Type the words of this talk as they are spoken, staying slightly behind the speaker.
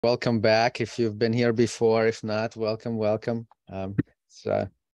Welcome back if you've been here before. If not, welcome, welcome. It's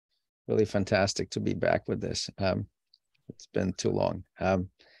really fantastic to be back with this. It's been too long.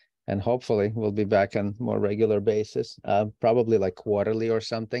 And hopefully we'll be back on more regular basis, probably like quarterly or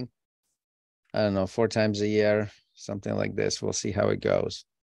something. I don't know, 4 times a year, something like this. We'll see how it goes.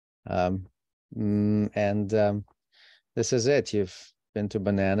 This is it. You've been to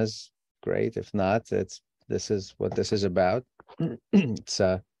Bananas. Great. If not, this is what this is about. It's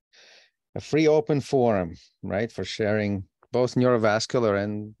a free open forum, right, for sharing both neurovascular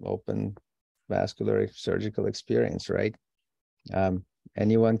and open vascular surgical experience, right?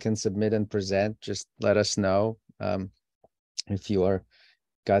 Anyone can submit and present. Just let us know. If you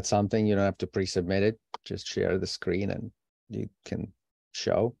got something, you don't have to pre-submit it. Just share the screen and you can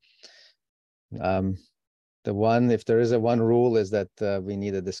show. If there is one rule is that we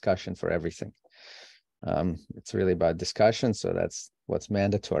need a discussion for everything. It's really about discussion, so that's what's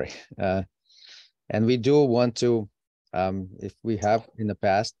mandatory. And we do want to, if we have in the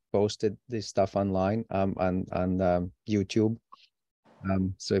past posted this stuff online on YouTube.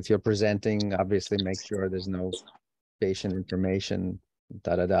 So if you're presenting, obviously make sure there's no patient information,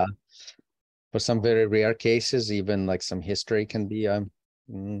 For some very rare cases, even like some history can be,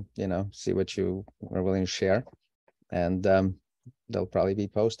 see what you are willing to share, and they'll probably be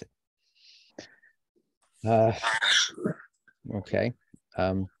posted. Okay.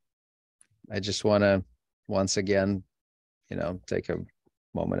 I just want to once again, take a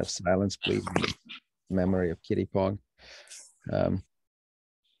moment of silence, please, in memory of Kitty Pong.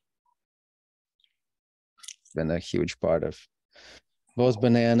 Been a huge part of both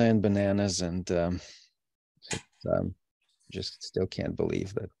Banana and Bananas, and just still can't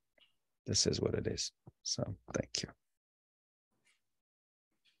believe that this is what it is. So thank you.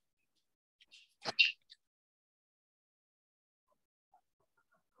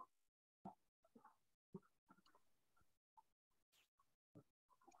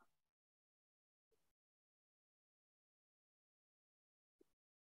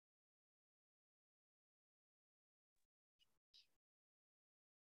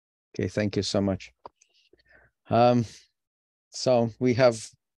 Okay, thank you so much. So we have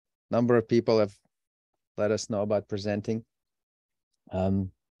a number of people have let us know about presenting.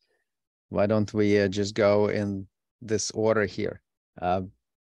 Why don't we just go in this order here?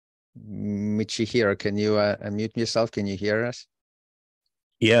 Michihiro, can you unmute yourself? Can you hear us?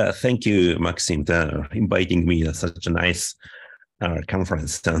 Yeah, thank you, Maxim, for inviting me to such a nice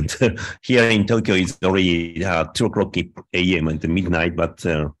conference. And here in Tokyo, it's already 2 o'clock a.m. at midnight, but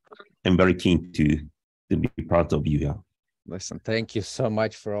I'm very keen to be part of you. Yeah. Listen, thank you so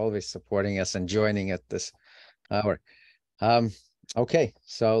much for always supporting us and joining at this hour. Okay,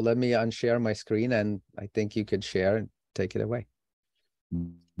 so let me unshare my screen, and I think you could share and take it away.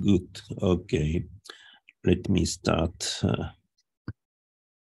 Good. Okay. Let me start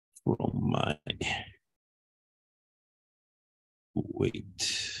from my...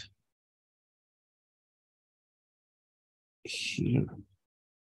 Wait. Here.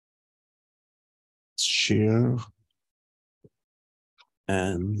 Share.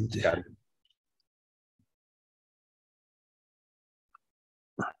 And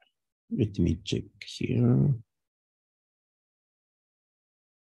let me check here.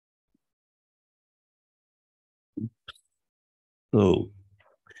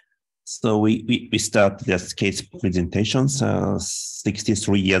 So we start this case presentations.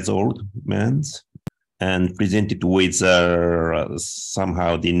 63 years old man, and presented with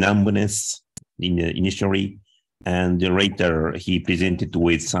somehow the numbness initially, and later he presented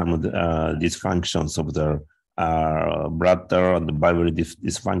with some of the dysfunctions of the bladder and the biliary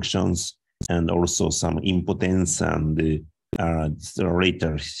dysfunctions, and also some impotence, and so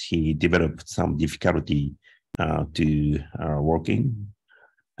later he developed some difficulty to working.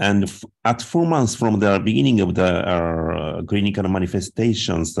 And at 4 months from the beginning of the clinical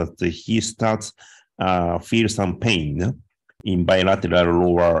manifestations, that he starts feel some pain in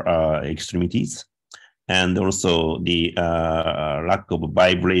bilateral lower extremities, and also the lack of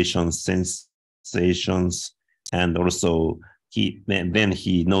vibration sensations, and also then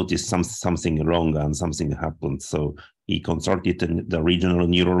he noticed something wrong and something happened. So he consulted the regional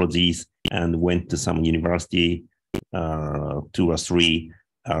neurologists and went to some university, 2 or 3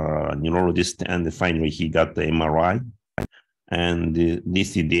 neurologists, and finally he got the MRI. And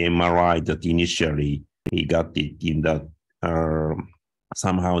this is the MRI that initially he got it in the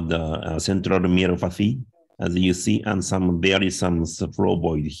somehow the central myelopathy, as you see, and there is some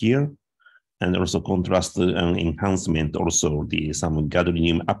fibroid here, and also contrast and enhancement, also some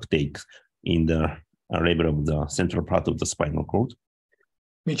gadolinium uptake in the level of the central part of the spinal cord.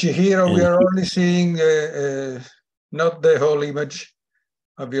 Michihiro, we And are only seeing not the whole image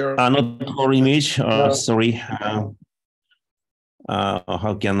of your. not the whole image. No. Sorry. How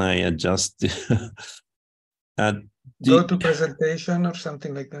can I adjust? Go to presentation or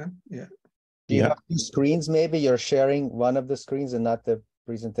something like that. Yeah. Do you have two screens? Maybe you're sharing one of the screens and not the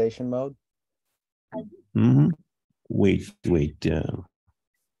presentation mode. Wait.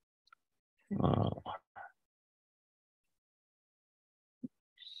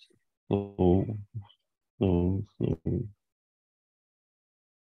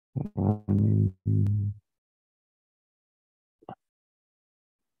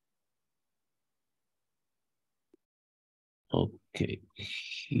 Okay,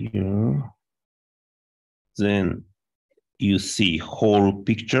 here. Then you see whole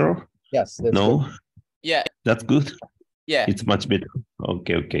picture. Yes. That's no. good. Yeah. That's good. Yeah. It's much better.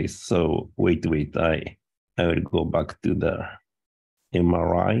 Okay. So wait. I will go back to the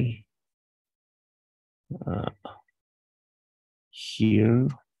MRI. Here.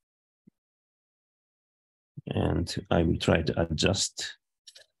 And I will try to adjust.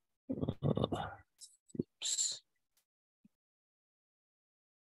 Oops.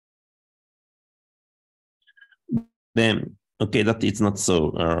 Then, okay, that is not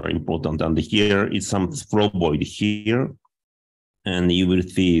so important. And here is some phloboid here. And you will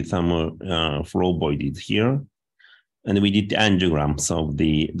see some phloboid here. And we did angiograms of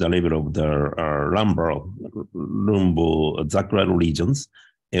the level of the lumbosacral regions,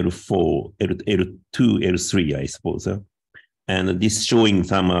 L4, L2, L3, I suppose. And this showing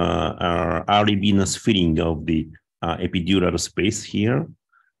some early venous filling of the epidural space here,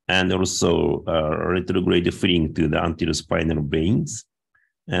 and also retrograde filling to the anterior spinal veins.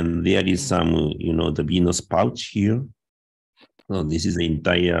 And there is some, the venous pouch here. So this is the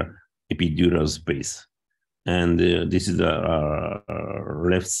entire epidural space. And this is the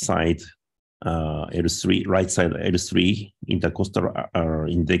left side L3, right side L3 intercostal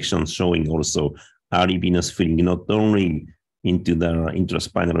injection, showing also early venous filling, not only into the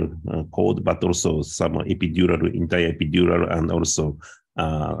intraspinal cord, but also some epidural, entire epidural, and also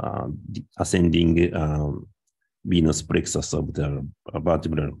ascending venous plexus of the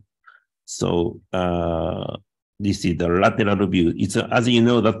vertebral. So this is the lateral view. It's as you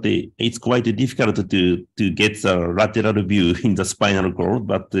know that it's quite difficult to get the lateral view in the spinal cord,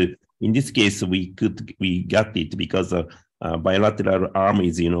 but in this case we got it because bilateral arm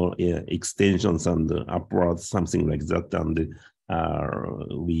is extensions and upwards, something like that, and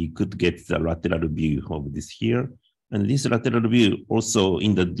we could get the lateral view of this here. And this lateral view also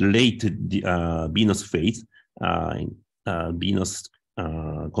in the late venous phase, venous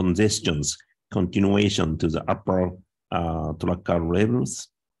congestions, continuation to the upper thoracic levels,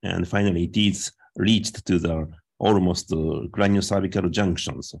 and finally it is reached to the almost craniocervical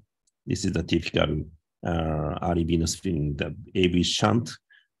junctions. This is the typical early venous filling. The AV shunt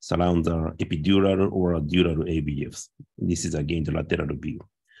surrounds the epidural or dural AVFs. This is again the lateral view.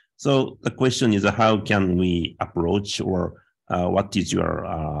 So the question is, how can we approach, or what is your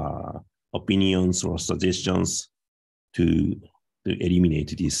opinions or suggestions to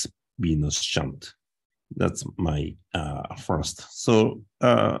eliminate this venous shunt? That's my first. So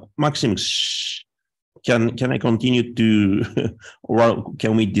Maxim, can I continue to, or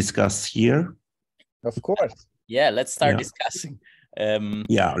can we discuss here? Of course. Yeah, let's start discussing.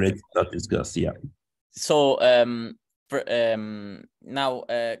 Yeah, let's start discuss. Yeah. So now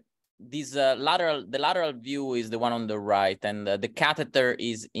the lateral view is the one on the right, and the catheter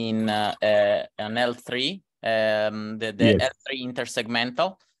is in an L3, the yes. L3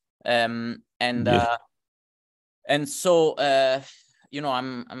 intersegmental, and so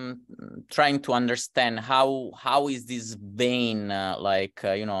I'm trying to understand how is this vein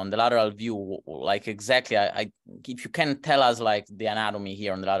on the lateral view, like exactly. If you can tell us like the anatomy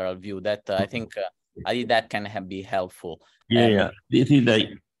here on the lateral view, that I think that can be helpful. This is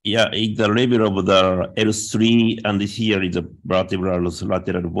it's the level of the L3, and here is the vertebral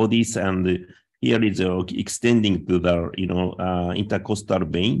lateral bodies, and here is extending to the intercostal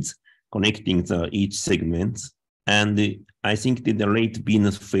veins connecting each segment. And I think in the late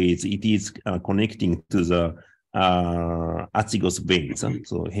venous phase, it is connecting to the azygos veins,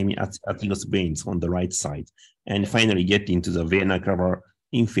 so hemiazygos veins on the right side, and finally getting to the vena cava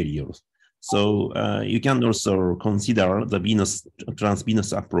inferior. So you can also consider the venous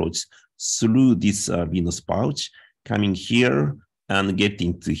transvenous approach through this venous pouch, coming here and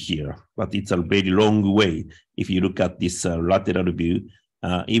getting to here. But it's a very long way. If you look at this lateral view,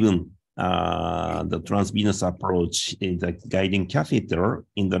 even the transvenous approach is a guiding catheter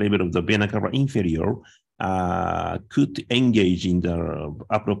in the level of the vena cava inferior could engage in the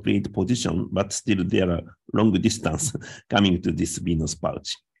appropriate position, but still there are long distance coming to this venous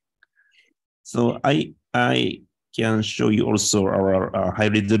pouch. So I can show you also our high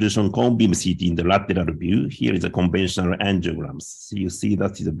resolution cone beam CT in the lateral view. Here is a conventional angiograms. So you see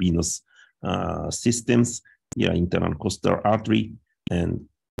that is the venous systems. Here internal costal artery, and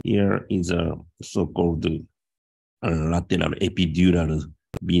here is a so-called lateral epidural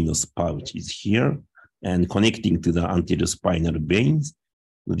venous pouch is here, and connecting to the anterior spinal veins.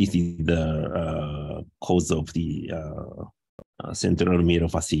 This is the cause of the central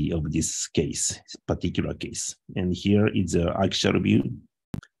myelopathy of this particular case. And here is the actual view.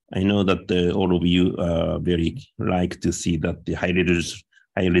 I know that all of you very like to see that the high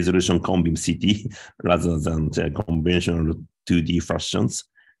resolution cone beam CT rather than the conventional 2D fashions.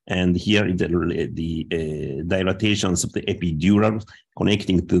 And here is the dilatations of the epidural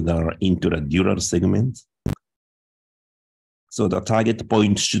connecting to the intradural segment. So the target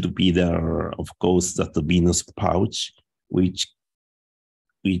point should be there, of course, that the venous pouch, which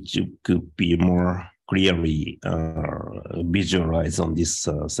could be more clearly visualized on this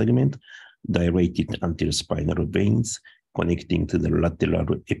segment, dilated anterior spinal veins connecting to the lateral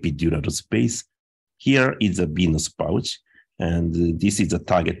epidural space. Here is a venous pouch, and this is the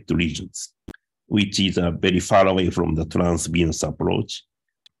target regions, which is very far away from the transvenous approach.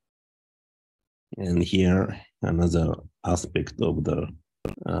 And here, another aspect of the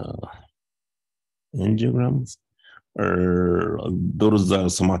angiograms. Dorsal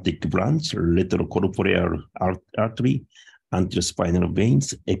somatic branch, retrocorporeal artery, anterior spinal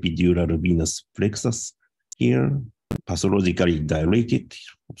veins, epidural venous plexus. Here, pathologically dilated,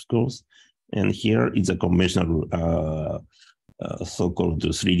 of course. And here is a conventional so-called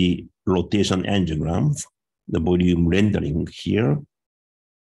 3D rotation angiograms, the volume rendering here,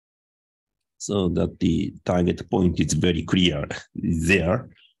 so that the target point is very clear there,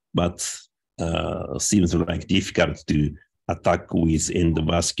 but seems like difficult to attack with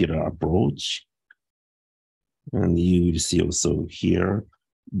endovascular approach. And you will see also here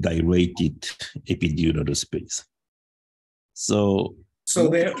dilated epidural space. So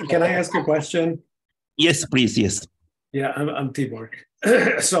there, can I ask a question? Yes, please, yes. Yeah, I'm Tibor.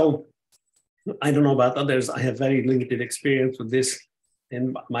 So I don't know about others. I have very limited experience with this.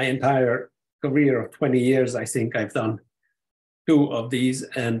 In my entire career of 20 years, I think I've done 2 of these,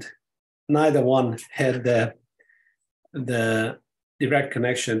 and neither one had the direct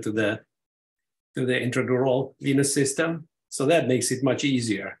connection to the intradural venous system. So that makes it much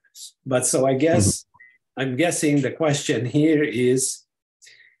easier. But so I guess, I'm guessing the question here is,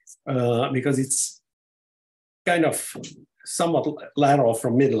 because it's kind of somewhat lateral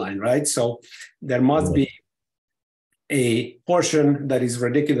from midline, right? So there must be a portion that is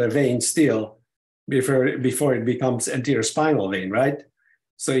radicular vein still before it becomes anterior spinal vein, right?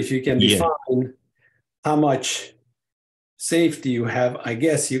 So if you can define how much safety you have, I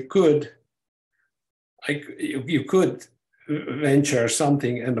guess you could venture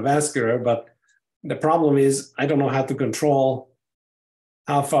something endovascular, but the problem is I don't know how to control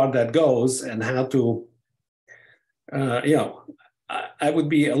how far that goes and how to, I would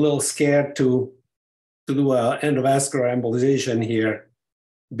be a little scared to do an endovascular embolization here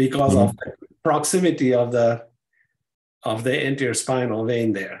because of the proximity of the anterior spinal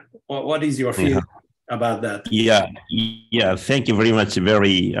vein there. What is your feeling about that? Yeah. Thank you very much.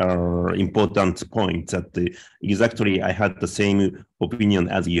 Very important point. That exactly, I had the same opinion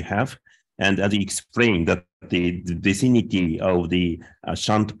as you have, and as you explained, that the vicinity of the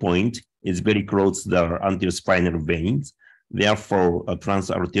shunt point is very close to the anterior spinal veins. Therefore,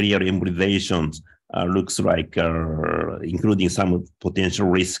 transarterial embolizations looks like, including some potential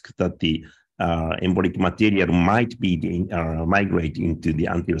risk that the embolic material might be migrate into the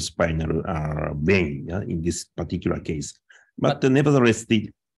anterior spinal vein in this particular case. But nevertheless,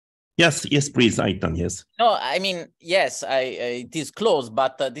 yes, please, Aitan, yes. No, I mean, yes, it is close,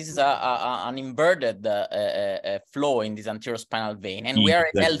 but this is an inverted flow in this anterior spinal vein, and we are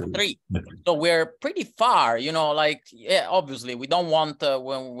at L3, so we're pretty far. Obviously, we don't want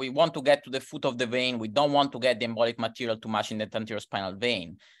when we want to get to the foot of the vein, we don't want to get the embolic material too much in the anterior spinal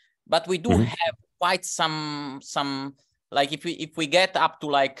vein, but we do have quite some. Like if we get up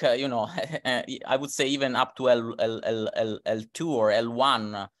to I would say even up to L2 or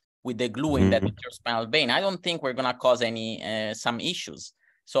L1 with the glue in that anterior spinal vein, I don't think we're gonna cause some issues.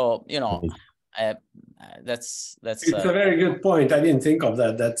 So that's. It's a very good point. I didn't think of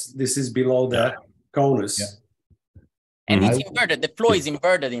that. This is below the conus, and it's inverted. The flow is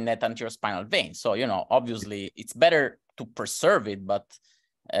inverted in that anterior spinal vein. So obviously it's better to preserve it, but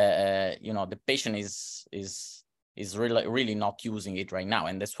the patient is really not using it right now,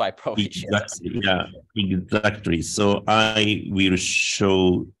 and that's why probably exactly. So I will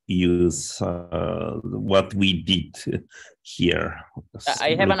show you what we did here.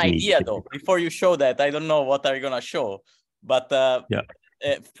 I have an idea though. Before you show that, I don't know what are you gonna show, but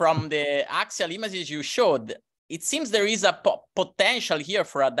from the axial images you showed, it seems there is a potential here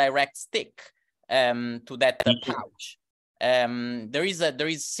for a direct stick to that pouch.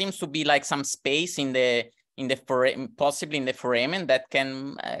 There seems to be like some space in the possibly in the foramen that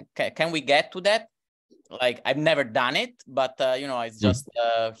can we get to that? Like, I've never done it, but it's just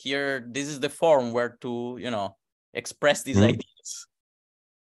here. This is the forum where to express these ideas.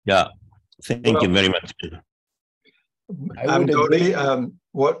 Yeah, thank you very much. I'm Dodi.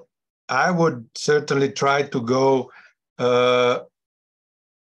 What I would certainly try to go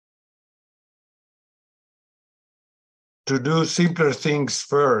to do simpler things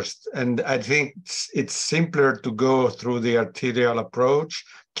first. And I think it's simpler to go through the arterial approach,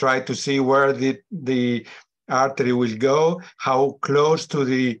 try to see where the artery will go, how close to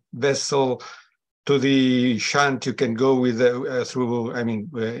the vessel, to the shunt you can go with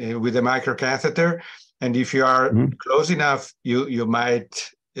with a microcatheter. And if you are close enough, you might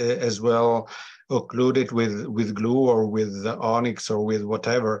as well occlude it with glue or with onyx or with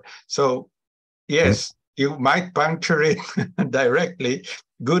whatever. So yes, you might puncture it directly.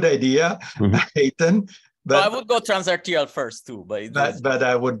 Good idea, Hayton. But I would go transarterial first too. But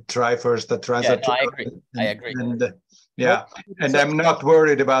I would try first the transarterial. Yeah, no, I agree. And I'm not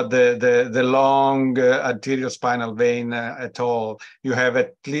worried about the long anterior spinal vein at all. You have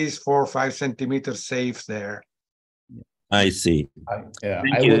at least 4 or 5 centimeters safe there. I see.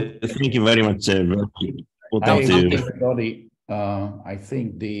 Thank you very much. I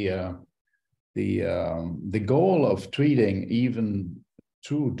think the goal of treating even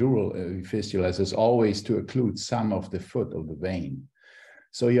true dural fistulas is always to occlude some of the foot of the vein.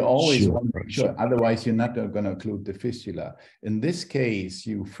 So you always want to make sure, otherwise you're not going to occlude the fistula. In this case,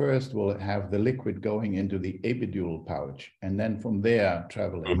 you first will have the liquid going into the epidural pouch, and then from there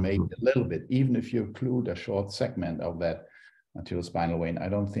traveling maybe a little bit. Even if you occlude a short segment of that anterior spinal vein, I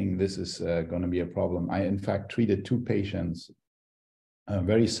don't think this is going to be a problem. I, in fact, treated 2 patients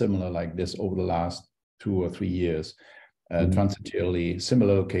very similar like this over the last 2 or 3 years, transarterially,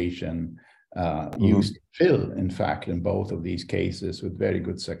 similar location, used fill, in fact, in both of these cases with very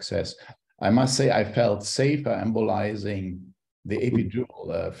good success. I must say I felt safer embolizing the epidural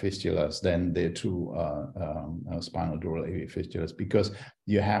fistulas than the true spinal dural fistulas, because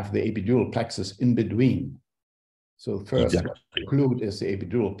you have the epidural plexus in between. So first, what you occlude is the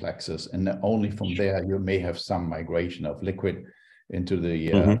epidural plexus, and only from there you may have some migration of liquid into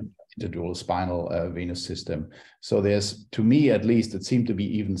the interdural spinal venous system. So there's, to me at least, it seemed to be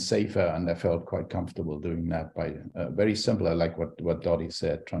even safer, and I felt quite comfortable doing that by very simple. I like what Dodi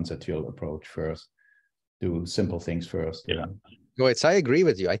said, transarterial approach first, do simple things first. I agree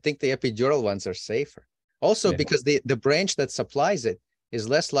with you. I think the epidural ones are safer. Also because the branch that supplies it is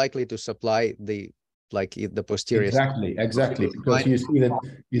less likely to supply the posterior. Exactly. Because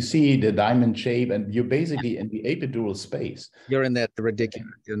you see the diamond shape, and you're basically in the epidural space. You're in that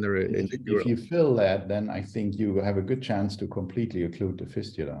radiculum. If you fill that, then I think you have a good chance to completely occlude the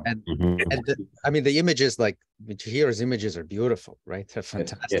fistula. And the images, like Michihiro's images, are beautiful, right? They're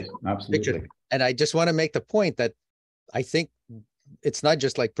fantastic. Yes, absolutely. Pictures. And I just want to make the point that I think it's not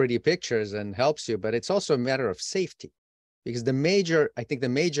just like pretty pictures and helps you, but it's also a matter of safety. Because the major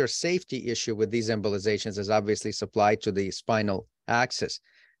safety issue with these embolizations is obviously supply to the spinal axis.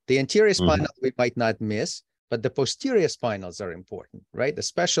 The anterior spinal we might not miss, but the posterior spinals are important, right?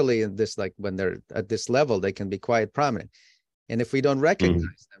 Especially in this, like when they're at this level, they can be quite prominent. And if we don't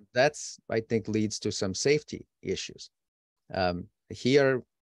recognize them, that's, I think, leads to some safety issues. Here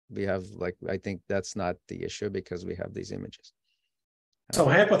we have, I think that's not the issue because we have these images. So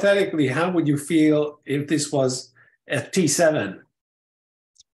hypothetically, how would you feel if this was at T7?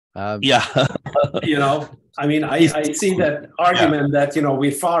 I see that argument that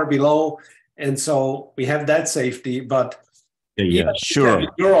we're far below, and so we have that safety. But sure.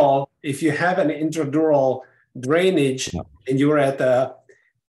 If you have an intradural drainage and you're at the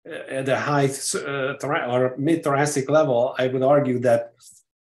high or mid thoracic level, I would argue that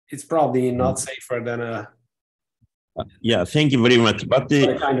it's probably not safer than a. Thank you very much. But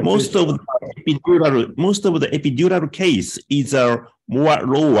most of the epidural case is more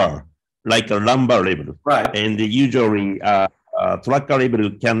lower, like a lumbar level, right? And usually thoracic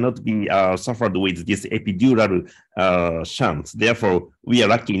level cannot be suffered with this epidural shunt. Therefore, we are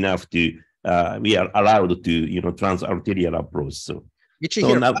lucky enough to we are allowed to transarterial approach. So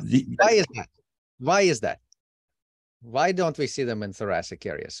Michihiro, now why is that? Why is that? Why don't we see them in thoracic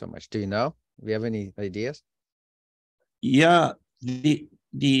area so much? Do you know? Do you have any ideas? Yeah,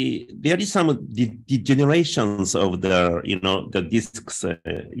 there is some degenerations of the the discs.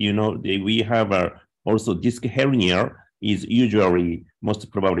 We have also disc hernia is usually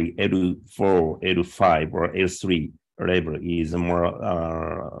most probably L4, L5, or L3 level is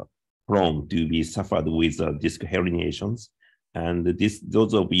more prone to be suffered with disc herniations. And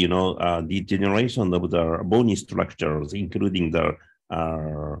those of degeneration of the bony structures, including the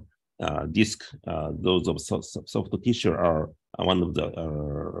disc, those of soft tissue are one of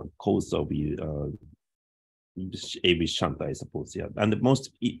the cause of AV shunt, I suppose. Yeah, and the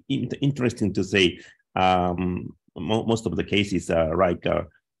most interesting to say, most of the cases are like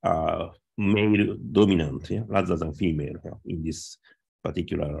male dominant, yeah, rather than female, yeah, in this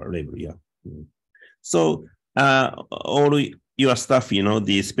particular level. Yeah. So all your stuff,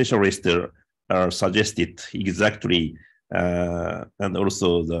 the specialists are suggested exactly, and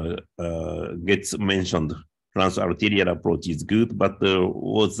also the gets mentioned. Transarterial approach is good, but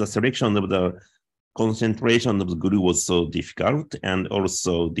was the selection of the concentration of the glue was so difficult, and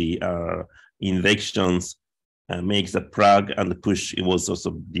also the injections makes the plug and the push. It was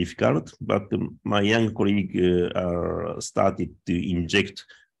also difficult. But my young colleague started to inject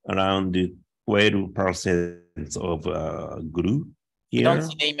around 12% of glue here. We don't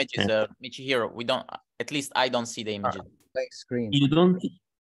see the images, Michihiro. We don't. At least I don't see the images. Blank screen. You don't.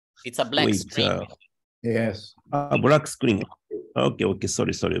 It's a blank screen. Yes. A black screen. Okay.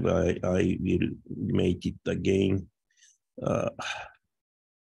 Sorry. I will make it again.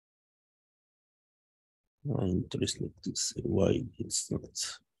 I'm interested to see why it's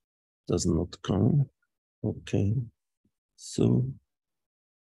not does not come. Okay. So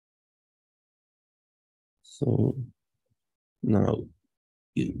now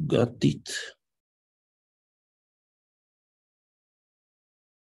you got it.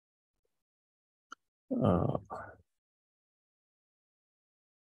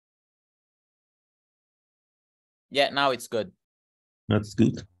 Yeah, now it's good. That's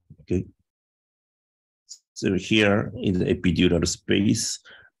good. Okay. So here is the epidural space,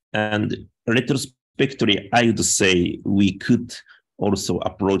 and retrospectively, I would say we could also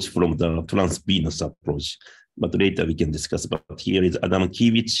approach from the transvenous approach, but later we can discuss. But here is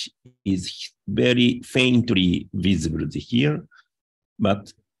Adamkiewicz is very faintly visible here,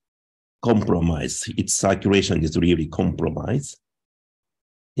 but compromised. Its circulation is really compromised.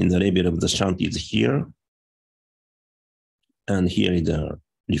 In the level of the shunt is here, and here is the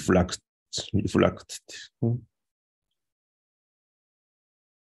reflected.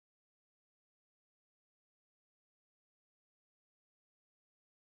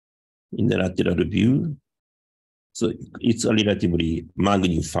 In the lateral view, so it's a relatively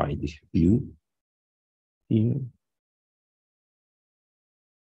magnified view here.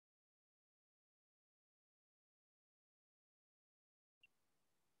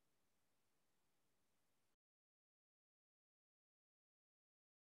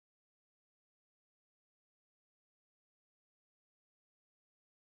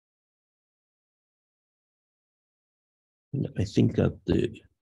 I think that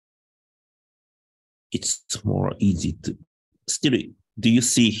it's more easy to still. Do you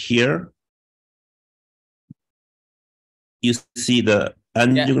see here? You see the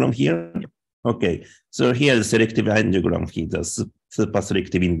angiogram here? Okay, so here the selective angiogram here, the super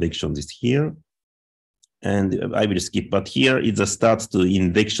selective injection is here. And I will skip, but here is the start to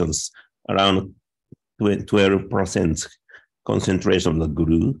injections around 12% concentration of the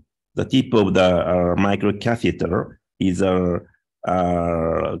glue. The tip of the microcatheter is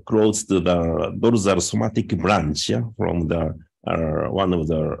close to the dorsal somatic branch, yeah, from the one of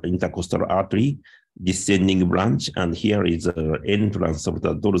the intercostal artery, descending branch, and here is the entrance of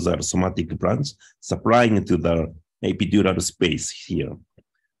the dorsal somatic branch supplying to the epidural space here.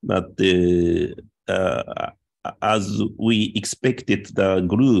 But as we expected, the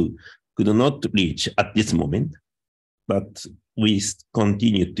glue could not reach at this moment, but we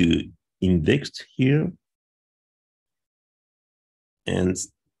continue to inject here. And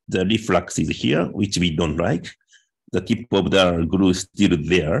the reflux is here, which we don't like. The tip of the glue is still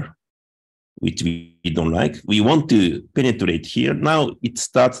there, which we don't like. We want to penetrate here. Now it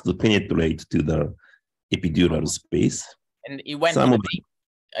starts to penetrate to the epidural space. And it went to the vein.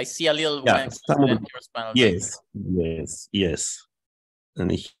 I see a little spinal yes.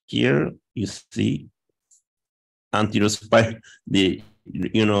 And here you see anterior spinal, the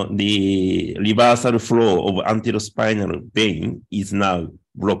reversal flow of anterospinal vein is now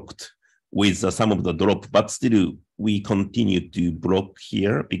blocked with some of the drop, but still we continue to block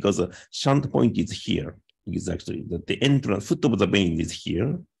here because the shunt point is here. Exactly, the entrance foot of the vein is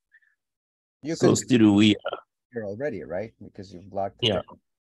here. So still we are here already, right? Because you've blocked. Yeah.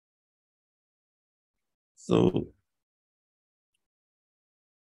 So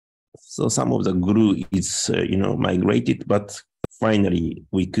some of the glue is migrated, but finally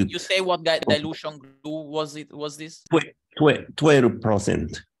we could. You say what dilution glue was it? Was this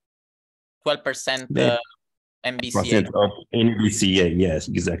 12%? 12% MBCA of NBCA, yes,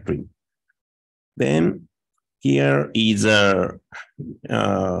 exactly. Then here is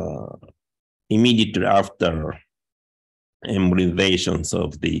immediately after embolizations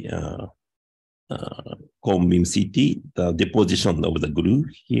of the cone beam CT, the deposition of the glue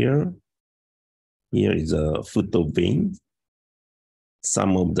here. Here is a foot of vein.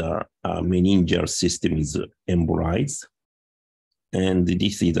 Some of the meningeal system is embolized. And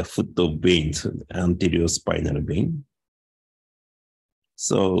this is a foot of veins, anterior spinal vein.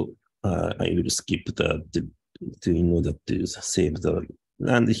 So I will skip in order to save the.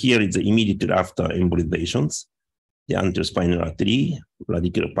 And here is immediately after embolizations, the anterior spinal artery,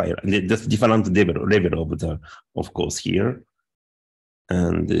 radicular pyramid. That's different level of course, here.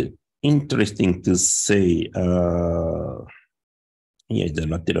 And interesting to say, here's the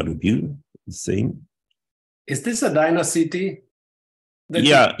lateral view, the same. Is this a Dyna CT?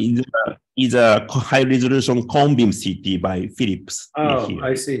 Yeah, it's a high resolution cone beam CT by Philips. Oh, here.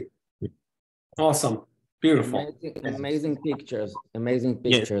 I see. Awesome. Beautiful. Amazing pictures. Amazing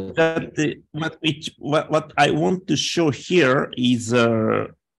pictures. Yes, what I want to show here is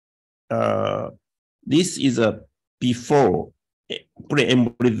this is a before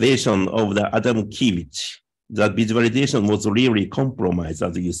pre-embolization of the Adamkiewicz. The visualization was really compromised,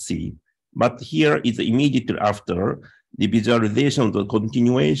 as you see. But here is immediately after the visualization, the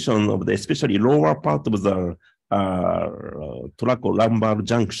continuation of the especially lower part of the thoracolumbar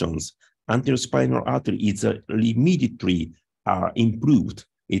junctions. Anterior spinal artery is immediately improved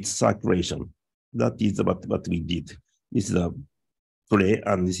its circulation. That is what we did. This is a pre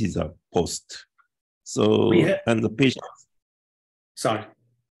and this is a post. So, and the patient. Sorry.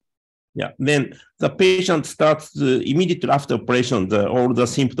 Yeah, then the patient starts immediately after operation, all the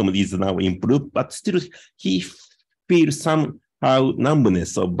symptoms is now improved, but still he feels somehow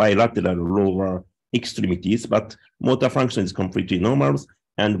numbness of bilateral lower extremities, but motor function is completely normal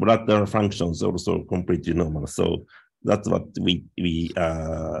and bladder functions also completely normal. So that's what we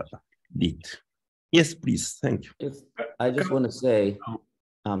did. Yes, please. Thank you. I just want to say,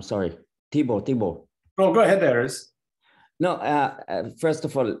 I'm sorry, Tibor. Oh, go ahead, Aris. No, first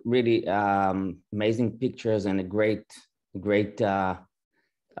of all, really amazing pictures and a great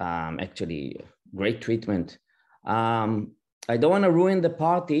treatment. I don't want to ruin the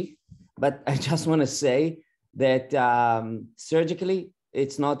party, but I just want to say that surgically,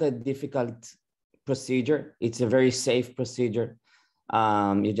 it's not a difficult procedure. It's a very safe procedure.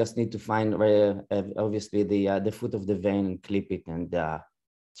 You just need to find obviously the foot of the vein and clip it, and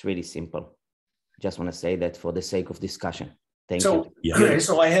it's really simple. Just want to say that for the sake of discussion. Thank you. Yeah.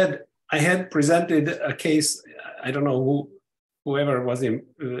 So I had presented a case. I don't know whoever was in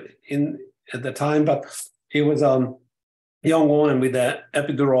at the time, but it was a young woman with an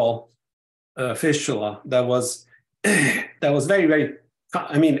epidural fistula that was very, very.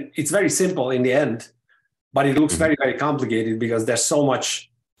 I mean, it's very simple in the end, but it looks very, very complicated because there's so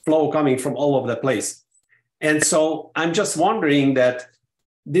much flow coming from all over the place. And so I'm just wondering that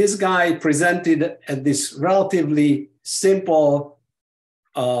this guy presented at this relatively simple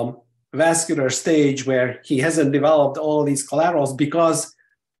vascular stage where he hasn't developed all these collaterals because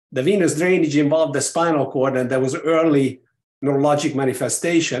the venous drainage involved the spinal cord and there was early neurologic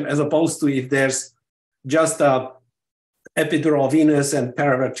manifestation, as opposed to if there's just a epidural venous and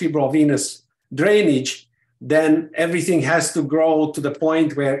paravertebral venous drainage, then everything has to grow to the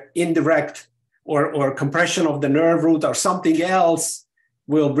point where indirect or compression of the nerve root or something else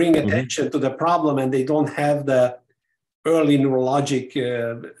will bring attention to the problem, and they don't have the early neurologic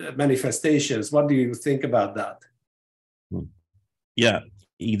manifestations. What do you think about that? Yeah,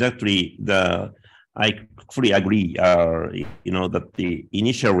 exactly. I fully agree. That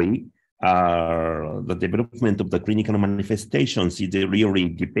initially the development of the clinical manifestations is really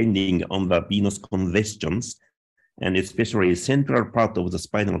depending on the venous congestions, and especially central part of the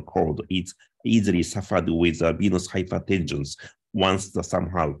spinal cord is easily suffered with venous hypertensions once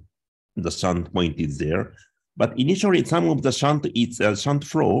somehow the shunt point is there. But initially, some of the shunt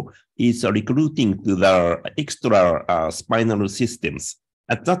flow is recruiting to the extra spinal systems.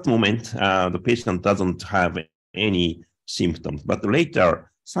 At that moment, the patient doesn't have any symptoms. But later,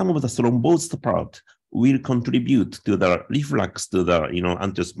 some of the thrombosed part will contribute to the reflux to the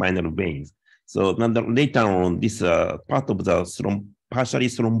anterospinal veins. So later on, this part of the partially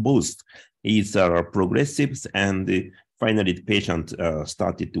thrombosed is progressive, and finally the patient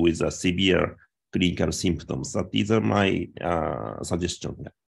started with severe clinical symptoms. So these are my suggestions.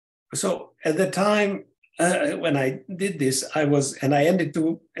 So at the time when I did this, I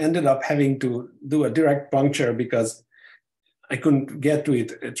ended up having to do a direct puncture because I couldn't get to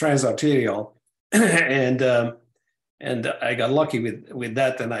it transarterial, and I got lucky with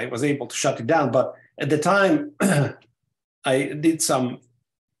that, and I was able to shut it down. But at the time, I did some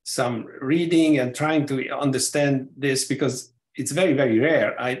reading and trying to understand this because it's very, very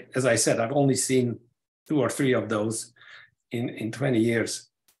rare. As I said, I've only seen 2 or 3 of those in 20 years.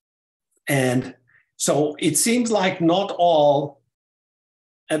 And so it seems like not all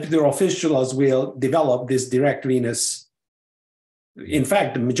epidural fistulas will develop this direct venous. In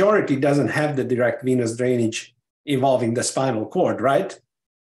fact, the majority doesn't have the direct venous drainage involving the spinal cord, right?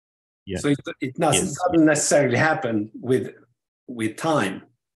 Yeah. So it doesn't necessarily happen with time,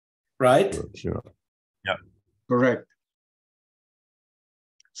 right? Sure. Yeah. Correct.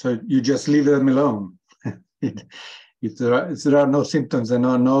 So you just leave them alone. If there are no symptoms and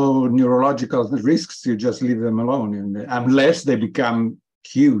no neurological risks, you just leave them alone, unless they become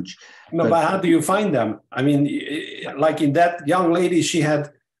huge. No, but how do you find them? I mean, like in that young lady, she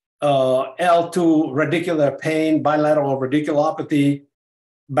had L2 radicular pain, bilateral radiculopathy,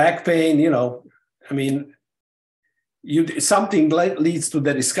 back pain. I mean, something leads to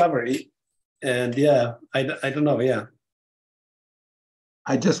the discovery, and yeah, I don't know. Yeah.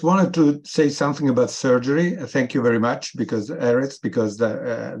 I just wanted to say something about surgery. Thank you very much, because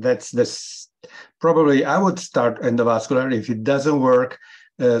that's this. Probably I would start endovascular. If it doesn't work,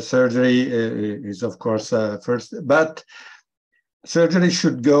 surgery is of course first. But surgery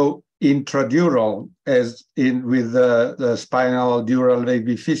should go intradural, as in with the spinal dural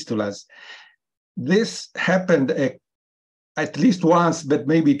AV fistulas. This happened at least once, but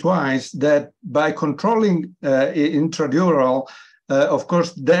maybe twice. That by controlling intradural. Of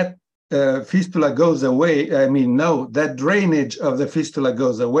course, that fistula goes away. That drainage of the fistula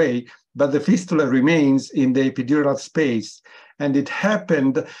goes away, but the fistula remains in the epidural space. And it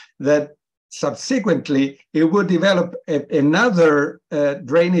happened that subsequently it would develop another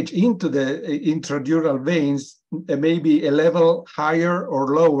drainage into the intradural veins, maybe a level higher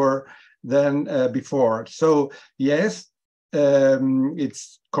or lower than before. So yes,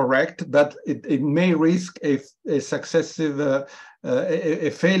 it's correct, but it may risk a successive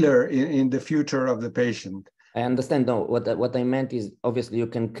a failure in the future of the patient. I understand. No, what I meant is obviously you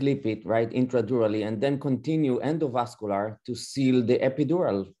can clip it right intradurally and then continue endovascular to seal the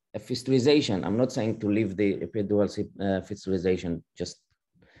epidural fistulization. I'm not saying to leave the epidural fistulization just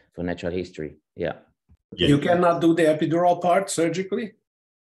for natural history. Yeah. You cannot do the epidural part surgically?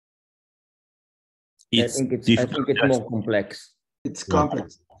 I think it's more complex. It's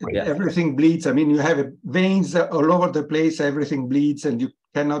complex. Yeah. Everything bleeds. You have veins all over the place. Everything bleeds, and you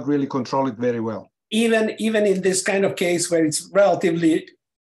cannot really control it very well. Even in this kind of case where it's relatively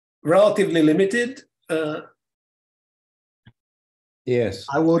limited. Yes.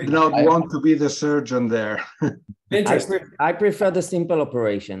 I would not want to be the surgeon there. I prefer the simple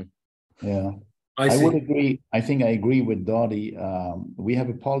operation. Yeah. I would agree. I think I agree with Dodi. We have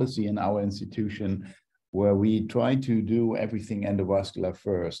a policy in our institution where we try to do everything endovascular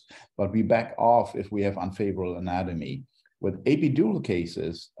first, but we back off if we have unfavorable anatomy. With epidural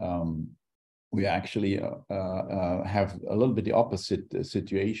cases, we actually have a little bit the opposite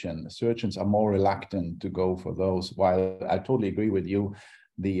situation. Surgeons are more reluctant to go for those, while I totally agree with you.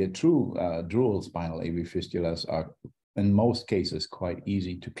 The true dural spinal AV fistulas are, in most cases, quite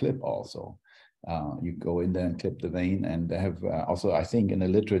easy to clip also. You go in there and clip the vein, and they have also, I think in the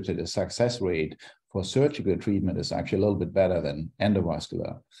literature, the success rate for surgical treatment is actually a little bit better than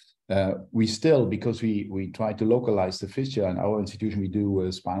endovascular. We still, because we try to localize the fistula in our institution, we do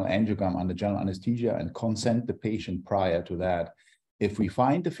a spinal angiogram under general anesthesia and consent the patient prior to that. If we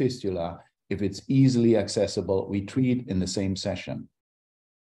find the fistula, if it's easily accessible, we treat in the same session.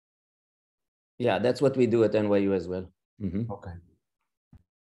 Yeah, that's what we do at NYU as well. Mm-hmm. Okay.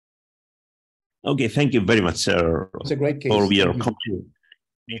 Okay, thank you very much, sir. It's a great case. For your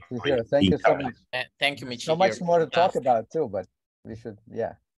Thank you so much. Thank you, Michihiro. So much more to talk about too, but we should,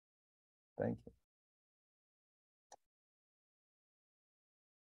 yeah. Thank you.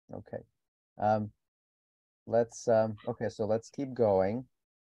 Okay. Okay, so let's keep going.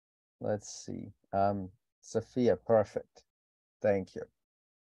 Let's see. Sophia, perfect. Thank you.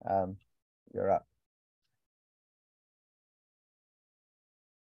 You're up.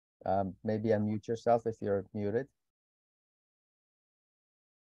 Maybe unmute yourself if you're muted.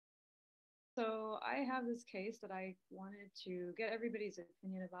 So I have this case that I wanted to get everybody's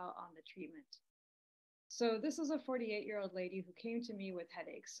opinion about on the treatment. So this is a 48-year-old lady who came to me with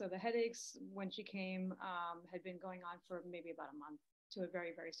headaches. So the headaches, when she came, had been going on for maybe about a month to a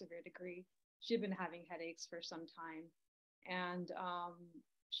very, very severe degree. She had been having headaches for some time. And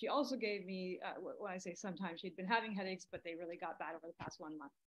she also gave me, when I say sometimes, she'd been having headaches, but they really got bad over the past 1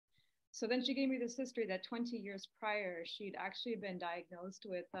 month. So then she gave me this history that 20 years prior, she'd actually been diagnosed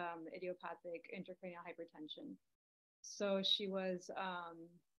with idiopathic intracranial hypertension. So she was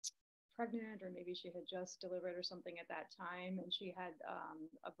pregnant, or maybe she had just delivered or something at that time, and she had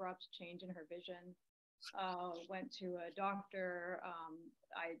abrupt change in her vision. Went to a doctor.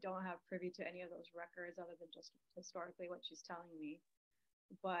 I don't have privy to any of those records other than just historically what she's telling me.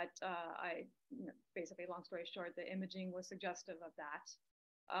 But basically, long story short, the imaging was suggestive of that.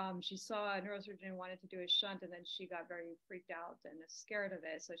 She saw a neurosurgeon and wanted to do a shunt, and then she got very freaked out and scared of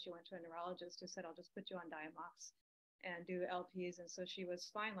it. So she went to a neurologist who said, I'll just put you on Diamox and do LPs. And so she was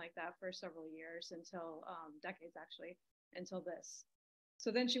fine like that for several years, until decades actually, until this.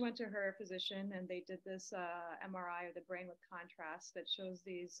 So then she went to her physician and they did this MRI of the brain with contrast that shows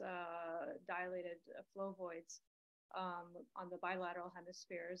these dilated flow voids on the bilateral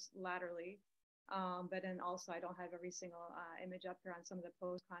hemispheres laterally. But then also, I don't have every single image up here. On some of the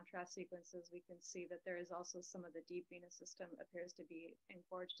post-contrast sequences, we can see that there is also some of the deep venous system appears to be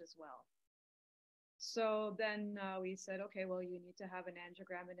engorged as well. So then we said, okay, well, you need to have an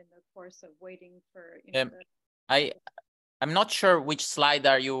angiogram, and in the course of waiting for, I'm not sure which slide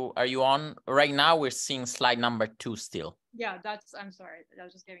are you on right now. We're seeing slide number 2 still. Yeah, I'm sorry. I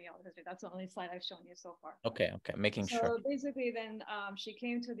was just giving you all the history. That's the only slide I've shown you so far. Okay, making sure. So basically then she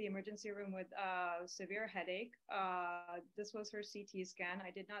came to the emergency room with severe headache. This was her CT scan.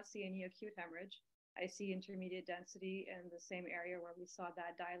 I did not see any acute hemorrhage. I see intermediate density in the same area where we saw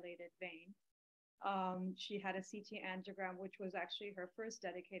that dilated vein. She had a CT angiogram, which was actually her first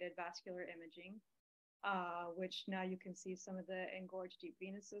dedicated vascular imaging. Which now you can see some of the engorged deep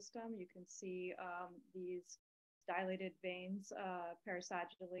venous system. You can see these dilated veins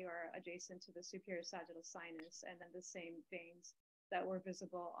parasagittally or adjacent to the superior sagittal sinus, and then the same veins that were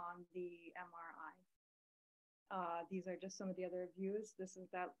visible on the MRI. These are just some of the other views. This is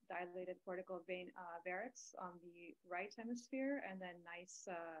that dilated cortical vein varix on the right hemisphere, and then nice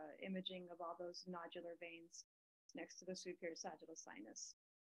imaging of all those nodular veins next to the superior sagittal sinus.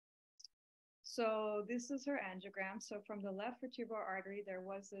 So this is her angiogram. So from the left vertebral artery, there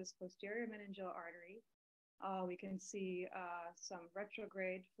was this posterior meningeal artery. We can see some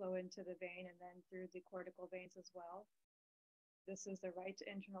retrograde flow into the vein and then through the cortical veins as well. This is the right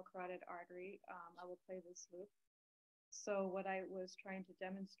internal carotid artery. I will play this loop. So what I was trying to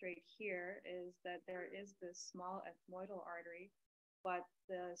demonstrate here is that there is this small ethmoidal artery, but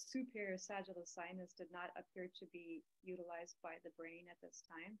the superior sagittal sinus did not appear to be utilized by the brain at this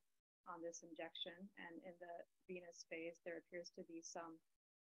time on this injection. And in the venous phase, there appears to be some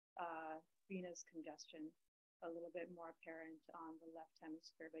venous congestion, a little bit more apparent on the left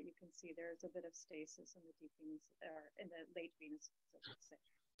hemisphere, but you can see there's a bit of stasis in the deep venous, or in the late venous, I should say.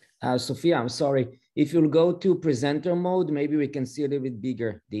 Sophia, I'm sorry. If you'll go to presenter mode, maybe we can see a little bit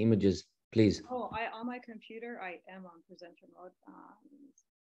bigger the images, please. Oh, on my computer, I am on presenter mode.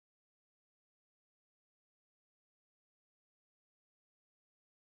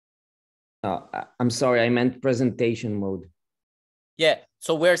 I'm sorry, I meant presentation mode. Yeah,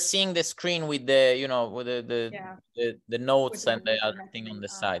 so we're seeing the screen with the, with the notes and the other thing on the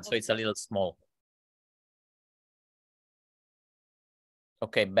side. So it's a little small.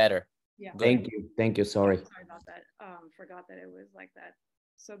 Okay, better. Yeah. Thank you. Sorry. Sorry about that. Forgot that it was like that.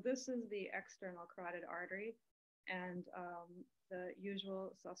 So this is the external carotid artery, and the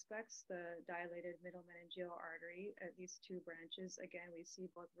usual suspects, the dilated middle meningeal artery, at these two branches. Again, we see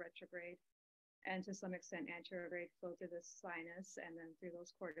both retrograde and to some extent anterograde flow through the sinus and then through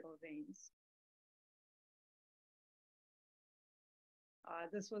those cortical veins.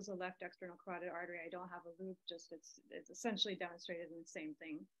 This was a left external carotid artery. I don't have a loop, just it's essentially demonstrated in the same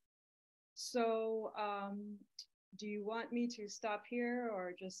thing. So do you want me to stop here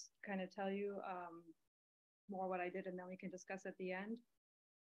or just kind of tell you more what I did and then we can discuss at the end?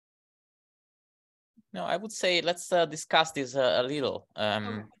 No, I would say let's discuss this a little.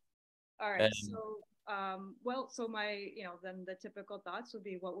 Okay. All right. So, well, so my, then the typical thoughts would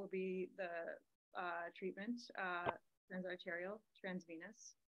be what will be the treatment, transarterial,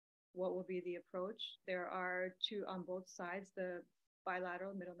 transvenous. What will be the approach? There are two on both sides. The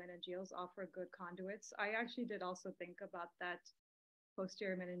bilateral middle meningeals offer good conduits. I actually did also think about that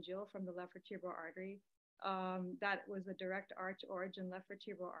posterior meningeal from the left vertebral artery. That was a direct arch origin left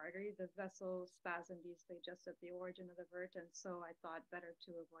vertebral artery. The vessel spasmed easily just at the origin of the vert, and so I thought better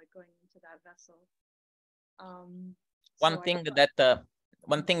to avoid going into that vessel. One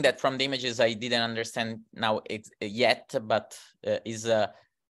thing that from the images I didn't understand now yet, but is the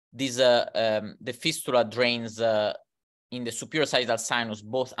fistula drains in the superior sagittal sinus,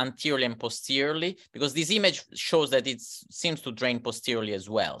 both anteriorly and posteriorly, because this image shows that it seems to drain posteriorly as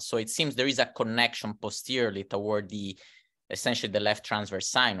well. So it seems there is a connection posteriorly toward essentially the left transverse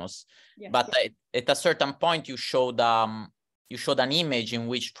sinus. Yes, but yes. At a certain point, you showed an image in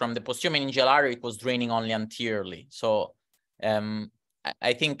which from the posterior meningeal artery, it was draining only anteriorly. So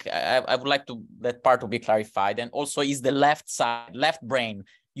I think I would like that part to be clarified. And also, is the left brain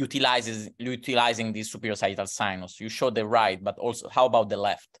utilizing the superior sagittal sinus? You showed the right, but also how about the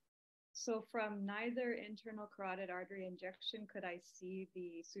left? So from neither internal carotid artery injection could I see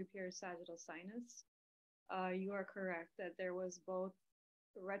the superior sagittal sinus. You are correct that there was both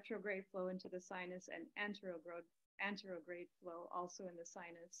retrograde flow into the sinus and anterograde flow also in the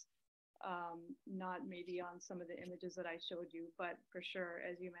sinus. Not maybe on some of the images that I showed you, but for sure,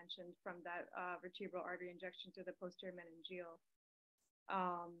 as you mentioned, from that vertebral artery injection to the posterior meningeal.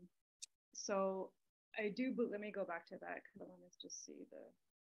 So I do, but let me go back to that because I want to just see the.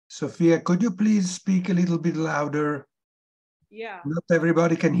 Sophia, could you please speak a little bit louder? Yeah. Not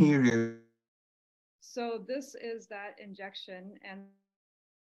everybody can hear you. So this is that injection, and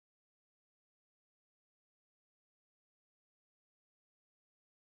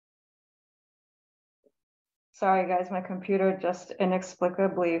sorry guys, my computer just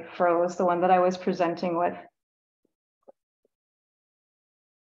inexplicably froze, the one that I was presenting with.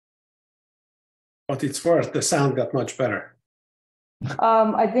 What it's worth, the sound got much better.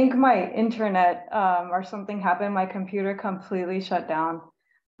 I think my internet or something happened. My computer completely shut down.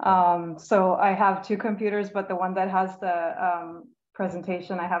 So I have two computers, but the one that has the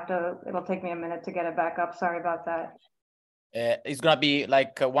presentation, it'll take me a minute to get it back up. Sorry about that. It's gonna be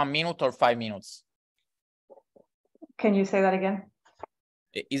like 1 minute or 5 minutes. Can you say that again?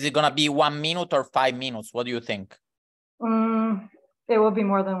 Is it gonna be 1 minute or 5 minutes? What do you think? It will be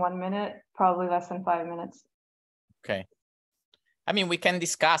more than 1 minute, probably less than 5 minutes. Okay. I mean, we can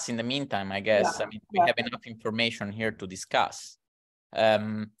discuss in the meantime, I guess. Yeah. I mean, we have enough information here to discuss.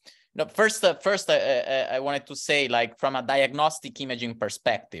 No, first, I wanted to say, like, from a diagnostic imaging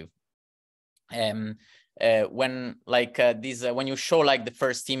perspective, when you show like the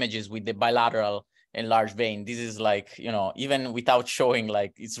first images with the bilateral enlarged vein, this is like, you know, even without showing,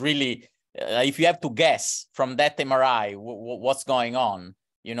 like, it's really, if you have to guess from that MRI what's going on,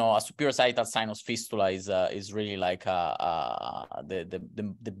 you know, a superior sagittal sinus fistula is really like the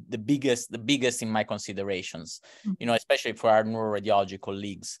biggest in my considerations, you know, especially for our neuroradiology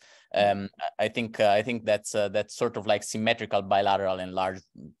colleagues. I think that's sort of like symmetrical bilateral enlarged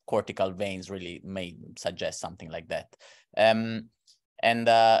cortical veins really may suggest something like that.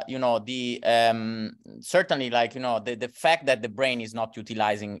 You know, certainly, like, you know, the fact that the brain is not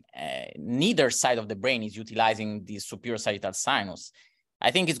utilizing, neither side of the brain is utilizing the superior sagittal sinus, I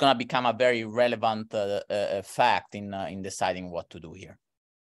think it's going to become a very relevant fact in deciding what to do here.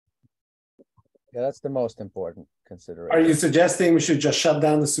 Yeah, that's the most important consideration. Are you suggesting we should just shut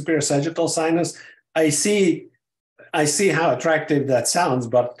down the superior sagittal sinus? I see how attractive that sounds,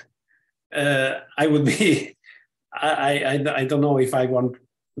 but I would be, I don't know if I want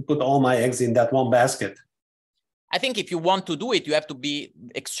to put all my eggs in that one basket. I think if you want to do it, you have to be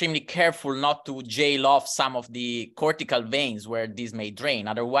extremely careful not to jail off some of the cortical veins where these may drain.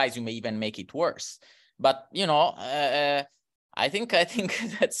 Otherwise, you may even make it worse. But, you know, I think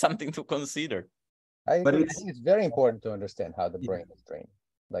that's something to consider. I think it's very important to understand how the brain is draining,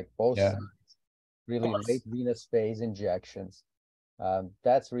 like both sides. Really late venous phase injections.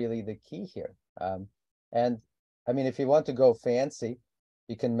 That's really the key here. And I mean, if you want to go fancy,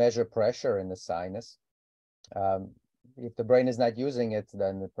 you can measure pressure in the sinus. If the brain is not using it,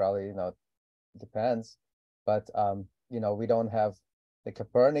 then it probably, you know, depends. But, you know, we don't have the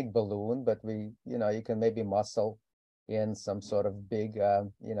Copernic balloon, but we, you know, you can maybe muscle in some sort of big,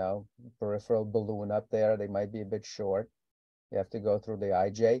 you know, peripheral balloon up there. They might be a bit short. You have to go through the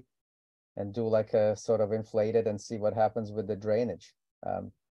IJ and do like a sort of inflated and see what happens with the drainage.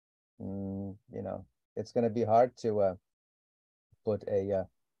 You know, it's going to be hard to put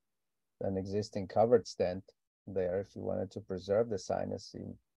an existing covered stent there if you wanted to preserve the sinus,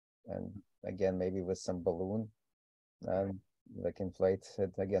 and again maybe with some balloon like inflate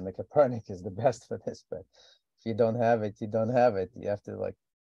it. Again, the Copernic is the best for this, but if you don't have it, you don't have it. You have to like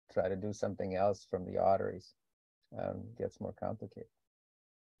try to do something else from the arteries. It gets more complicated.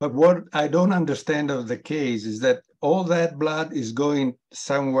 But what I don't understand of the case is that all that blood is going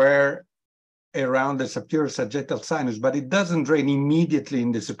somewhere around the superior sagittal sinus, but it doesn't drain immediately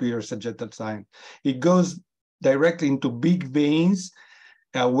in the superior sagittal sinus. It goes directly into big veins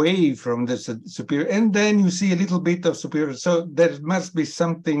away from the superior, and then you see a little bit of superior. So there must be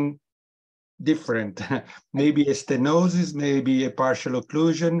something different, maybe a stenosis, maybe a partial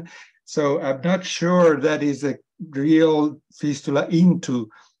occlusion. So I'm not sure that is a real fistula into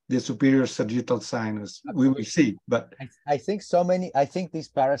the superior sagittal sinus. We will see, but I think I think these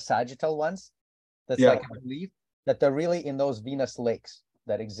parasagittal ones, that's yeah. like a belief that they're really in those venous lakes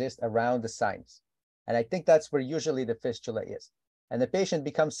that exist around the sinus. And I think that's where usually the fistula is. And the patient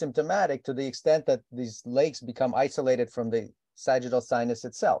becomes symptomatic to the extent that these lakes become isolated from the sagittal sinus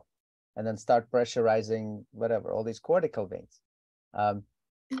itself, and then start pressurizing whatever, all these cortical veins.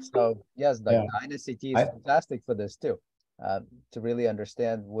 So yes, the INSCT is fantastic for this too, to really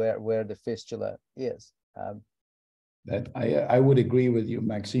understand where the fistula is. That I would agree with you,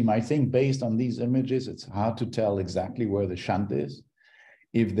 Maxime. I think based on these images, it's hard to tell exactly where the shunt is.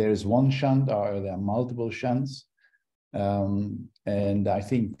 If there's one shunt or there are multiple shunts. And I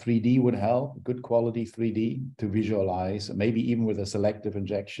think 3D would help, good quality 3D to visualize, maybe even with a selective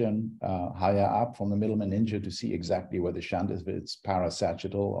injection higher up from the middle meningeal to see exactly where the shunt is, if it's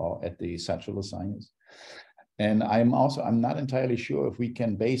parasagittal or at the sagittal sinus. And I'm not entirely sure if we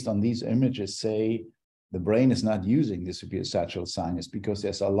can, based on these images, say the brain is not using the superior sagittal sinus because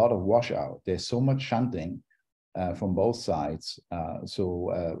there's a lot of washout. There's so much shunting from both sides.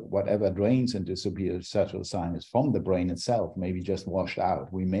 So whatever drains into superior sagittal sinus from the brain itself may be just washed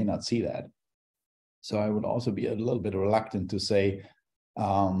out. We may not see that. So I would also be a little bit reluctant to say,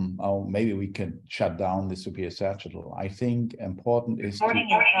 oh, maybe we can shut down the superior sagittal. I think important is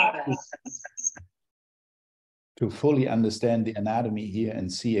to fully understand the anatomy here and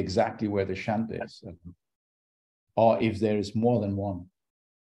see exactly where the shunt is, or if there is more than one.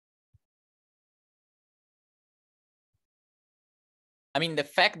 I mean, the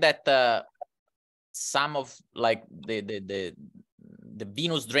fact that some of like the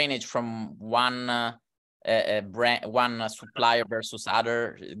venous drainage from one supplier versus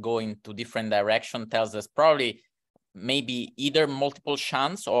other going to different direction tells us probably maybe either multiple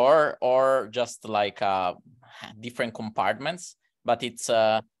shunts or just like different compartments. But it's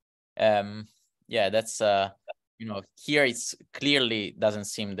yeah, that's you know, here it's clearly doesn't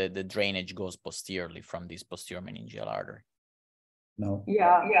seem that the drainage goes posteriorly from this posterior meningeal artery. No.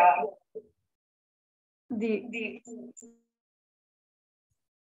 Yeah.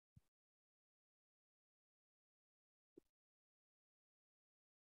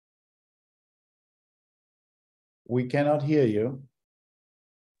 We cannot hear you.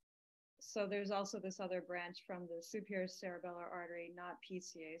 So there's also this other branch from the superior cerebellar artery, not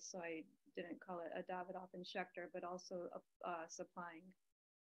PCA. So I didn't call it a Davidoff injector, but also supplying.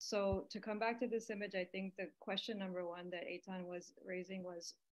 So to come back to this image, I think the question number one that Eitan was raising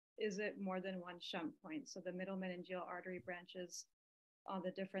was, is it more than one shunt point? So the middle meningeal artery branches on the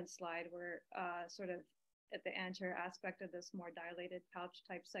different slide were sort of at the anterior aspect of this more dilated pouch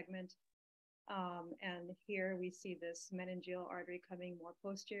type segment. And here we see this meningeal artery coming more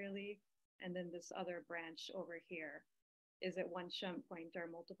posteriorly, and then this other branch over here. Is it one shunt point or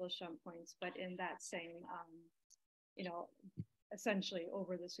multiple shunt points? But in that same, you know, essentially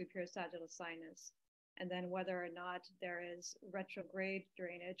over the superior sagittal sinus. And then whether or not there is retrograde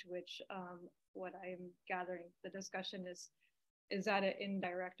drainage, which what I'm gathering the discussion is that an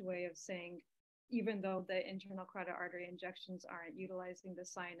indirect way of saying, even though the internal carotid artery injections aren't utilizing the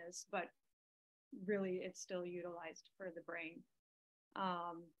sinus, but really it's still utilized for the brain.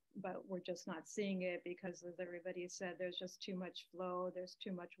 But we're just not seeing it because, as everybody said, there's just too much flow, there's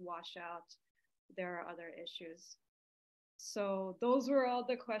too much washout, there are other issues. So those were all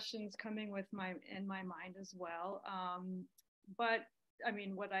the questions coming in my mind as well. But I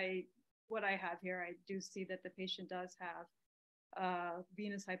mean, what I have here, I do see that the patient does have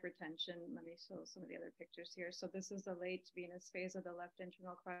venous hypertension. Let me show some of the other pictures here. So this is the late venous phase of the left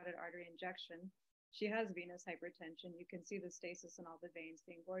internal carotid artery injection. She has venous hypertension. You can see the stasis in all the veins,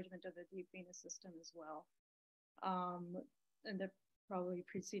 the engorgement of the deep venous system as well. And the probably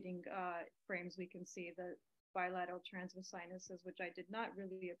preceding frames, we can see the bilateral transverse sinuses, which I did not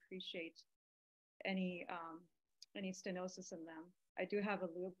really appreciate any stenosis in them. I do have a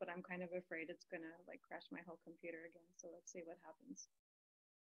loop, but I'm kind of afraid it's gonna like crash my whole computer again. So let's see what happens.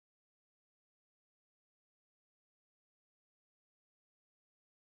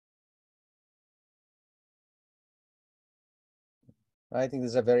 I think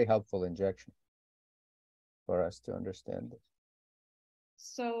this is a very helpful injection for us to understand this.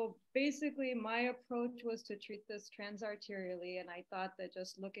 So basically my approach was to treat this transarterially, and I thought that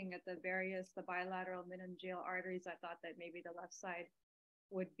just looking at the bilateral meningeal arteries, I thought that maybe the left side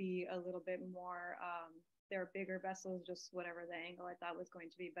would be a little bit more, they're bigger vessels, just whatever the angle I thought was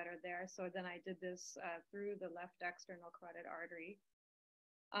going to be better there. So then I did this through the left external carotid artery.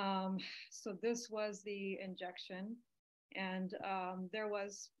 So this was the injection, and there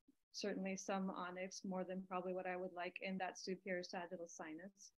was certainly some onyx, more than probably what I would like in that superior sagittal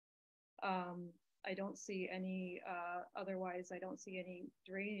sinus. I don't see any, otherwise I don't see any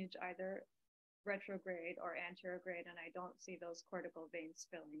drainage either retrograde or anterograde, and I don't see those cortical veins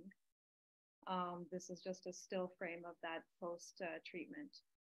filling. This is just a still frame of that post-treatment.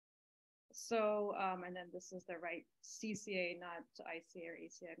 So, and then this is the right CCA, not ICA or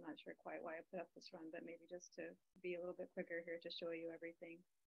ECA. I'm not sure quite why I put up this run, but maybe just to be a little bit quicker here to show you everything.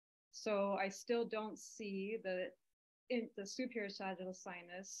 So I still don't see the superior sagittal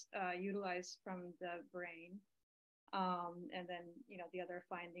sinus utilized from the brain. And then, you know, the other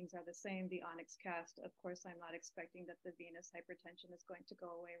findings are the same. The onyx cast, of course, I'm not expecting that the venous hypertension is going to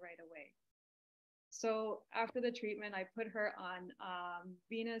go away right away. So after the treatment, I put her on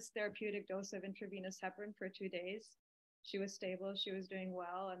venous therapeutic dose of intravenous heparin for 2 days. She was stable, she was doing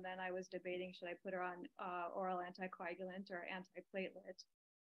well. And then I was debating, should I put her on oral anticoagulant or antiplatelet?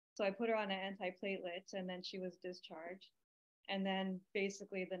 So I put her on an antiplatelet, and then she was discharged. And then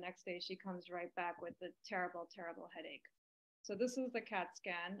basically the next day she comes right back with a terrible, terrible headache. So this is the CAT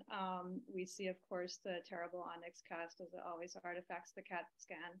scan. We see, of course, the terrible onyx cast, as it always artifacts the CAT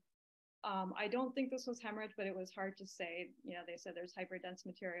scan. I don't think this was hemorrhage, but it was hard to say. You know, they said there's hyperdense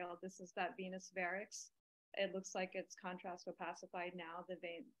material. This is that venous varix. It looks like it's contrast opacified now. The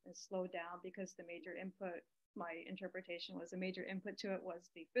vein is slowed down because the major input, my interpretation was, a major input to it was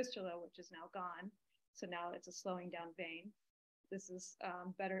the fistula, which is now gone. So now it's a slowing down vein. This is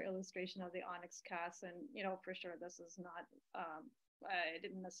better illustration of the onyx cast. And, you know, for sure, this is not,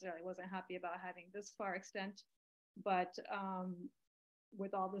 I wasn't happy about having this far extent, but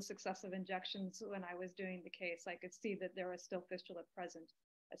with all the successive injections, when I was doing the case, I could see that there was still fistula present,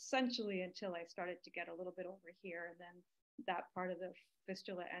 essentially until I started to get a little bit over here, and then that part of the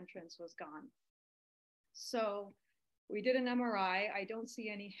fistula entrance was gone. So we did an MRI. I don't see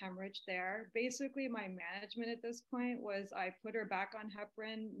any hemorrhage there. Basically, my management at this point was I put her back on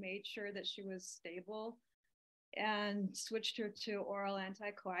heparin, made sure that she was stable, and switched her to oral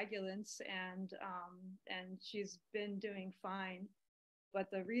anticoagulants, and she's been doing fine. But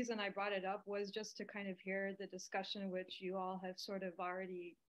the reason I brought it up was just to kind of hear the discussion, which you all have sort of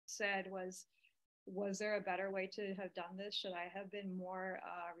already said, was there a better way to have done this? Should I have been more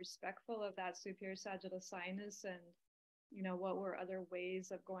respectful of that superior sagittal sinus? And, you know, what were other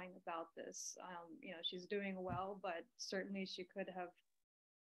ways of going about this? You know, she's doing well, but certainly she could have,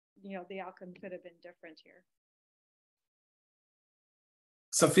 you know, the outcome could have been different here.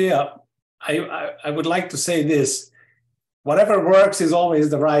 Sophia, I would like to say this. Whatever works is always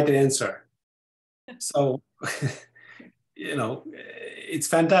the right answer. So, you know, it's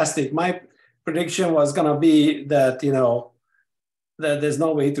fantastic. My prediction was going to be that, you know, that there's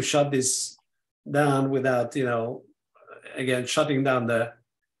no way to shut this down without, you know, again, shutting down the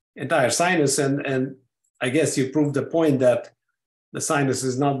entire sinus. And I guess you proved the point that the sinus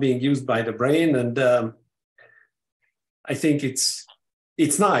is not being used by the brain. And I think it's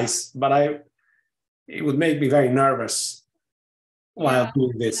nice, but it would make me very nervous while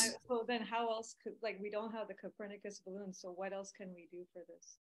doing this. So then how else could, like, we don't have the Copernicus balloon, so what else can we do for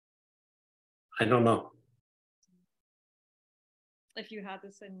this? I don't know. If you had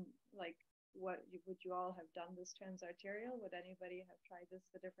this in, like, would you all have done this transarterial? Would anybody have tried this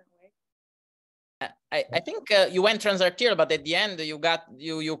a different way? I think you went transarterial, but at the end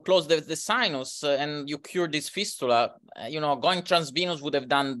you closed the sinus and you cured this fistula. You know, going transvenous would have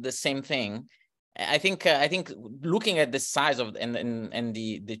done the same thing. I think looking at the size of and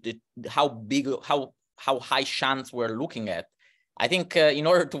the how big, how high shunts we're looking at, I think in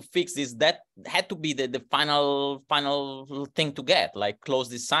order to fix this, that had to be the final thing to get, like close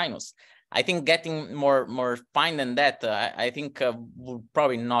this sinus. I think getting more fine than that, I think would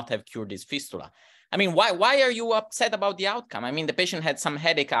probably not have cured this fistula. I mean, why are you upset about the outcome? I mean, the patient had some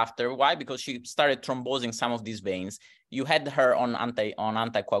headache after. Why? Because she started thrombosing some of these veins. You had her on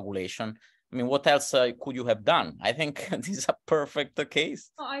anticoagulation. I mean, what else could you have done? I think this is a perfect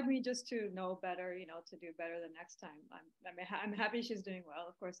case. Well, I mean, just to know better, you know, to do better the next time. I'm happy she's doing well.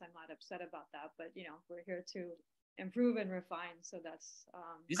 Of course, I'm not upset about that, but, you know, we're here to improve and refine. So that's.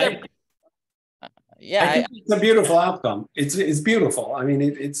 Yeah, I think it's a beautiful outcome. It's beautiful. I mean,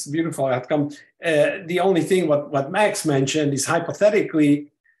 it's a beautiful outcome. The only thing what Max mentioned is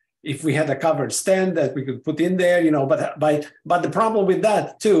hypothetically, if we had a covered stent that we could put in there, but the problem with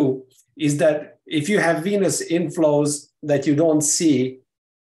that too is that if you have venous inflows that you don't see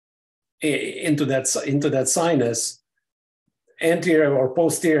into that sinus, anterior or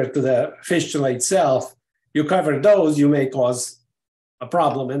posterior to the fistula itself, you cover those, you may cause a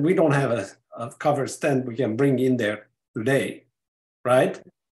problem. And we don't have a covered stent we can bring in there today, right?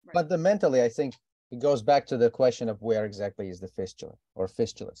 Fundamentally, I think it goes back to the question of where exactly is the fistula or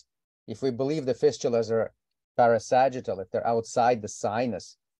fistulas. If we believe the fistulas are parasagittal, if they're outside the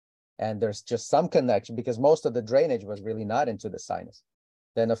sinus, and there's just some connection, because most of the drainage was really not into the sinus,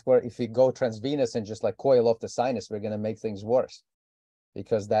 then of course, if we go transvenous and just like coil off the sinus, we're going to make things worse,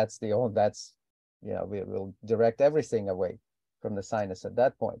 because we'll direct everything away from the sinus at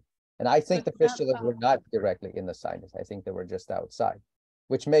that point. And I think the fistulas were not directly in the sinus. I think they were just outside,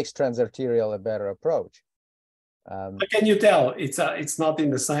 which makes transarterial a better approach. But can you tell it's not in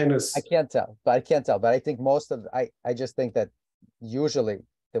the sinus? I can't tell. But I think I just think that usually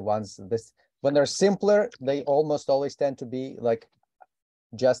the ones when they're simpler, they almost always tend to be like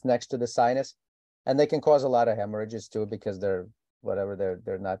just next to the sinus, and they can cause a lot of hemorrhages too, because they're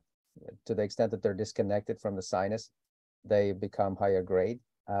not, to the extent that they're disconnected from the sinus, they become higher grade.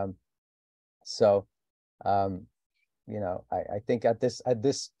 I think at this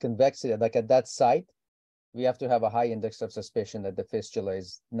convexity, like at that site, we have to have a high index of suspicion that the fistula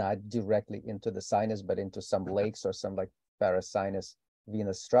is not directly into the sinus, but into some lakes or some like parasinus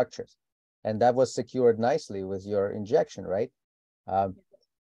venous structures. And that was secured nicely with your injection, right?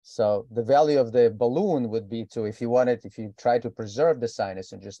 So the value of the balloon would be if you try to preserve the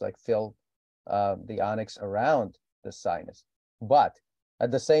sinus and just like fill the onyx around the sinus. But at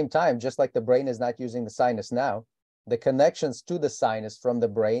the same time, just like the brain is not using the sinus now, the connections to the sinus from the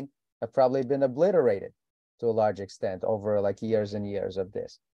brain have probably been obliterated to a large extent over like years and years of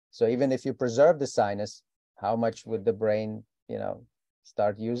this. So even if you preserve the sinus, how much would the brain,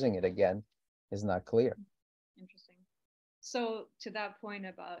 start using it again is not clear. Interesting. So to that point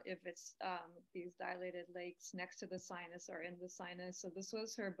about if it's these dilated lakes next to the sinus or in the sinus, so this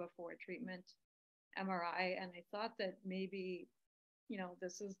was her before treatment MRI, and I thought that maybe,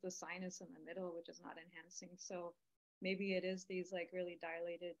 this is the sinus in the middle, which is not enhancing. So maybe it is these like really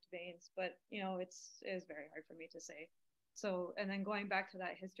dilated veins, but it's very hard for me to say. So, and then going back to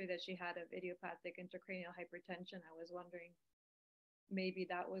that history that she had of idiopathic intracranial hypertension, I was wondering, maybe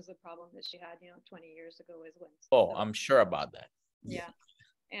that was the problem that she had, 20 years ago is when. Oh, I'm sure about that. Yeah.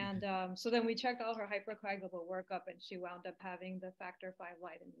 And so then we checked all her hypercoagulable workup, and she wound up having the factor V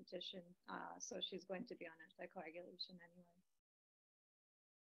Leiden mutation. So she's going to be on anticoagulation anyway.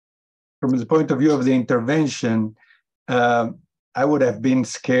 From the point of view of the intervention, I would have been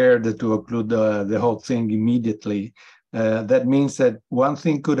scared to occlude the whole thing immediately. That means that one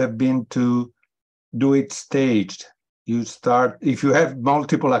thing could have been to do it staged. You start, if you have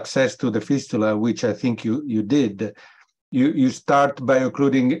multiple access to the fistula, which I think you did, you start by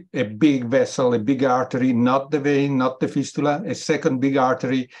occluding a big vessel, a big artery, not the vein, not the fistula, a second big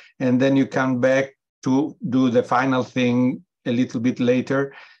artery, and then you come back to do the final thing a little bit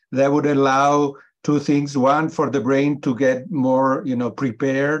later. That would allow two things: one, for the brain to get more,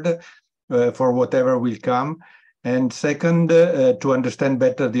 prepared for whatever will come, and second, to understand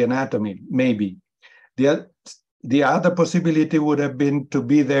better the anatomy, maybe. The other possibility would have been to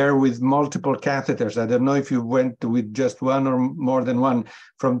be there with multiple catheters. I don't know if you went with just one or more than one,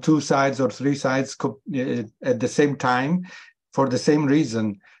 from 2 sides or 3 sides at the same time, for the same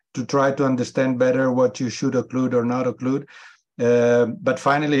reason, to try to understand better what you should occlude or not occlude. But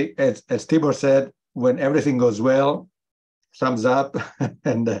finally, as Tibor said, when everything goes well, thumbs up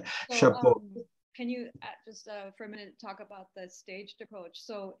and chapeau. Can you just for a minute talk about the staged approach?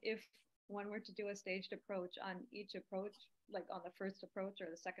 So if one were to do a staged approach on each approach, like on the first approach or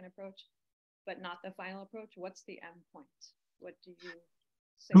the second approach, but not the final approach, what's the end point? What do you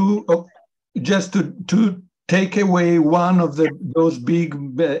say? Just to take away one of those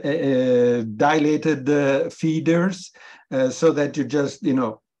big dilated feeders, so that you just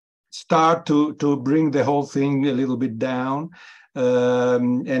start to bring the whole thing a little bit down,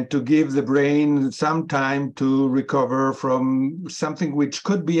 and to give the brain some time to recover from something which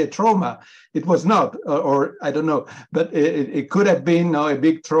could be a trauma. It was not, or I don't know, but it could have been a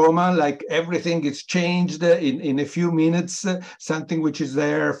big trauma, like everything is changed in a few minutes, something which is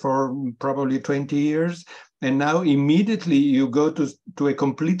there for probably 20 years. And now immediately you go to a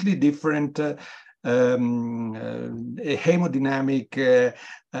completely different hemodynamic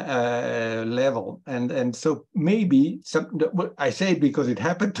level. And so maybe I say it because it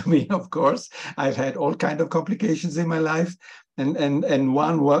happened to me, of course. I've had all kinds of complications in my life. And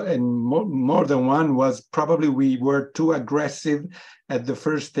more than one was probably we were too aggressive at the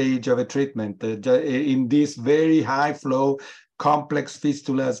first stage of a treatment in this very high flow, complex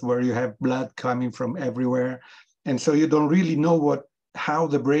fistulas where you have blood coming from everywhere. And so you don't really know how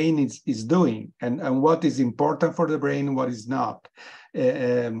the brain is doing and what is important for the brain and what is not.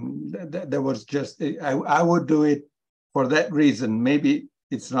 That was just, I would do it for that reason. Maybe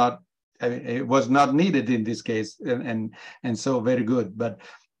it's not, I mean, it was not needed in this case, and so very good. But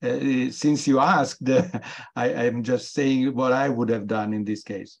since you asked, I'm just saying what I would have done in this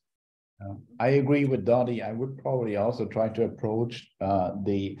case. I agree with Dodi. I would probably also try to approach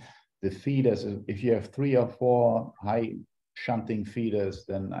the feeders. If you have 3 or 4 high shunting feeders,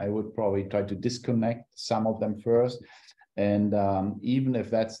 then I would probably try to disconnect some of them first. And even if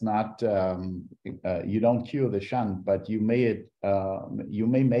that's not, you don't cure the shunt, but you may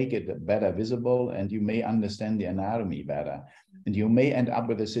make it better visible, and you may understand the anatomy better. And you may end up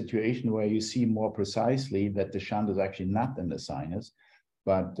with a situation where you see more precisely that the shunt is actually not in the sinus,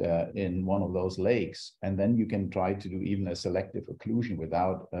 but in one of those lakes. And then you can try to do even a selective occlusion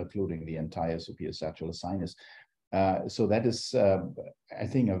without occluding the entire superior sagittal sinus. So that is, I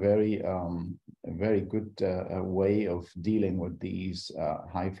think, a very good way of dealing with these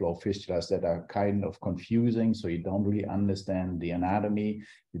high flow fistulas that are kind of confusing. So you don't really understand the anatomy.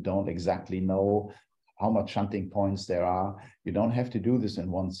 You don't exactly know how much shunting points there are. You don't have to do this in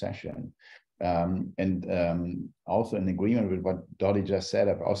one session. Also in agreement with what Dodi just said,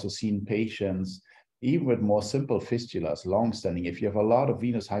 I've also seen patients, even with more simple fistulas, long-standing, if you have a lot of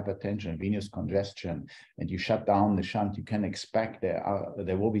venous hypertension, venous congestion, and you shut down the shunt, you can expect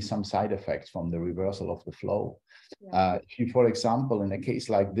there will be some side effects from the reversal of the flow. Yeah. If you, for example, in a case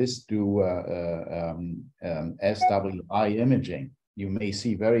like this, do SWI imaging, you may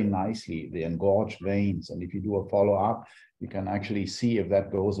see very nicely the engorged veins. And if you do a follow-up, you can actually see if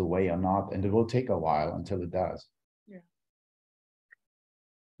that goes away or not. And it will take a while until it does. Yeah.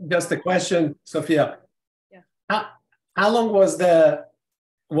 Just a question, Sophia. Yeah. How long was the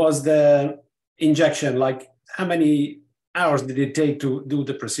injection? Like, how many hours did it take to do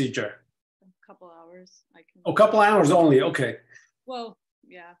the procedure? A couple hours. A couple hours only. Okay. Well,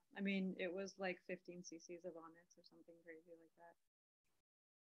 yeah. I mean, it was like 15 cc's of Onyx or something crazy like that.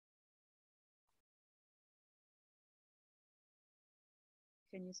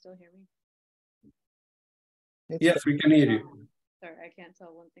 Can you still hear me? Yes, we can hear you. Sorry, I can't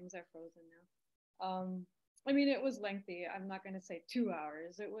tell when things are frozen now. I mean, it was lengthy. I'm not going to say 2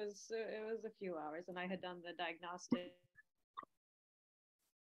 hours. It was a few hours, and I had done the diagnostic.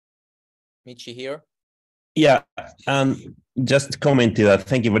 Michihiro? Yeah, just comment that.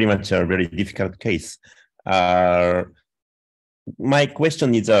 Thank you very much. A very difficult case. My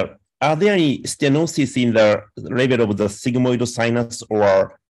question is, are there any stenosis in the level of the sigmoid sinus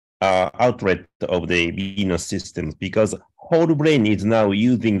or outlet of the venous systems? Because whole brain is now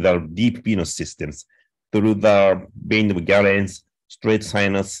using the deep venous systems through the vein of Gallen's, straight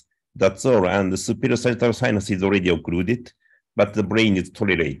sinus, that's all. And the superior sagittal sinus is already occluded, but the brain is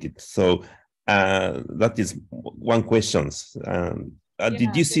tolerated. So that is one question.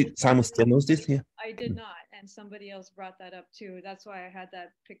 Did you see some stenosis here? I did not, and somebody else brought that up too. That's why I had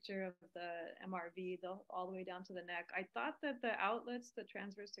that picture of the MRV all the way down to the neck. I thought that the outlets, the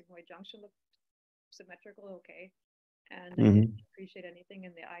transverse sigmoid junction, looked symmetrical, okay, and I didn't appreciate anything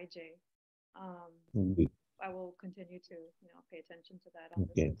in the IJ. I will continue to, pay attention to that. On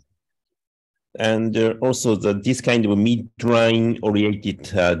this. And also this kind of midline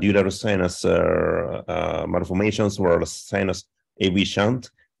oriented dural sinus malformations or sinus AV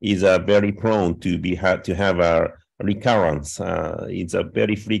shunt is very prone to have a recurrence. It's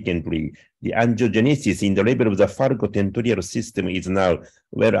very frequently the angiogenesis in the level of the falcotentorial system is now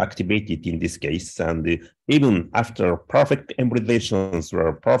well activated in this case, and even after perfect embolizations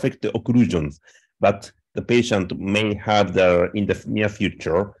or perfect occlusions, but the patient may have in the near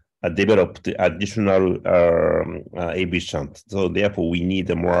future developed additional AV shunt. So therefore, we need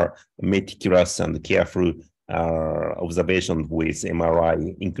a more meticulous and careful observation with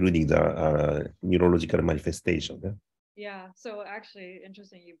MRI, including the neurological manifestation. Yeah, so actually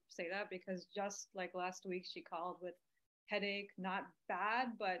interesting you say that, because just like last week she called with headache, not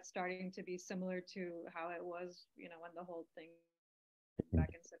bad, but starting to be similar to how it was, when the whole thing back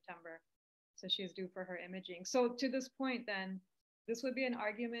in September. So she's due for her imaging. So to this point then, this would be an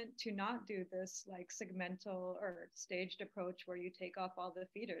argument to not do this like segmental or staged approach where you take off all the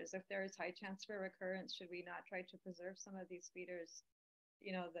feeders. If there is high chance for recurrence, should we not try to preserve some of these feeders,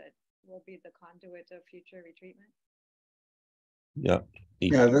 you know, that will be the conduit of future retreatment? Yeah.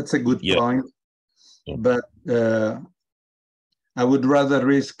 Yeah, that's a good point. Yeah. But I would rather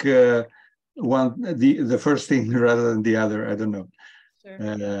risk the first thing rather than the other. I don't know.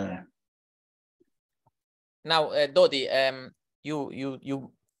 Sure. Now, Dodi,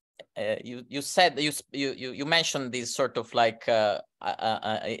 you said you mentioned this sort of like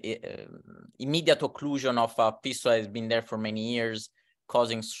immediate occlusion of a fistula has been there for many years,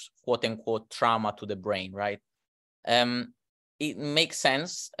 causing quote unquote trauma to the brain, right? It makes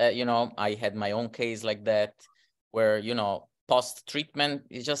sense. You know, I had my own case like that, where, you know, post treatment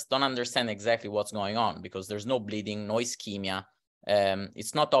you just don't understand exactly what's going on because there's no bleeding, no ischemia,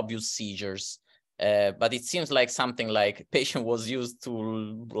 it's not obvious seizures. But it seems like something like patient was used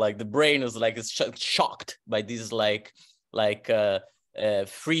to, like the brain was like shocked by this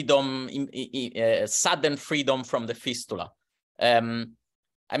freedom, sudden freedom from the fistula.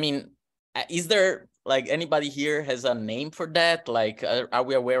 I mean, is there like anybody here has a name for that? Like, are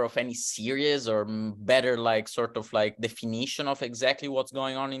we aware of any serious or better like sort of like definition of exactly what's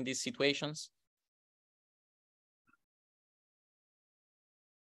going on in these situations?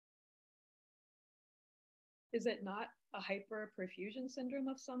 Is it not a hyperperfusion syndrome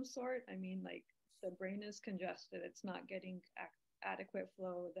of some sort? I mean, like the brain is congested, it's not getting adequate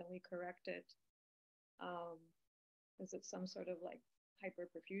flow, then we correct it. Is it some sort of like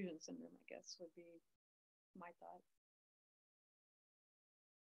hyperperfusion syndrome, I guess would be my thought.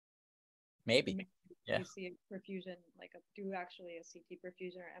 Maybe. Yeah. You see a perfusion, like do actually a CT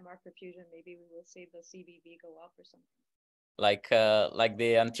perfusion or MR perfusion, maybe we will see the CVV go up or something. Like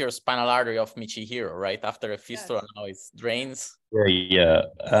the anterior spinal artery of Michihiro, right? After a fistula, yes. Now it drains. Yeah.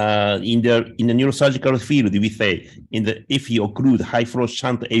 In the neurosurgical field, we say if you occlude high flow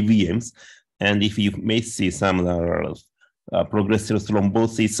shunt AVMs, and if you may see some progressive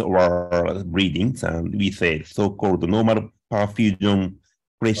thrombosis or bleeding, and we say so-called normal perfusion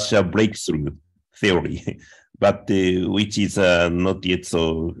pressure breakthrough theory, but which is not yet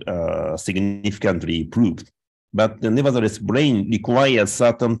so significantly proved. But nevertheless, brain requires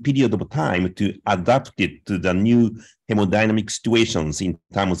certain period of time to adapt it to the new hemodynamic situations in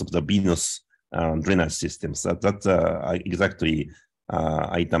terms of the venous drainage systems. That's exactly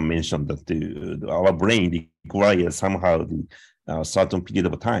Aitan mentioned that our brain requires somehow a certain period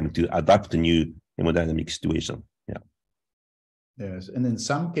of time to adapt to new hemodynamic situation. Yeah. Yes, and in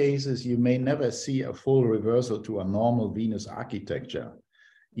some cases, you may never see a full reversal to a normal venous architecture.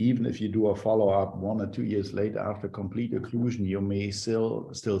 Even if you do a follow-up 1 or 2 years later after complete occlusion, you may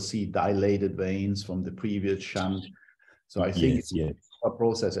still see dilated veins from the previous shunt. So I think it's a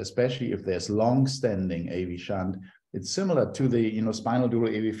process, especially if there's long-standing AV shunt. It's similar to the spinal dural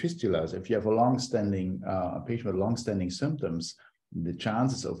AV fistulas. If you have a long-standing patient with long-standing symptoms, the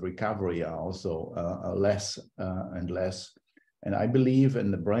chances of recovery are also less and less. And I believe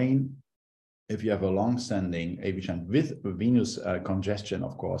in the brain, if you have a long-standing AV shunt with venous congestion,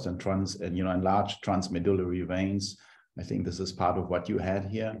 of course, and large transmedullary veins, I think this is part of what you had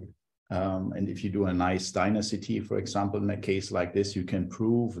here. And if you do a nice DynaCT, for example, in a case like this, you can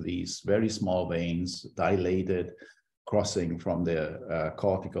prove these very small veins dilated, crossing from the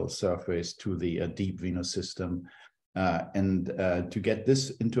cortical surface to the deep venous system. And to get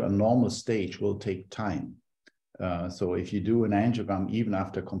this into a normal stage will take time. So if you do an angiogram, even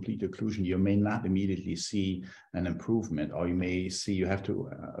after complete occlusion, you may not immediately see an improvement, or you have to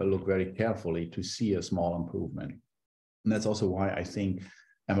look very carefully to see a small improvement. And that's also why I think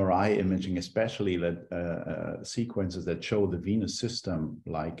MRI imaging, especially that sequences that show the venous system,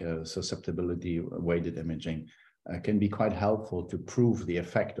 like susceptibility weighted imaging, can be quite helpful to prove the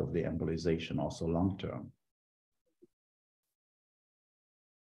effect of the embolization also long term.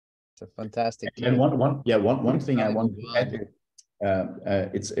 A fantastic case. And one thing I want to add,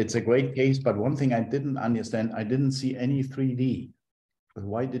 it's a great case, but one thing I didn't understand, I didn't see any 3D.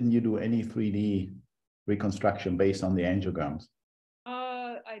 Why didn't you do any 3D reconstruction based on the angiograms?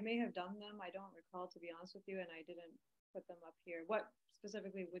 I may have done them. I don't recall, to be honest with you, and I didn't put them up here. What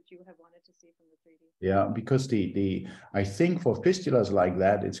specifically would you have wanted to see from the 3D? Yeah, because I think for fistulas like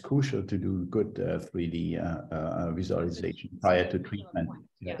that, it's crucial to do good 3D visualization prior to treatment.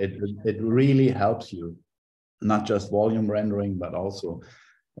 Yeah. It really helps you, not just volume rendering, but also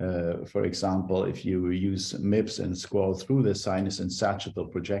For example, if you use MIPS and scroll through the sinus and sagittal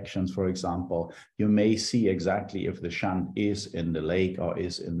projections, for example, you may see exactly if the shunt is in the lake or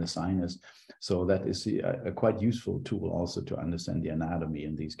is in the sinus. So that is a quite useful tool also to understand the anatomy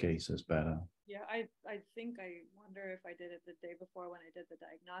in these cases better. Yeah, I think I wonder if I did it the day before when I did the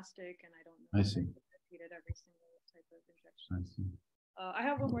diagnostic, and I don't know I if see. I repeated every single type of injection. I see. I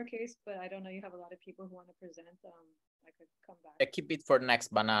have one more case, but I don't know. You have a lot of people who want to present. I could come back. Keep it for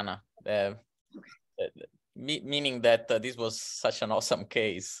next banana. Meaning that this was such an awesome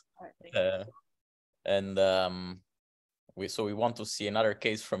case, Right, and we want to see another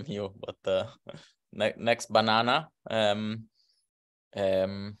case from you. But next banana.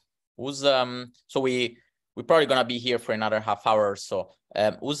 Who's so we're probably gonna be here for another half hour or so.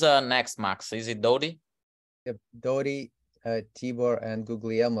 Who's next, Max? Is it Dodi? Yep, Dodi, Tibor, and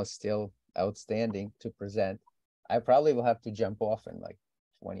Guglielmo still outstanding to present. I probably will have to jump off in like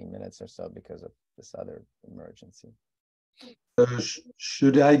 20 minutes or so because of this other emergency.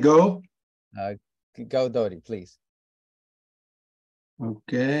 Should I go? Go, Dodi, please.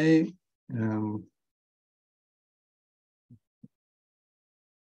 Okay.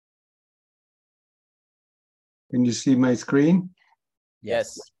 Can you see my screen?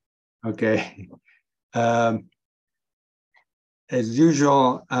 Yes. Okay. As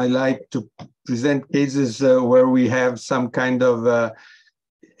usual, I like to present cases where we have some kind of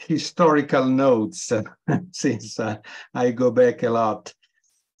historical notes since I go back a lot.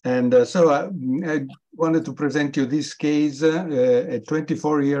 And so I wanted to present you this case, a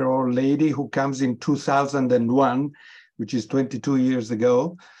 24-year-old lady who comes in 2001, which is 22 years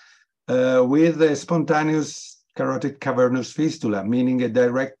ago, with a spontaneous carotid cavernous fistula, meaning a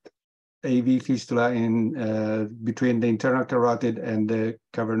direct AV fistula in between the internal carotid and the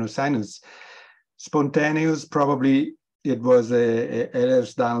cavernous sinus. Spontaneous, probably it was a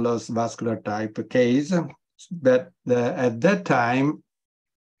Ehlers-Danlos vascular type case, but at that time,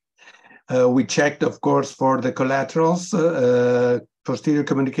 we checked, of course, for the collaterals. Posterior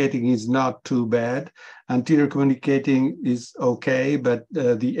communicating is not too bad. Anterior communicating is okay, but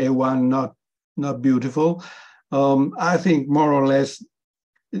the A1 not beautiful. I think more or less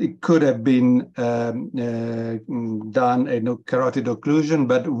it could have been done a carotid occlusion,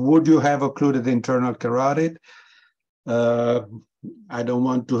 but would you have occluded the internal carotid? I don't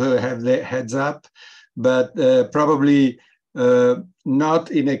want to have the heads up, but probably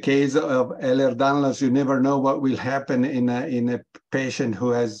not in a case of Ehlers-Danlos. You never know what will happen in a patient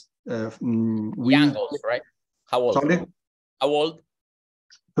who has Young old, right? How old? Sorry? How old?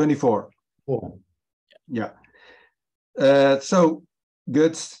 24. Oh. Yeah. So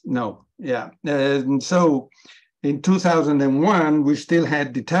good. No. Yeah. So in 2001, we still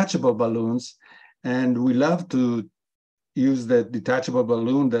had detachable balloons, and we love to use the detachable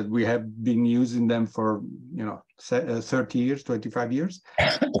balloon that we have been using them for 30 years, 25 years.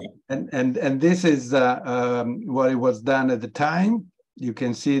 And this is what it was done at the time. You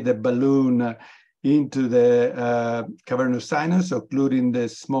can see the balloon into the cavernous sinus, occluding the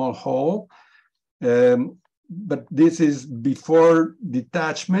small hole. But this is before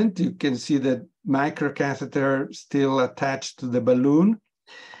detachment. You can see the microcatheter still attached to the balloon.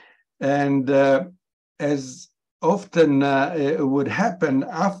 And as often it would happen,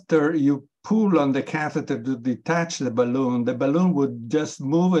 after you pull on the catheter to detach the balloon would just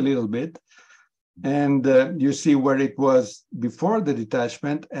move a little bit. And you see where it was before the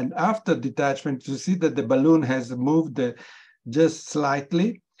detachment. And after detachment, you see that the balloon has moved just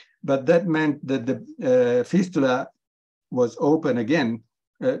slightly. But that meant that the fistula was open again,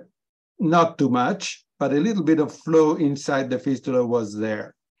 not too much, but a little bit of flow inside the fistula was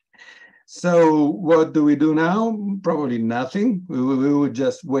there. So what do we do now? Probably nothing. We would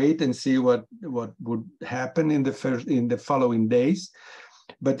just wait and see what would happen in the following days.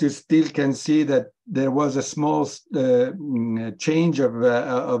 But you still can see that there was a small change of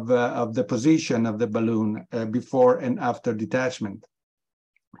the position of the balloon before and after detachment.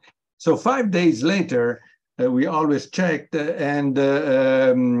 So 5 days later, we always checked, and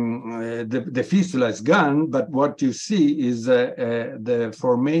the fistula is gone. But what you see is the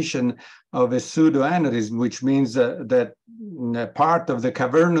formation of a pseudoaneurysm, which means that part of the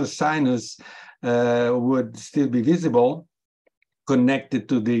cavernous sinus would still be visible, connected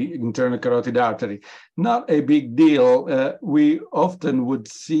to the internal carotid artery. Not a big deal. We often would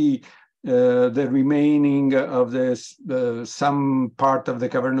see the remaining of some part of the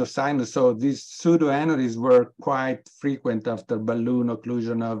cavernous sinus. So these pseudoaneurysms were quite frequent after balloon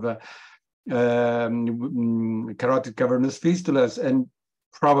occlusion of carotid cavernous fistulas, and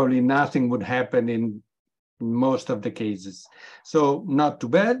probably nothing would happen in most of the cases. So not too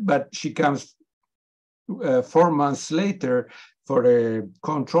bad, but she comes 4 months later for a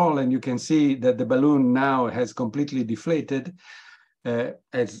control, and you can see that the balloon now has completely deflated,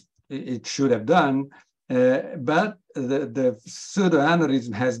 as it should have done, but the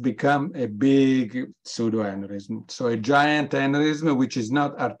pseudoaneurysm has become a big pseudoaneurysm. So a giant aneurysm, which is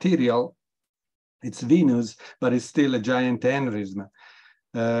not arterial, it's venous, but it's still a giant aneurysm.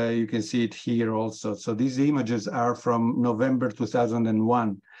 You can see it here also. So these images are from November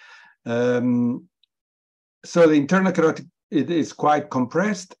 2001. So the internal carotid, it is quite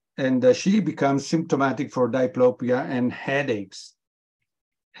compressed, and she becomes symptomatic for diplopia and headaches.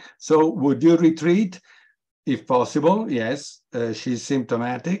 So would you retreat? If possible, yes, she's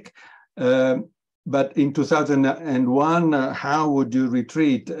symptomatic. But in 2001, how would you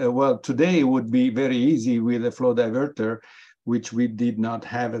retreat? Well, today would be very easy with a flow diverter, which we did not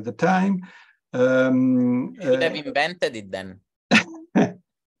have at the time. You should have invented it then.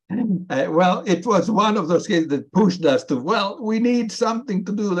 Well, it was one of those cases that pushed us to, well, we need something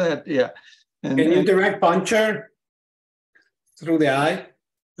to do that, yeah. And, can you direct puncture through the eye?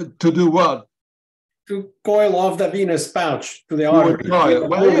 To do what? To coil off the venous pouch to the artery. Coil.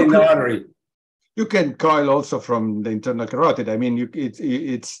 Well, in the artery. You can coil also from the internal carotid. I mean, you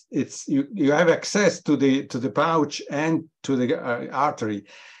have access to the pouch and to the artery.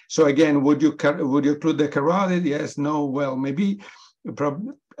 So again, would you include the carotid? Yes, no. Well, maybe.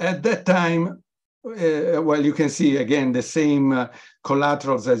 At that time, well, you can see again the same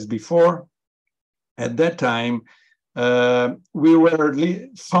collaterals as before. At that time, we were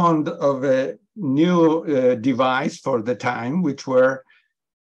fond of a new device for the time, which were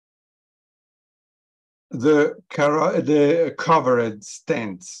the covered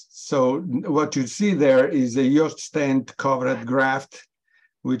stents. So what you see there is a yacht stent covered graft,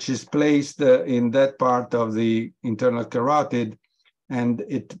 which is placed in that part of the internal carotid, and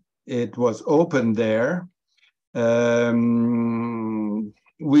it was open there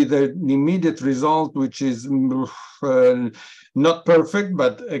with an immediate result, which is not perfect,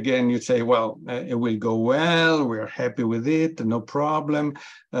 but again, you say, well, it will go well, we're happy with it, no problem,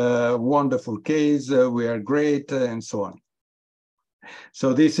 wonderful case, we are great, and so on.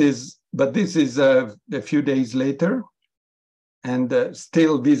 So this is a few days later, and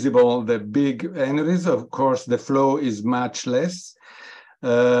still visible the big aneurysm. Of course, the flow is much less.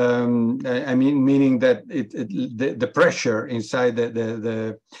 I mean, meaning that the pressure inside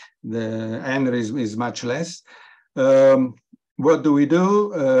the aneurysm is much less. What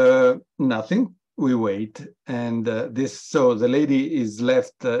do? Nothing. We wait, and so the lady is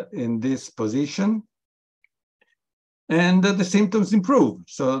left in this position, and the symptoms improve.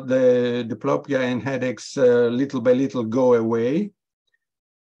 So the diplopia and headaches little by little go away.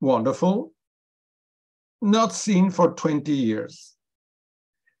 Wonderful. Not seen for 20 years.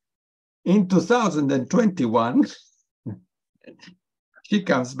 In 2021, she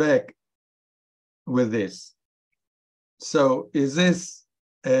comes back with this. So is this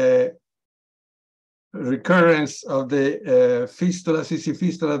a recurrence of the fistula, CC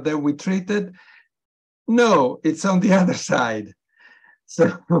fistula that we treated? No, it's on the other side.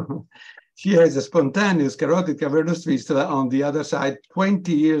 So she has a spontaneous carotid cavernous fistula on the other side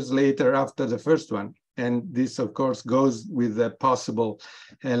 20 years later after the first one. And this, of course, goes with the possible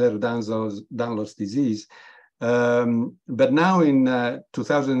Ehlers-Danlos disease. But now in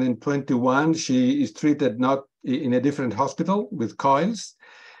 2021, she is treated not in a different hospital with coils.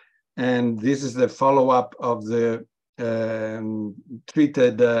 And this is the follow-up of the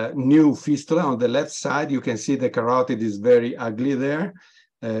treated new fistula on the left side. You can see the carotid is very ugly there,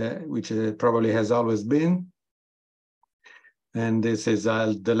 which it probably has always been. And this is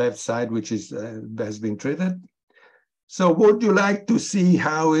the left side, which has been treated. So would you like to see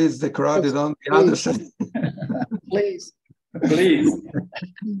how is the carotid on the other side? Please. Please.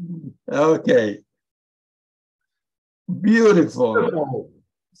 Okay. Beautiful.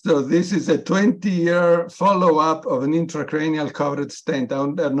 So this is a 20-year follow-up of an intracranial covered stent. I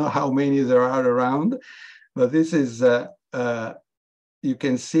don't know how many there are around, but this is, you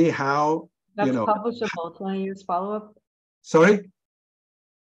can see how, That's publishable, 20 years follow-up. Sorry?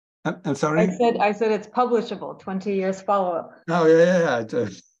 I'm sorry? I said it's publishable, 20 years follow-up. Oh, yeah.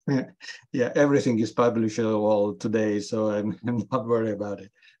 Yeah, everything is publishable today, so I'm not worried about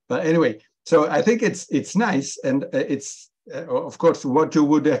it. But anyway, so I think it's nice, and it's, of course, what you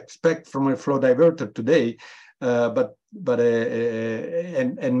would expect from a flow diverter today, but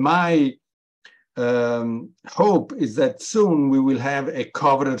my hope is that soon we will have a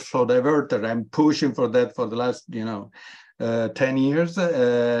covered flow diverter. I'm pushing for that for the last, 10 years.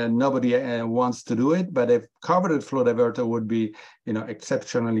 Nobody wants to do it, but a covered flow diverter would be,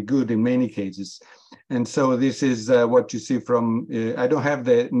 exceptionally good in many cases. And so this is what you see from, I don't have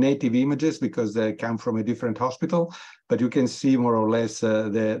the native images because they come from a different hospital, but you can see more or less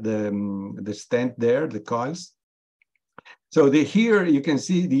the stent there, the coils. So here you can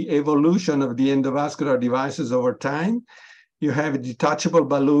see the evolution of the endovascular devices over time. You have a detachable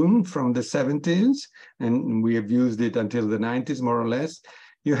balloon from the 70s, and we have used it until the 90s, more or less.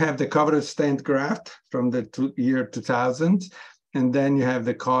 You have the covered stent graft from the year 2000, and then you have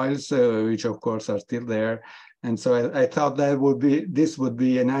the coils, which of course are still there. And so I thought that this would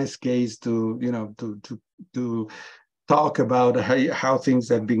be a nice case to, to talk about how things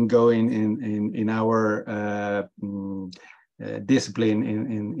have been going in our discipline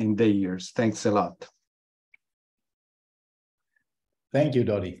in the years. Thanks a lot. Thank you,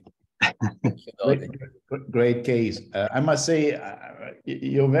 Dodi. Great case. I must say,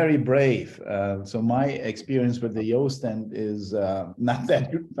 you're very brave. So my experience with the Yo stent is not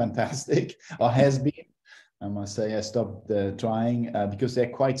that fantastic, or has been. I must say I stopped trying because they're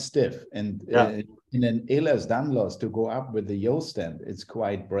quite stiff. And in an Ehlers-Danlos to go up with the Yo stent, it's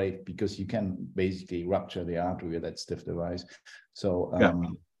quite brave because you can basically rupture the artery with that stiff device. So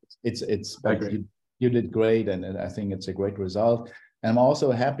you did great, and I think it's a great result. I'm also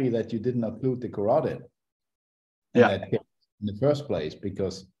happy that you didn't occlude the carotid in the first place,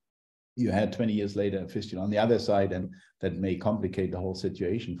 because you had 20 years later a fistula on the other side, and that may complicate the whole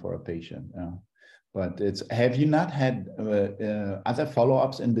situation for a patient. But have you not had other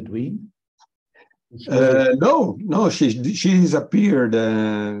follow-ups in between? No, she disappeared,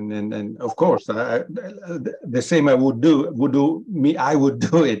 and of course, the same I would do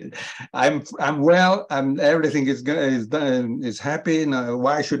it. I'm well. Everything is happy. Now,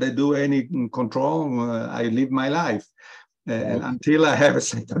 why should I do any control? I live my life, and until I have a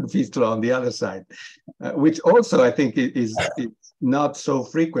second fistula on the other side, which also I think is not so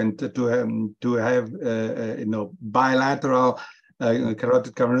frequent to have bilateral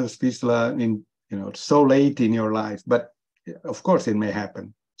carotid cavernous fistula in so late in your life, but of course it may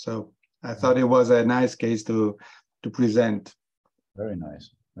happen. So I thought it was a nice case to present. Very nice,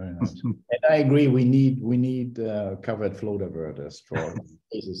 very nice. And I agree. We need covered flow diverters for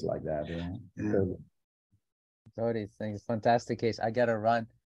cases like that. Dodi, thanks. Fantastic case. I got to run.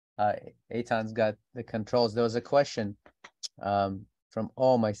 Eitan's got the controls. There was a question from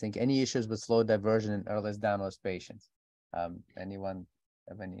Om, I think. Any issues with slow diversion in Ehlers-Danlos patients? Anyone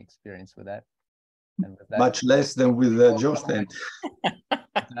have any experience with that? And with that, much less than with Joe stent.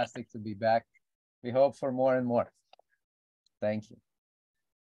 Fantastic to be back. We hope for more and more. Thank you.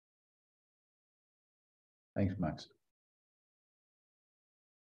 Thanks, Max.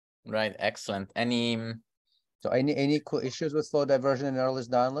 Right, excellent. Any issues with slow diversion in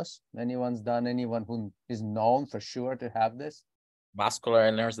Ehlers-Danlos? Anyone who is known for sure to have this?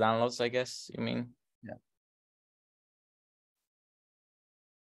 Vascular Ehlers-Danlos, I guess you mean? Yeah.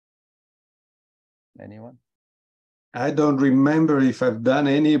 Anyone? I don't remember if I've done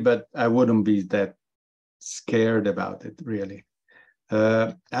any, but I wouldn't be that scared about it, really.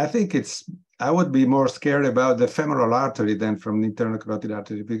 I think I would be more scared about the femoral artery than from the internal carotid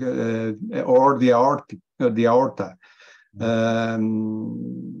artery, because or the aorta. I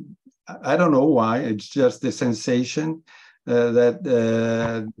don't know why. It's just the sensation that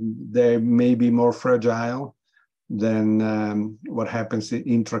they may be more fragile than what happens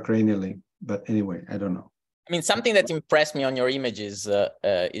intracranially. But anyway, I don't know. I mean, something that impressed me on your images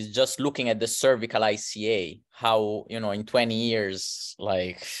is just looking at the cervical ICA, how, in 20 years,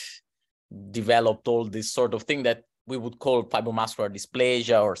 like, developed all this sort of thing that we would call fibromuscular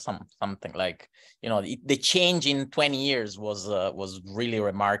dysplasia or something like, the change in 20 years was really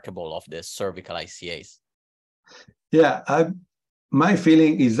remarkable of the cervical ICAs. Yeah, my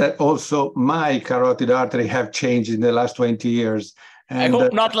feeling is that also my carotid artery have changed in the last 20 years. And, I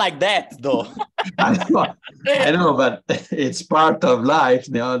hope not like that, though. I know, but it's part of life,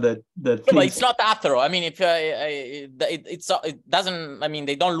 that but it's not athero. I mean, if it doesn't. I mean,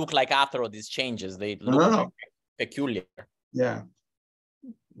 they don't look like athero. These changes, they look peculiar. Yeah,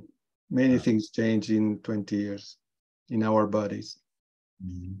 many things change in 20 years in our bodies.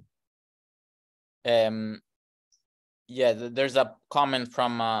 Yeah, there's a comment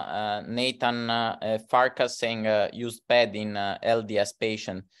from Nathan Farkas saying used PED in LDS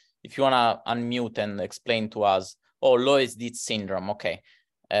patient. If you want to unmute and explain to us. Oh, Loeys-Dietz syndrome. Okay.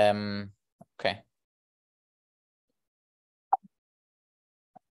 Okay.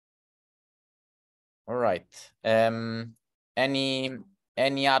 All right. Any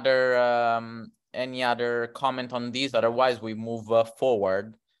other any other comment on this? Otherwise, we move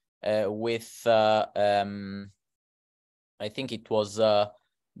forward with I think it was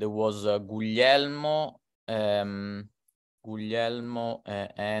there was Guglielmo, and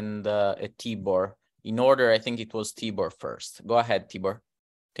Tibor. In order, I think it was Tibor first. Go ahead, Tibor.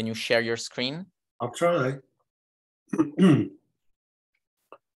 Can you share your screen? I'll try.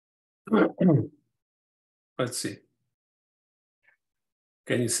 Let's see.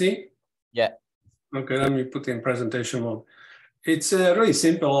 Can you see? Yeah. Okay, let me put in presentation mode. It's really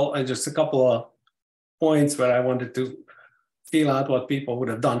simple, and just a couple of points where I wanted to feel out what people would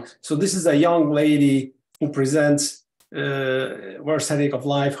have done. So this is a young lady who presents worst headache of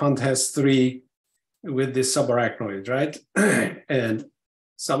life, Hunt has 3, with this subarachnoid, right? And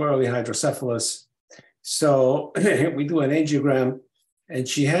some early hydrocephalus. So we do an angiogram, and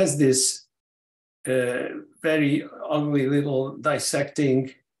she has this very ugly little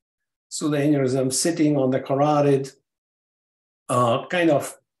dissecting pseudoaneurysm sitting on the carotid, kind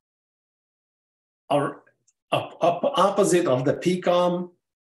of opposite of the PCOM,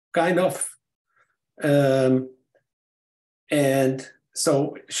 kind of. And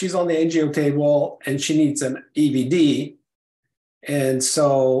so she's on the angio table and she needs an EVD. And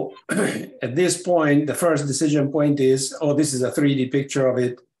so at this point, the first decision point is, oh, this is a 3D picture of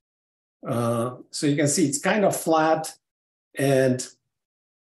it. So you can see it's kind of flat, and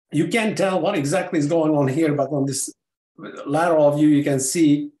you can't tell what exactly is going on here, but on this lateral view, you can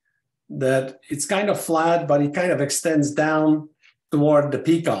see that it's kind of flat, but it kind of extends down toward the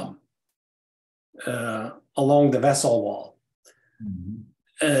PCOM along the vessel wall.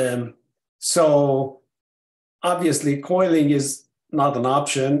 Mm-hmm. So obviously coiling is not an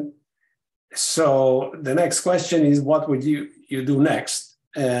option. So the next question is, what would you do next?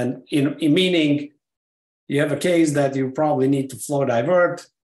 And in meaning, you have a case that you probably need to flow divert,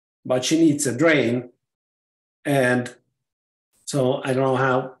 but she needs a drain. And so I don't know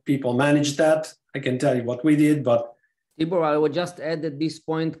how people manage that. I can tell you what we did, but. Tibor, I would just add at this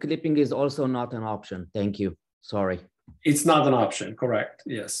point, clipping is also not an option. Thank you. Sorry. It's not an option, correct.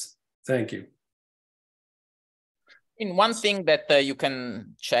 Yes, thank you. In one thing that you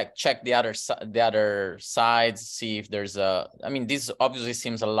can check the other sides, see if there's a. I mean, this obviously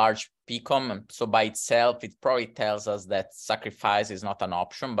seems a large PCOM, so by itself, it probably tells us that sacrifice is not an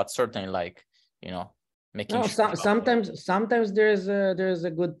option. But certainly, like, you know, making. No, sure sometimes there's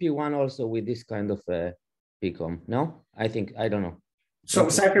a good P1 also with this kind of PCOM. No, I don't know. So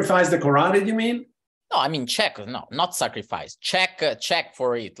sacrifice the carotid, you mean? No, I mean check. No, not sacrifice. Check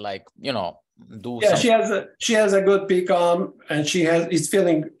for it. Like, you know. Yeah, she has a good PCOM, and it's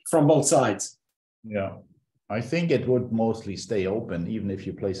filling from both sides. Yeah, I think it would mostly stay open even if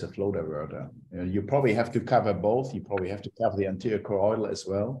you place a flow diverter. You probably have to cover both. You probably have to cover the anterior coil as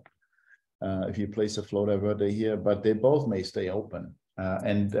well if you place a flow diverter here, but they both may stay open.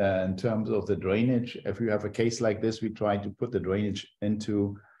 And in terms of the drainage, if you have a case like this, we try to put the drainage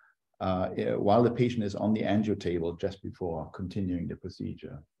into while the patient is on the angio table just before continuing the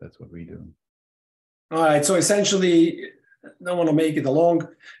procedure. That's what we do. All right, so essentially, I don't want to make it a long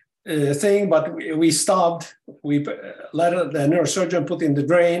thing, but we stopped. We let the neurosurgeon put in the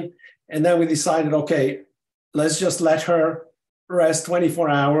drain, and then we decided, okay, let's just let her rest 24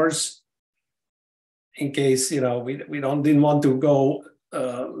 hours in case, you know, we didn't want to go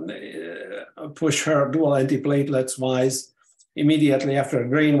push her dual antiplatelets wise immediately after the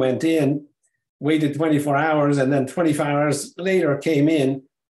drain went in, waited 24 hours, and then 25 hours later came in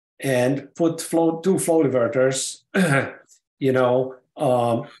and put 2 flow diverters, you know,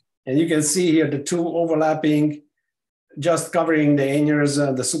 and you can see here the 2 overlapping, just covering the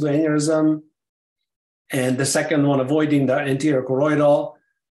aneurysm, the pseudoaneurysm, and the second one avoiding the anterior choroidal.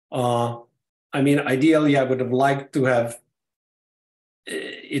 I mean, ideally, I would have liked to have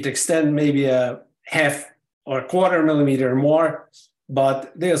it extend maybe a half or a quarter millimeter more,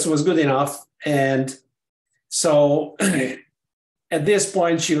 but this was good enough. And so at this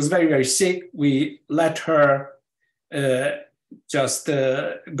point, she was very, very sick. We let her just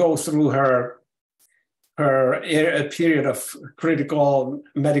go through her period of critical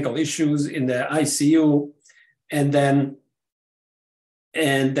medical issues in the ICU. And then,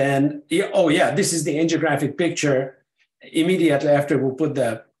 oh yeah, this is the angiographic picture immediately after we put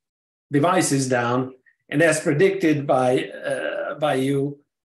the devices down. And as predicted by you,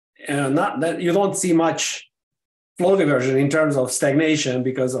 not that you don't see much flow diversion in terms of stagnation,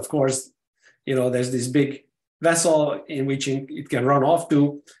 because of course, you know, there's this big vessel in which it can run off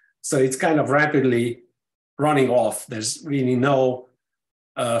to. So it's kind of rapidly running off. There's really no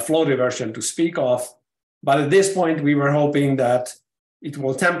flow diversion to speak of. But at this point, we were hoping that it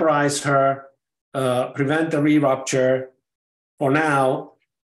will temporize her prevent the re-rupture for now,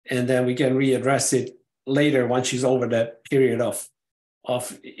 and then we can readdress it later once she's over that period of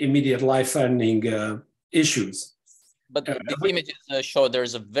immediate life-threatening issues. But these images show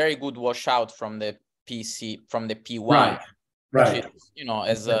there's a very good washout from the P1. Right. Is, you know,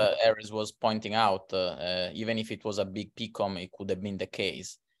 as Aris was pointing out, even if it was a big PCOM, it could have been the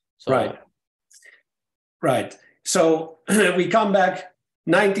case. So, right. So we come back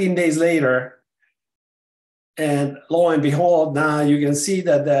 19 days later, and lo and behold, now you can see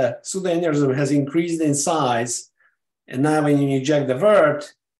that the pseudoaneurysm has increased in size. And now when you inject the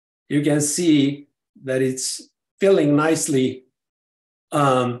vert, you can see that it's filling nicely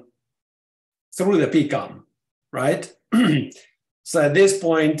through the PCOM, right? So at this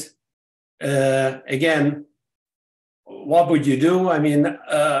point, again, what would you do? I mean,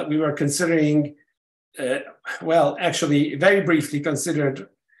 we were considering, well, actually very briefly considered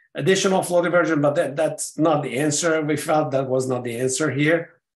additional flow diversion, but that's not the answer. We felt that was not the answer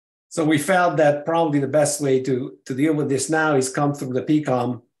here. So we felt that probably the best way to deal with this now is come through the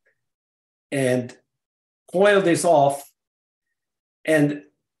PCOM and coil this off. And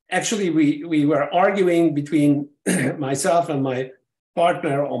actually, we were arguing between myself and my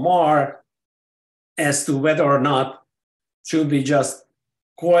partner, Omar, as to whether or not should we just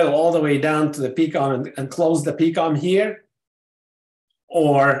coil all the way down to the PCOM and close the PCOM here,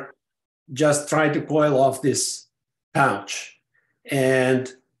 or just try to coil off this pouch. And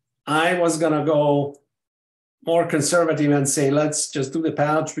I was going to go more conservative and say, let's just do the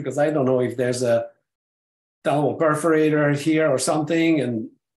pouch, because I don't know if there's a thalamo perforator here or something. And,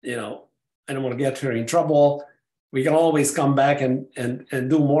 you know, I don't want to get her in trouble. We can always come back and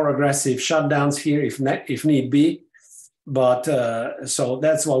do more aggressive shutdowns here if need be. But so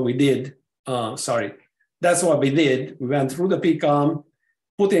that's what we did. That's what we did. We went through the PCOM,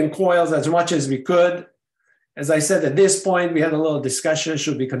 put in coils as much as we could. As I said, at this point, we had a little discussion.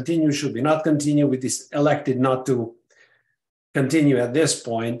 Should we continue? Should we not continue? We elected not to continue at this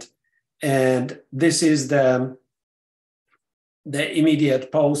point. And this is the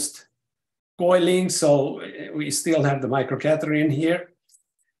immediate post coiling. So we still have the microcatheter in here.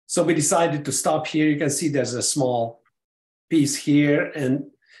 So we decided to stop here. You can see there's a small piece here.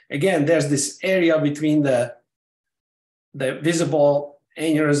 And again, there's this area between the visible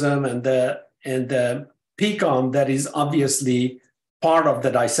aneurysm and the PCOM that is obviously part of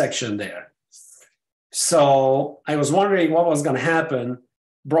the dissection there. So I was wondering what was going to happen.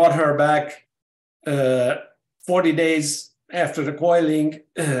 Brought her back 40 days after the coiling.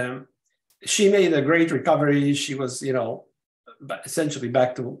 She made a great recovery. She was, you know, essentially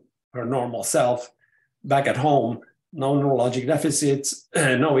back to her normal self, back at home, no neurologic deficits,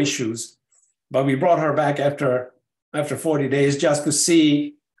 no issues. But we brought her back after 40 days just to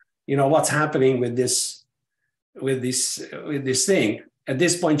see, you know, what's happening with this thing. At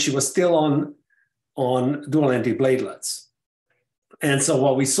this point, she was still on dual antiplatelets. And so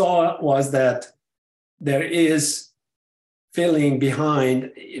what we saw was that there is filling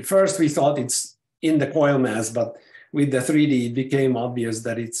behind. First, we thought it's in the coil mass, but with the 3D, it became obvious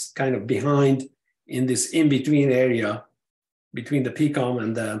that it's kind of behind in this in-between area between the PCOM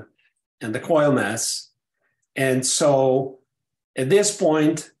and the coil mass. And so at this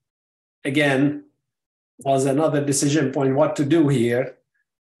point, again, was another decision point what to do here.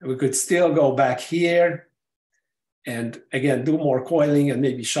 We could still go back here and again, do more coiling and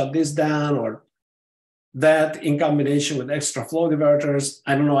maybe shut this down, or that in combination with extra flow diverters.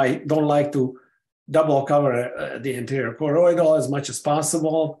 I don't know, I don't like to double cover the anterior choroidal as much as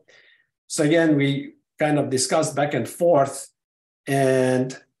possible. So again, we kind of discussed back and forth.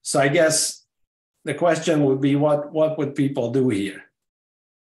 And so I guess the question would be, what would people do here?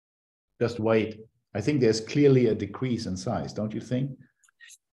 Just wait. I think there's clearly a decrease in size, don't you think?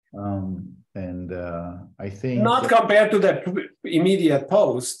 I think not compared to the immediate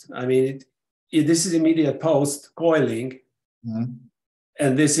post. I mean, this is immediate post coiling,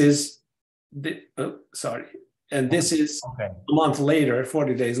 and this is and this is a month later,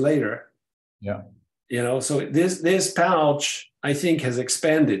 40 days later. Yeah, you know, so this pouch I think has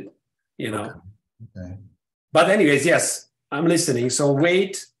expanded. You know, okay. But anyways, yes, I'm listening. So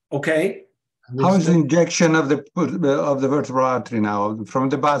wait, okay. How is the injection of the vertebral artery now from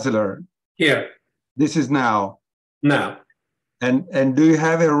the basilar? Here. This is now. Now. And do you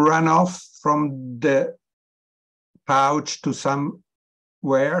have a runoff from the pouch to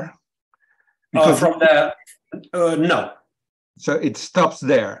somewhere? Because from the no. So it stops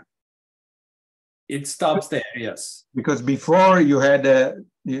there. It stops there, yes. Because before you had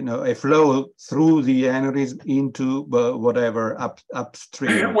a flow through the aneurysm into whatever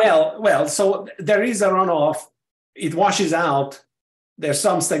upstream. Well, so there is a runoff. It washes out. There's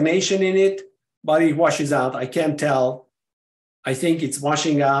some stagnation in it, but it washes out. I can't tell. I think it's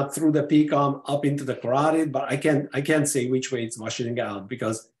washing out through the PCOM up into the carotid, but I can't say which way it's washing out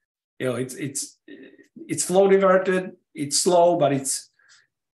because it's flow diverted. It's slow, but it's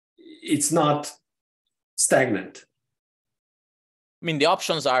not stagnant. I mean, the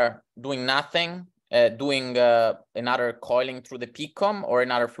options are doing nothing, doing another coiling through the PCOM, or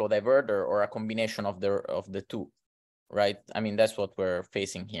another flow diverter, or a combination of the two, right? I mean, that's what we're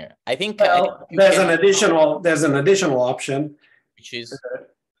facing here. I think there's an additional option,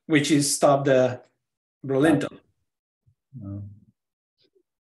 which is stop the Brilinta.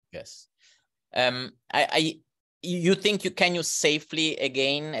 Yes. You think can you safely,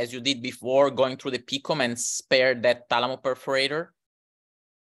 again, as you did before, going through the PCOM and spare that thalamoperforator?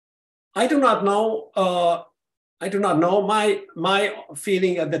 I do not know. I do not know. My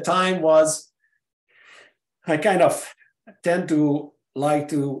feeling at the time was I kind of tend to like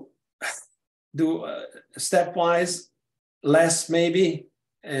to do stepwise, less maybe,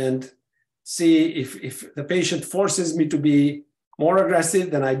 and see if the patient forces me to be more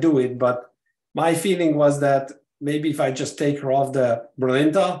aggressive, then I do it. But my feeling was that maybe if I just take her off the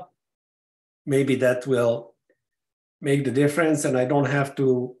Brilinta, maybe that will make the difference and I don't have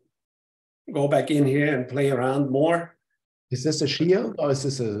to go back in here and play around more. Is this a shield or is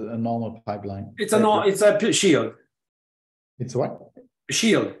this a normal pipeline? It's a shield. It's what? A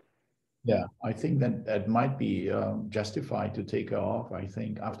shield. Yeah, I think that might be justified to take her off, I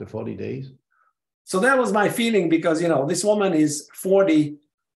think, after 40 days. So that was my feeling because, this woman is 40.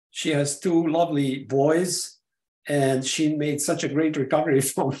 She has two lovely boys and she made such a great recovery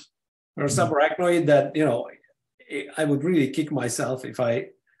from her subarachnoid that, I would really kick myself if I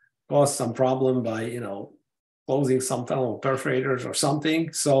caused some problem by, closing some thalamoperforators or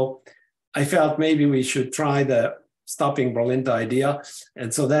something. So I felt maybe we should try the stopping Brilinta idea.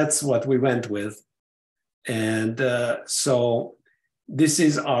 And so that's what we went with. And so this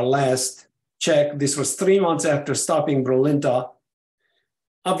is our last check. This was 3 months after stopping Brilinta.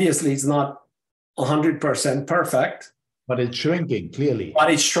 Obviously, it's not 100% perfect. But it's shrinking, clearly.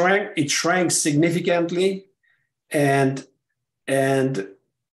 But it shrank significantly. And I'm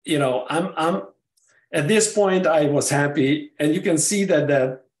at this point, I was happy. And you can see that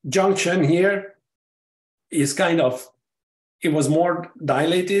the junction here is it was more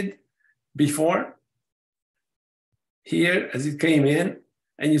dilated before here as it came in,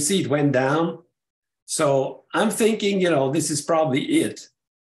 and you see it went down. So I'm thinking, this is probably it.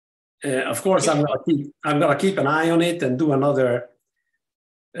 Of course, I'm gonna keep an eye on it and do another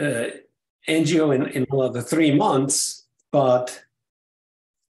angio in another 3 months, but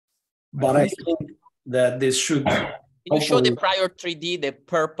I think that this should. Can you show the prior 3D, the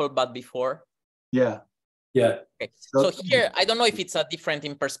purple, but before? Yeah. Yeah. Okay. So here, I don't know if it's different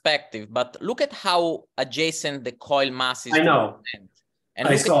in perspective, but look at how adjacent the coil mass is. I know. And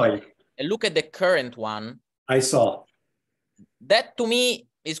I saw it. And look at the current one. I saw. That to me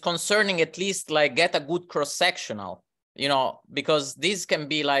is concerning, at least get a good cross-sectional, because this can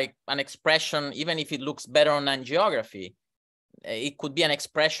be like an expression, even if it looks better on angiography, it could be an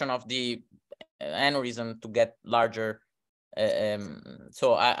expression of the aneurysm to get larger.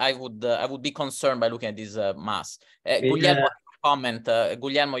 So I would be concerned by looking at this mass. Guglielmo, comment.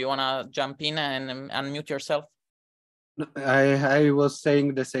 Guglielmo, you want to jump in and unmute yourself? I was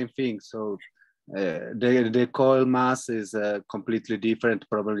saying the same thing. So the coil mass is completely different.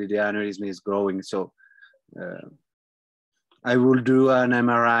 Probably the aneurysm is growing. So I will do an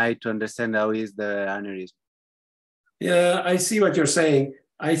MRI to understand how is the aneurysm. Yeah, I see what you're saying.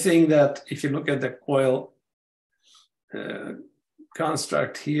 I think that if you look at the coil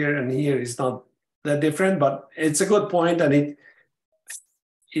construct here and here is not that different, but it's a good point, and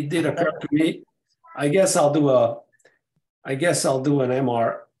it did occur to me. I guess I'll do an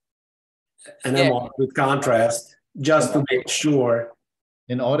MR with contrast just to make sure.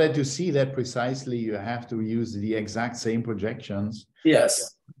 In order to see that precisely, you have to use the exact same projections.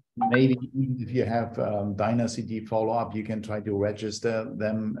 Yes. Maybe even if you have DynaCT follow-up, you can try to register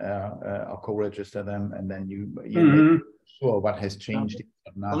them or co-register them, and then you make sure what has changed.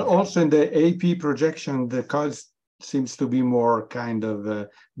 Also in the AP projection, the coil seems to be more kind of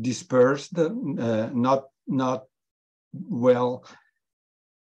dispersed, not well.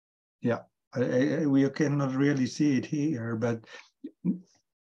 Yeah, we cannot really see it here, but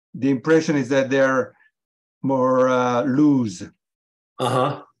the impression is that they're more loose.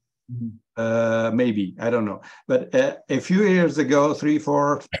 maybe, I don't know. But a few years ago, 3,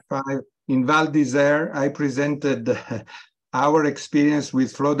 4, 5, in Val d'Isère, I presented our experience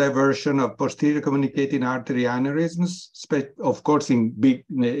with flow diversion of posterior communicating artery aneurysms, of course,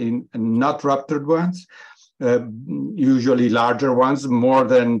 in not ruptured ones, usually larger ones, more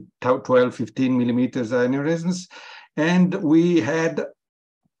than 12, 15 millimeters aneurysms. And we had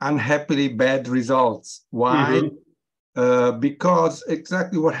unhappily bad results. Why? Because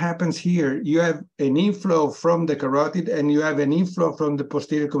exactly what happens here, you have an inflow from the carotid and you have an inflow from the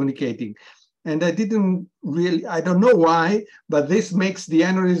posterior communicating. And I don't know why, but this makes the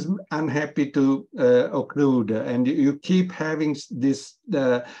aneurysm unhappy to occlude. And you keep having this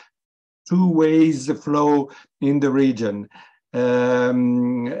two ways flow in the region.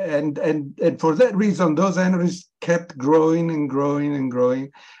 And for that reason, those aneurysms kept growing and growing and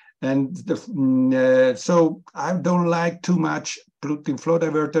growing. And so I don't like too much putting flow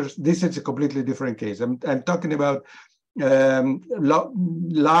diverters. This is a completely different case. I'm talking about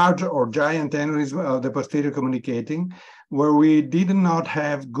large or giant aneurysm of the posterior communicating, where we did not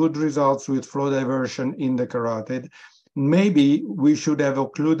have good results with flow diversion in the carotid. Maybe we should have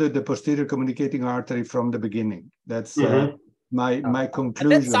occluded the posterior communicating artery from the beginning. That's my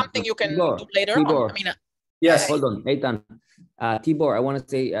conclusion. That's something you can do later on. I mean, yes. Hold on, Eitan. Tibor, I want to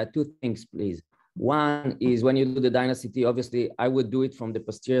say two things, please. One is when you do the DynaCT, obviously, I would do it from the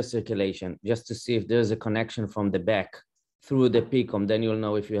posterior circulation just to see if there's a connection from the back through the PCOM. Then you'll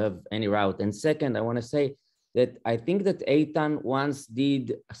know if you have any route. And second, I want to say that I think that Eitan once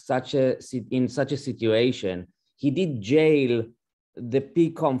did in such a situation, he did jail the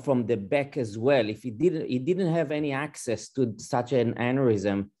PCOM from the back as well. If he didn't have any access to such an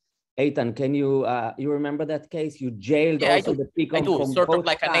aneurysm. Eitan, can you remember that case? You jailed also the PCOM. I do, from sort both of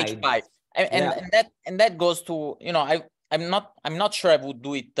like sides. an H5. And that goes to, you know, I'm not sure I would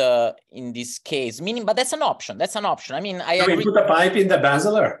do it in this case, but that's an option. That's an option. I mean, I agree. Put a pipe in the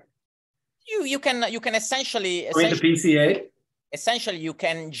basilar. You can essentially with the PCA. Essentially, you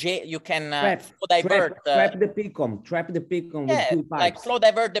can divert trap the PCOM with 2 pipes. Like flow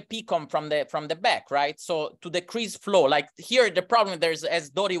divert the PCOM from the back, right? So to decrease flow, like here the problem there's,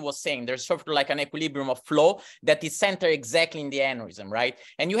 as Dodi was saying, there's sort of like an equilibrium of flow that is centered exactly in the aneurysm, right?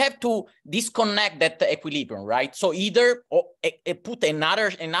 And you have to disconnect that equilibrium, right? So either put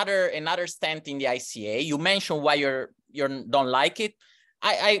another stent in the ICA. You mentioned why you don't like it.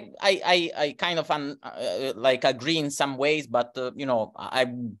 I kind of like agree in some ways, but you know,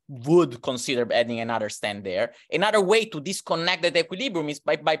 I would consider adding another stent there. Another way to disconnect that equilibrium is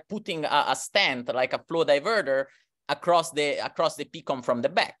by putting a stent, like a flow diverter, across the PCOM from the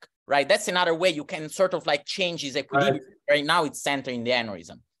back, right? That's another way you can sort of like change his equilibrium. Right now it's centered in the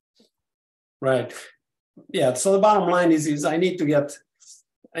aneurysm. Right. Yeah. So the bottom line is I need to get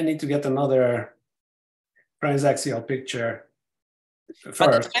another transaxial picture.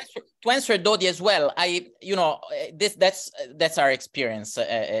 But to answer Dodi as well, that's our experience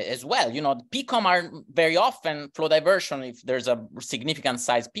as well. You know, PCOM are very often flow diversion. If there's a significant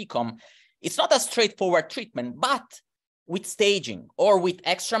size PCOM, it's not a straightforward treatment, but with staging or with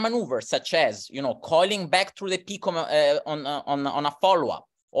extra maneuvers, such as, you know, coiling back through the PCOM on a follow-up,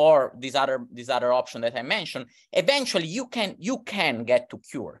 or this other option that I mentioned, eventually you can get to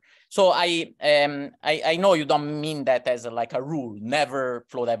cure. So I know you don't mean that as like a rule, never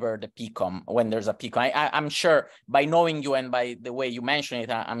flow divert the PCOM when there's a PCOM. I'm sure by knowing you and by the way you mention it,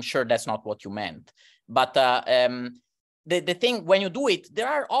 I'm sure that's not what you meant. But the thing, when you do it, there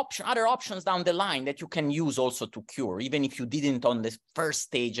are other options down the line that you can use also to cure, even if you didn't on the first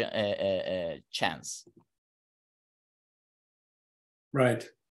stage chance. Right.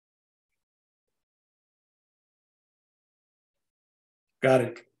 Got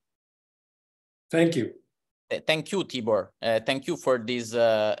it. Thank you. Thank you, Tibor. Thank you for this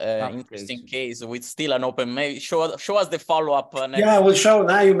interesting case with still an open. Maybe show us the follow-up. Yeah, I will show.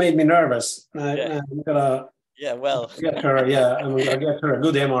 Now you made me nervous. I'm gonna get her. Yeah, I'm gonna get her a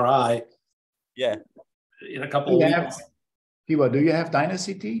good MRI. Yeah, in a couple of weeks. Tibor, do you have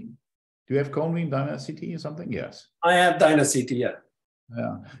DynaCT? Do you have cone beam DynaCT or something? Yes. I have DynaCT. Yeah.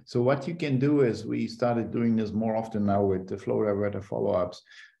 Yeah. So what you can do is, we started doing this more often now with the flow diverter follow-ups.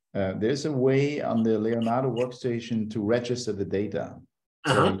 There's a way on the Leonardo workstation to register the data.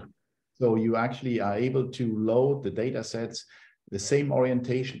 So you actually are able to load the data sets, the same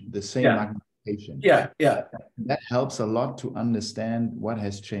orientation, the same magnification. Yeah. That helps a lot to understand what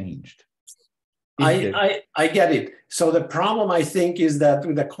has changed. I get it. So the problem, I think, is that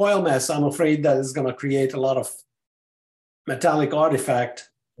with the coil mass, I'm afraid that is going to create a lot of metallic artifact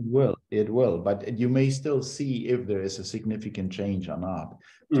It will, but you may still see if there is a significant change or not.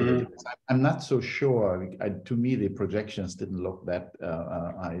 I'm not so sure. To me, the projections didn't look that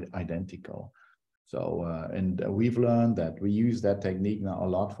identical. So, and we've learned that we use that technique now a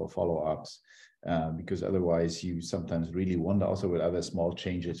lot for follow-ups, because otherwise you sometimes really wonder also with other small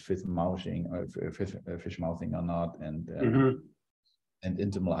changes, fish mouthing or not, and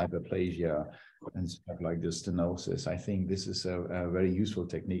intimal hyperplasia and stuff like this, stenosis. I think this is a very useful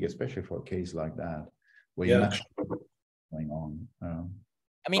technique, especially for a case like that, where you're not sure what's going on.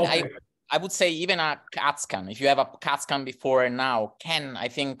 I mean, I would say even a CAT scan, if you have a CAT scan before and now, I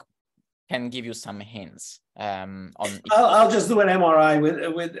think can give you some hints on. I'll just do an MRI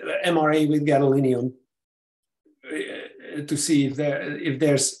with gadolinium to see if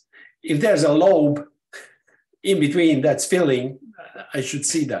there's a lobe in between that's filling. I should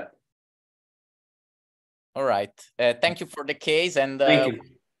see that. All right. Thank you for the case, and thank you.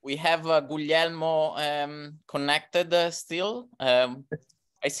 We have Guglielmo connected still.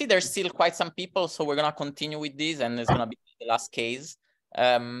 I see there's still quite some people, so we're gonna continue with this, and it's gonna be the last case.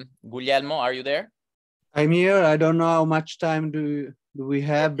 Guglielmo, are you there? I'm here. I don't know how much time do we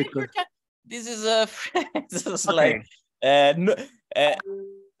have, because this is this is okay. Like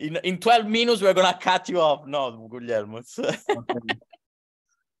in 12 minutes we're gonna cut you off. No, Guglielmo. Okay.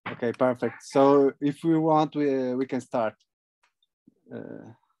 Okay, perfect. So if we want, we can start.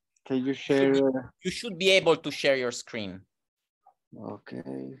 Can you share? You should be able to share your screen.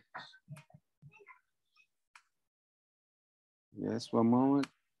 Okay. Yes, one moment.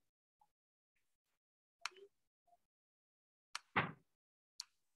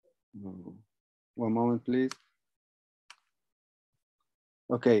 One moment, please.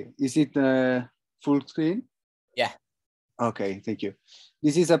 Okay, is it full screen? Yeah. Okay, thank you.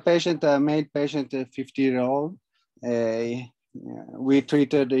 This is a patient, a male patient, 50-year-old. We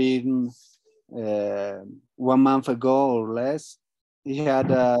treated him 1 month ago or less. He had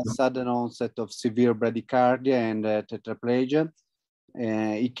a sudden onset of severe bradycardia and tetraplegia.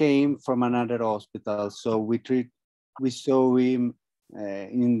 He came from another hospital, so we saw him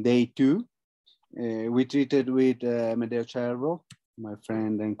in day 2. We treated with Medeo Cervo, my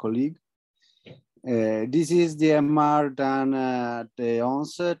friend and colleague. This is the MR done at the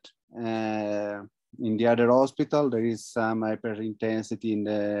onset. In the other hospital, there is some hyperintensity in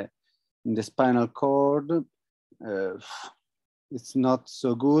the spinal cord. It's not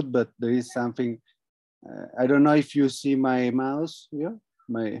so good, but there is something. I don't know if you see my mouse here.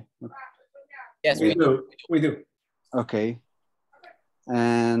 Yes, we do. We do. Okay.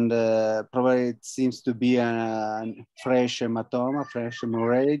 And probably it seems to be a fresh hematoma, fresh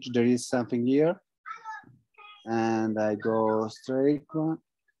hemorrhage. There is something here. And I go straight one.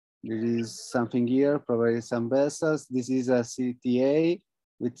 There is something here, probably some vessels. This is a CTA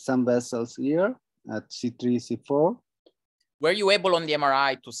with some vessels here at C3, C4. Were you able on the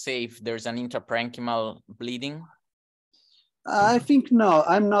MRI to say if there's an intraparenchymal bleeding? I think no,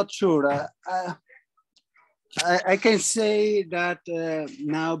 I'm not sure. I can say that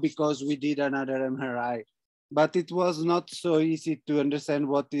now because we did another MRI, but it was not so easy to understand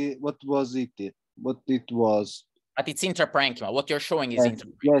what it was. But it's intraparenchymal. What you're showing is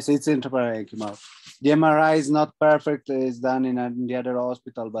intraparenchymal. Yes, it's intraparenchymal. The MRI is not perfect. It's done in the other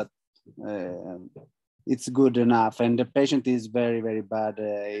hospital, but it's good enough. And the patient is very, very bad.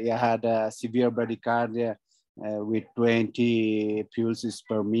 He had a severe bradycardia with 20 pulses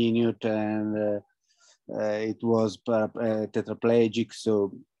per minute, and it was tetraplegic.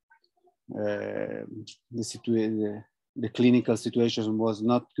 So the clinical situation was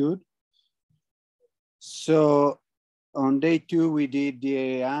not good. So on day 2, we did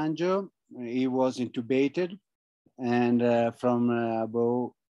the angio. He was intubated, and from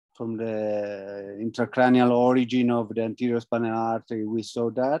the intracranial origin of the anterior spinal artery, we saw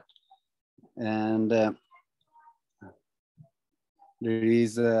that. And there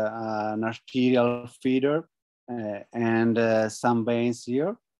is an arterial feeder and some veins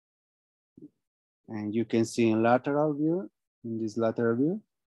here. And you can see in lateral view, in this lateral view.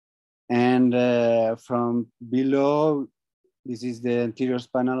 And from below, this is the anterior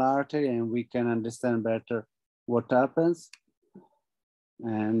spinal artery, and we can understand better what happens.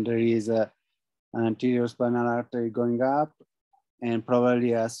 And there is an anterior spinal artery going up, and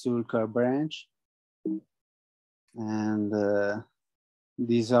probably a sulcar branch. And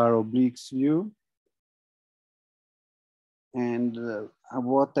these are obliques view. And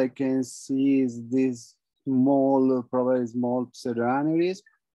what I can see is this small, probably small pseudoaneurysm.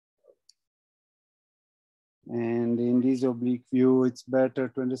 And in this oblique view, it's better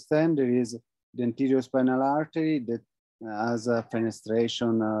to understand there is the anterior spinal artery that as a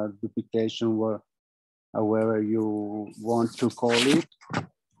fenestration, duplication, however you want to call it.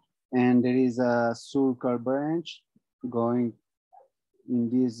 And there is a sulcal branch going in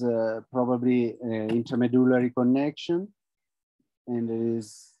this probably intermedullary connection. And there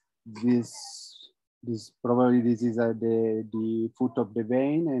is this probably this is the foot of the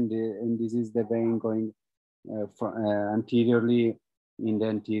vein, and this is the vein going anteriorly in the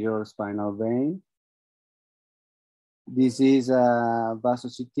anterior spinal vein. This is a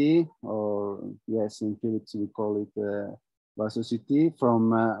vaso-CT, or yes, in Philips we call it vaso-CT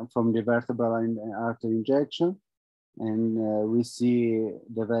from the vertebral artery injection, and we see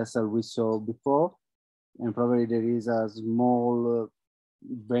the vessel we saw before, and probably there is a small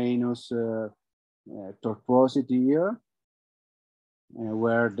venous tortuosity here,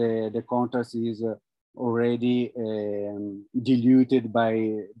 where the contrast is already diluted by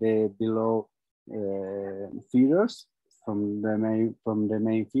the below feeders from the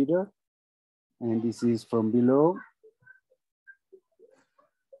main feeder, and this is from below.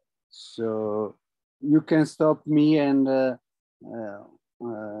 So you can stop me and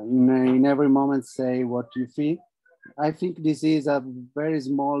in every moment say what you think. I think this is a very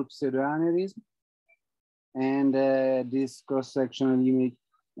small pseudoaneurysm, and this cross-sectional image,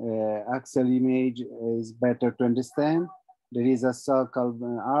 axial image is better to understand. There is a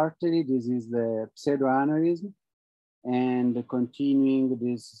sulcal artery. This is the pseudoaneurysm, and continuing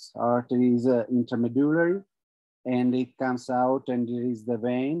this artery is intermedullary, and it comes out, and there is the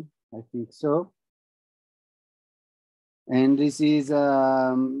vein. I think so. And this is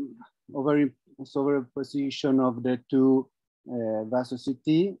superposition of the two vaso-CT.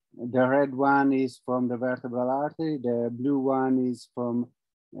 The red one is from the vertebral artery. The blue one is from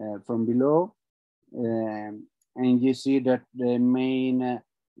below. And you see that the main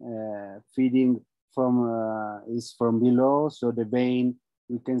feeding is from below. So the vein,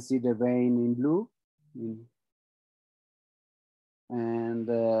 you can see the vein in blue. And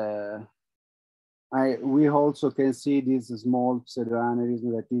we also can see this small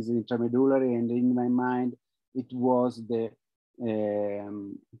pseudoaneurysm that is intermedullary, and in my mind, it was the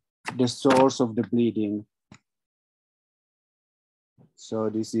source of the bleeding. So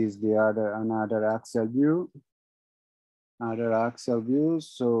this is another axial view.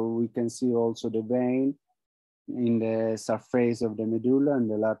 So we can see also the vein in the surface of the medulla and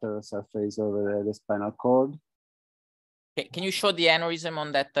the lateral surface of the spinal cord. Can you show the aneurysm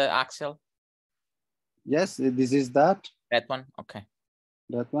on that axial? Yes, this is that. That one, okay.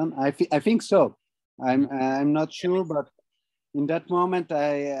 That one, I think so. I'm not sure, but in that moment,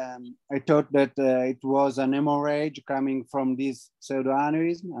 I thought that it was an hemorrhage coming from this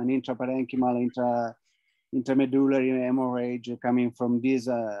pseudoaneurysm, an intraparenchymal intermedullary hemorrhage coming from this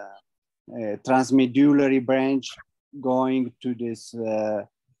transmedullary branch going to this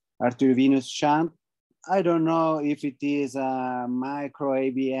arteriovenous shunt. I don't know if it is a micro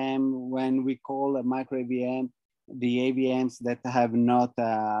AVM. When we call a micro AVM, the AVMs that have not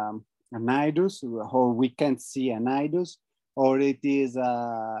a nidus, or we can't see a nidus, or it is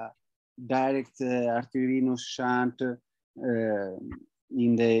a direct arteriovenous shunt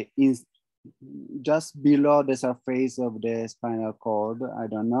just below the surface of the spinal cord. I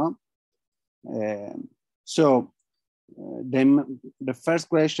don't know. So then the first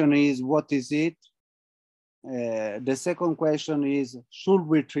question is, what is it? The second question is, should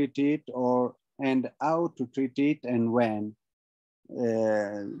we treat it, and how to treat it, and when?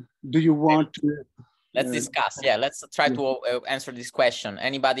 Do you want to? Let's discuss. Yeah, let's try to answer this question.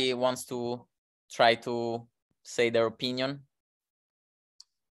 Anybody wants to try to say their opinion?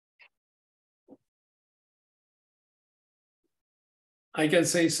 I can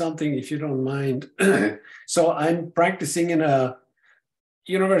say something if you don't mind. So I'm practicing in a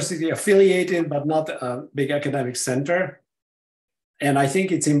university affiliated, but not a big academic center. And I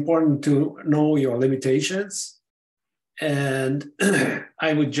think it's important to know your limitations. And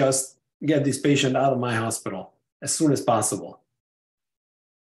I would just get this patient out of my hospital as soon as possible.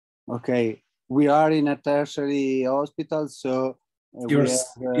 Okay, we are in a tertiary hospital, so you're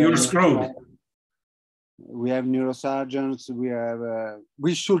screwed. We have neurosurgeons.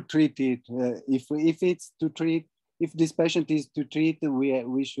 We should treat it. If it's to treat, if this patient is to treat,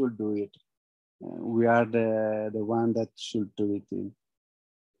 we should do it. We are the one that should do it.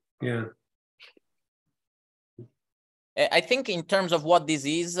 Yeah. I think in terms of what this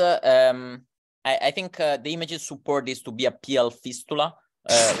is, I think the images support this to be a PL fistula.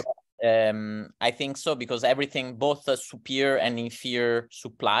 I think so, because everything, both the superior and inferior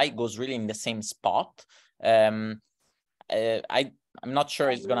supply, goes really in the same spot. I'm not sure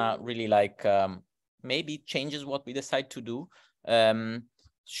it's gonna really like maybe changes what we decide to do.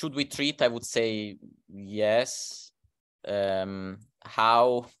 Should we treat? I would say yes.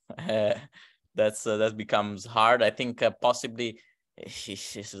 How? That becomes hard. I think possibly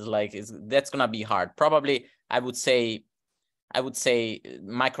that's gonna be hard. Probably I would say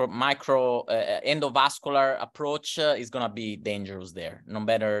micro endovascular approach is gonna be dangerous there. No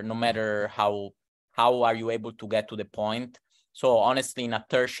matter how are you able to get to the point. So honestly, in a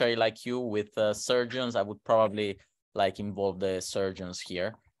tertiary like you with surgeons, I would probably involve the surgeons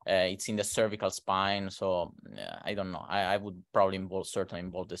here. It's in the cervical spine, so I don't know. I would probably certainly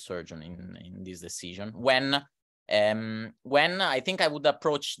involve the surgeon in this decision. When I think I would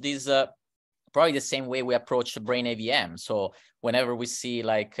approach this probably the same way we approach the brain AVM. So whenever we see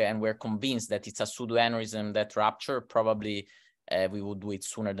and we're convinced that it's a pseudoaneurysm that rupture, probably we would do it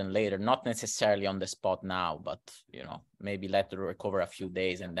sooner than later, not necessarily on the spot now, but maybe let it recover a few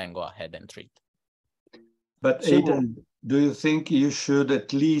days and then go ahead and treat. But Aidan, do you think you should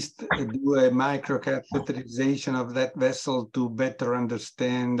at least do a microcatheterization of that vessel to better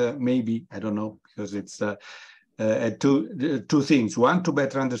understand, maybe, I don't know, because it's two things. One, to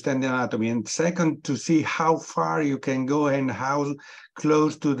better understand the anatomy, and second, to see how far you can go and how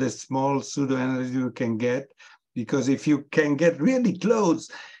close to the small pseudoaneurysm you can get. Because if you can get really close,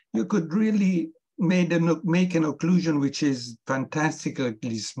 you could really make an occlusion which is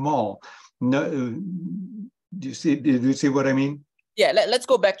fantastically small. No, did you see what I mean? Yeah, let's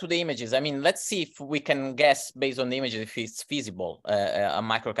go back to the images. I mean, let's see if we can guess based on the images if it's feasible, a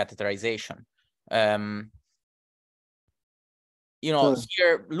microcatheterization.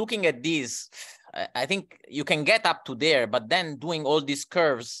 Here, looking at these, I think you can get up to there, but then doing all these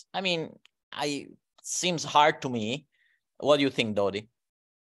curves, I mean, seems hard to me. What do you think, Dodi?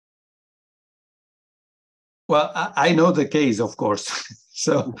 Well, I know the case, of course,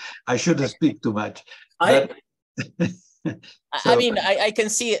 so I shouldn't speak too much. But I mean, I can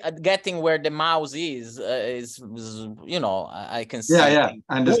see getting where the mouse is I can see. Yeah,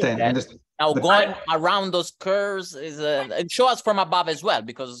 I understand. Now but going around those curves is and show us from above as well,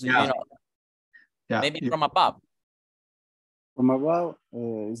 because maybe from above. From above,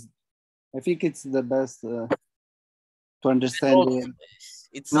 I think it's the best to understand.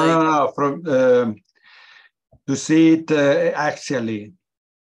 It's no, from to see it actually.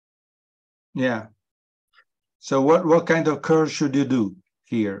 Yeah. So what kind of curve should you do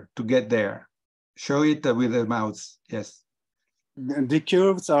here to get there? Show it with the mouse. Yes. The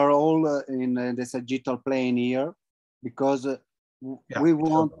curves are all in the sagittal plane here, because we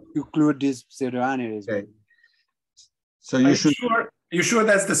want to occlude this pseudoaneurysm. Okay. So you should. You sure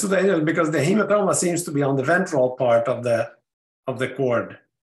that's the pseudoaneurysm, because the hematoma seems to be on the ventral part of the cord.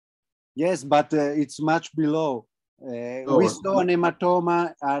 Yes, but it's much below. We saw an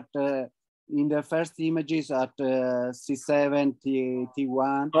hematoma at in the first images at C7,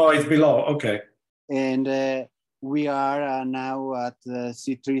 T1. Oh, it's below. Okay. And we are now at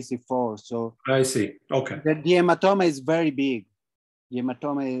C3, C4. So I see. Okay. The hematoma is very big. The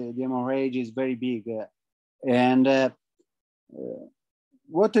hemorrhage is very big, and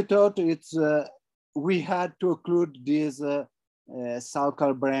what I thought it's we had to occlude this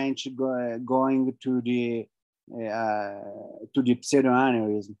sulcal branch going to the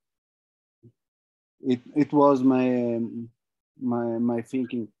pseudoaneurysm. It was my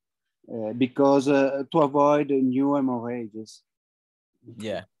thinking, because to avoid new hemorrhages.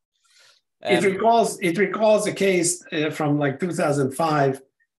 Yeah. It recalls a case from 2005.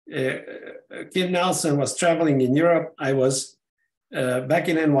 Kim Nelson was traveling in Europe. I was back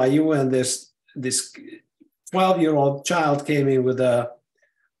in NYU, and this 12-year-old child came in with a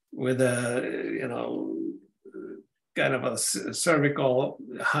kind of a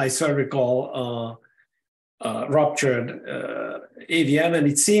high cervical ruptured AVM, and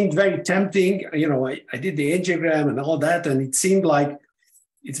it seemed very tempting. I did the angiogram and all that, and it seemed like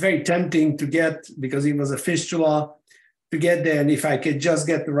it's very tempting to get, because it was a fistula, to get there. And if I could just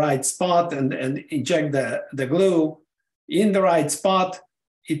get the right spot and inject the glue in the right spot,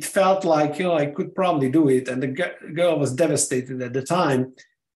 it felt like, I could probably do it. And the girl was devastated at the time.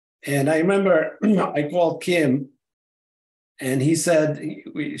 And I remember I called Kim, and he said,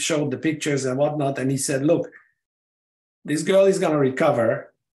 we showed the pictures and whatnot. And he said, look, this girl is going to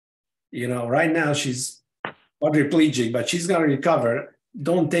recover. Right now she's quadriplegic, but she's going to recover.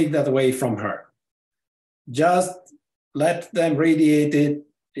 Don't take that away from her. Just let them radiate it,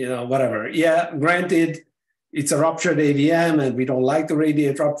 whatever. Yeah, granted, it's a ruptured AVM, and we don't like to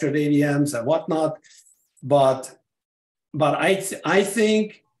radiate ruptured AVMs and whatnot. But I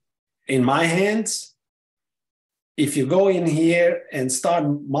think in my hands, if you go in here and start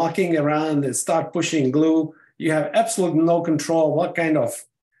mucking around and start pushing glue, you have absolutely no control what kind of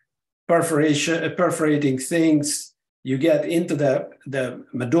perforating things you get into the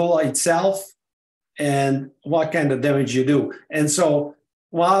medulla itself and what kind of damage you do. And so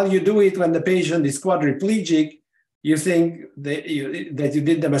while you do it when the patient is quadriplegic, you think that you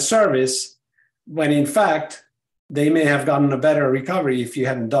did them a service, when in fact, they may have gotten a better recovery if you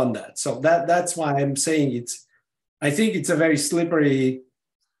hadn't done that. So that's why I'm saying I think it's a very slippery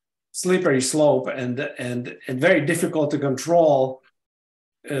slope and very difficult to control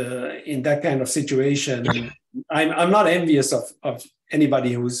in that kind of situation. I'm not envious of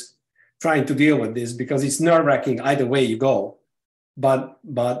anybody who's trying to deal with this, because it's nerve-wracking either way you go. But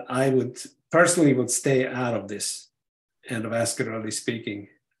I would personally stay out of this, endovascularly speaking.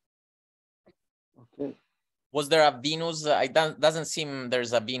 Okay. Was there a venous? It doesn't seem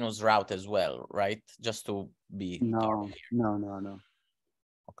there's a venous route as well, right? Just to be no.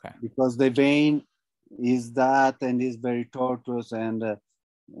 Okay. Because the vein is that and is very tortuous, and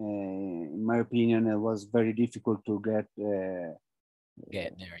in my opinion, it was very difficult to get there.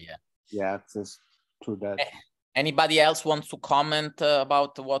 Yeah, access to that. Anybody else wants to comment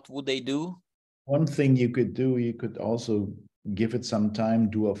about what would they do? One thing you could do, you could also give it some time,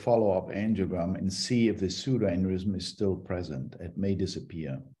 do a follow-up angiogram and see if the pseudoaneurysm is still present. It may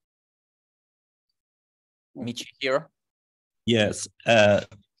disappear. Michihiro? Yes. As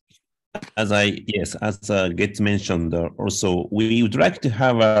gets mentioned, also we would like to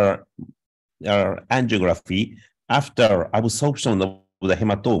have our angiography after absorption of the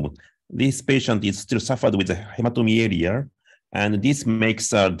hematome. This patient is still suffered with the hematomy area, and this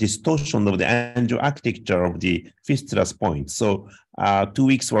makes a distortion of the angioarchitecture of the fistulas point. So 2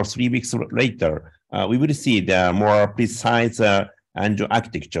 weeks or 3 weeks later, we will see the more precise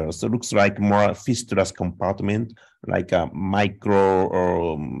angioarchitecture. So it looks like more fistulas compartment, like a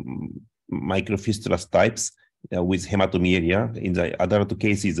microfistulas types with hematomy area. In the adult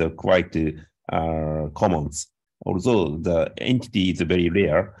cases are quite common, although the entity is very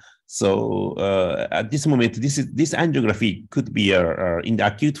rare. So at this moment, this angiography could be in the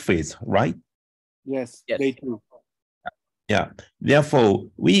acute phase, right? Yes, they do. Yeah. Therefore,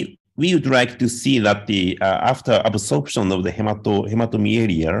 we would like to see that the after absorption of the hematomy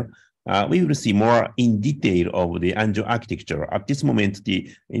area, we will see more in detail of the angioarchitecture. At this moment, the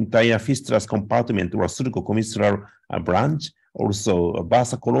entire fistulas compartment or sulcocommissural branch, also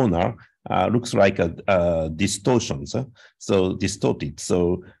vasa corona, looks like a distortions, so distorted.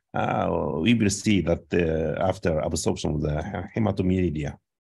 So we will see that after absorption of the hematomy area.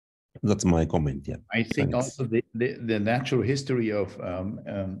 That's my comment. Yeah, I think also the natural history of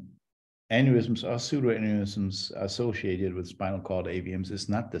aneurysms or pseudoaneurysms associated with spinal cord AVMs is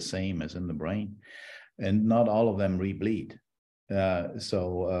not the same as in the brain, and not all of them rebleed. I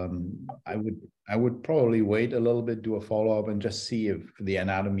would probably wait a little bit, do a follow-up, and just see if the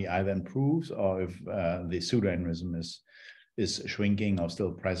anatomy either improves or if the pseudoaneurysm is shrinking or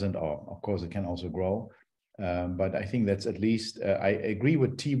still present, or of course it can also grow. But I think that's at least, I agree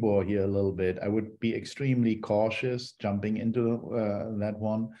with Tibor here a little bit. I would be extremely cautious jumping into that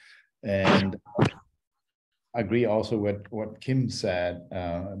one. And I agree also with what Kim said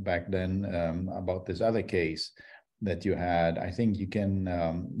back then about this other case that you had. I think you can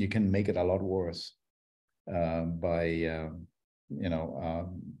make it a lot worse by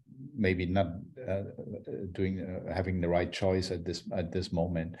maybe not having the right choice at this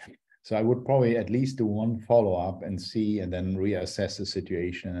moment. So I would probably at least do one follow-up and see, and then reassess the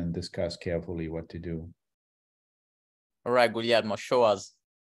situation and discuss carefully what to do. All right, Guglielmo, show us.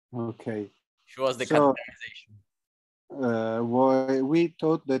 Okay. Show us the categorization. We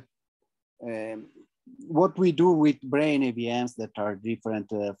thought that what we do with brain AVMs that are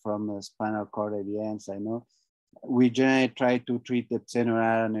different from spinal cord AVMs, I know, we generally try to treat the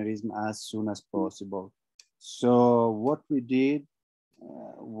pseudoaneurysm as soon as possible. So what we did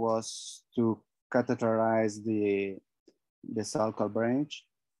was to catheterize the sulcal branch,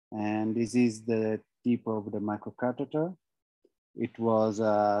 and this is the tip of the microcatheter. It was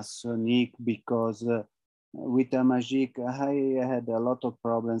sonic because with a Magic, I had a lot of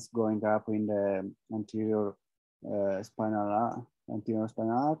problems going up in the anterior spinal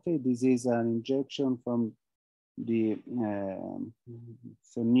artery. This is an injection from the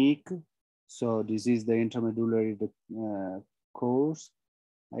sonic. So this is the intramedullary course.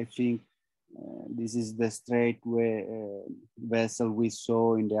 I think this is the straight vessel we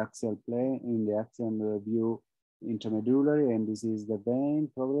saw in the axial plane, in the axial view intramedullary, and this is the vein,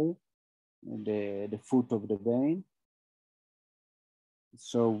 probably the foot of the vein.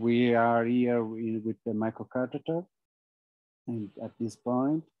 So we are here with the microcatheter, and at this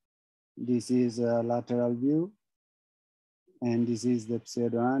point, this is a lateral view, and this is the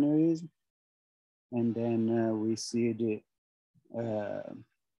pseudoaneurysm, and then we see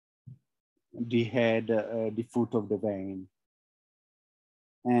the head, the foot of the vein.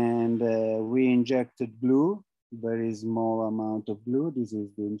 And we injected glue, very small amount of glue. This is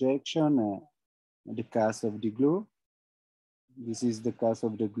the injection, the cast of the glue. This is the cast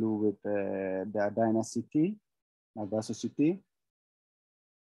of the glue with the dynacity, vasocity.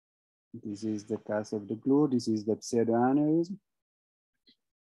 This is the cast of the glue. This is the pseudoaneurysm.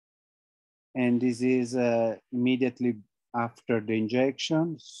 And this is immediately after the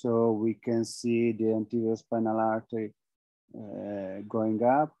injection. So we can see the anterior spinal artery going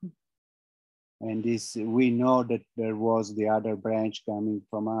up. And this, we know that there was the other branch coming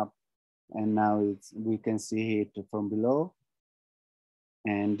from up, and now we can see it from below.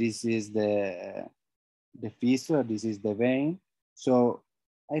 And this is the fistula, this is the vein. So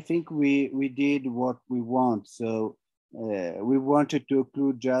I think we did what we want. So we wanted to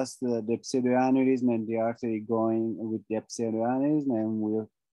occlude just the pseudoaneurysm and the artery going with the pseudoaneurysm, and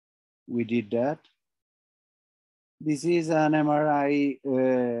we did that. This is an MRI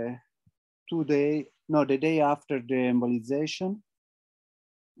the day after the embolization.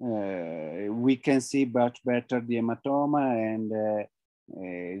 We can see much better the hematoma and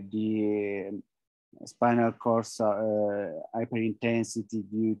the spinal cord hyperintensity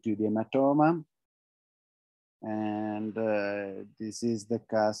due to the hematoma. And this is the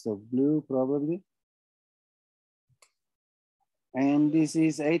cast of blue, probably. And this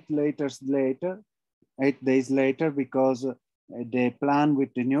is 8 days later, because the plan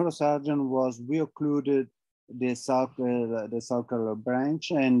with the neurosurgeon was we occluded the sulcal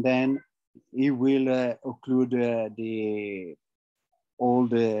branch, and then he will occlude all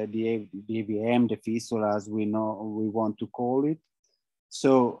the AVM, the fistula, as we want to call it.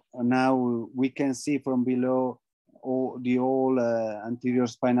 So now we can see from below the whole anterior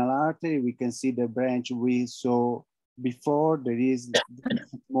spinal artery. We can see the branch we saw before. There is a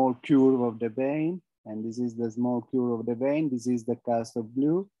small curve of the vein, and this is the small curve of the vein. This is the cast of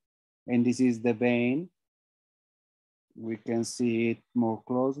blue, and this is the vein. We can see it more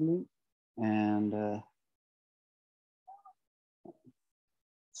closely, and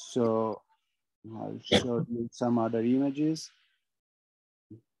so I'll show you some other images.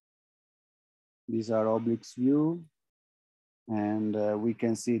 These are oblique view, and we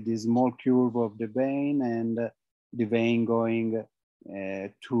can see this small curve of the vein, and the vein going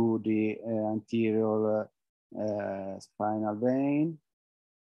to the anterior spinal vein.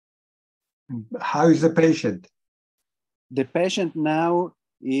 How is the patient? The patient now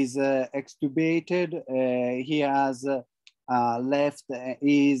is extubated. He has left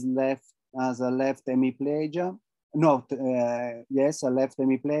hemiplegia. No, yes, a left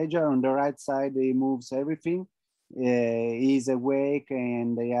hemiplegia. On the right side, he moves everything. He's awake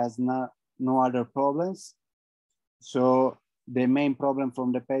and he has no other problems. So the main problem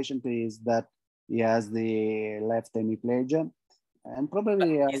from the patient is that he has the left hemiplegia. And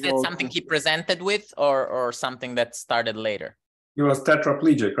probably is that something he presented with, or something that started later? He was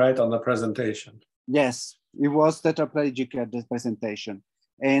tetraplegic, right, on the presentation? Yes, he was tetraplegic at the presentation.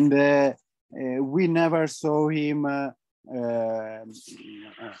 And we never saw him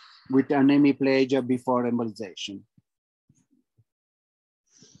with an hemiplegia before embolization.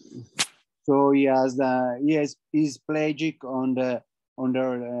 So he's plegic on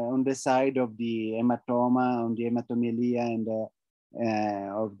the side of the hematoma, on the hematomelia, and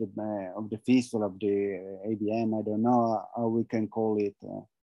of the fistula, of the AVM. I don't know how we can call it.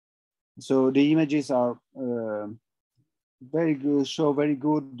 So the images are very good, show very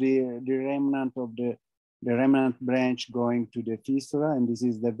good the remnant of the remnant branch going to the fistula, and this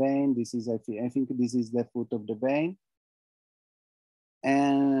is the vein. This is I think this is the foot of the vein,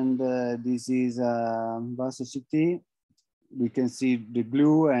 and this is vasocity. We can see the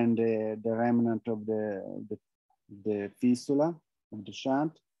glue and the remnant of the fistula of the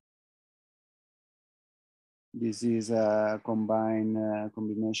shunt. This is a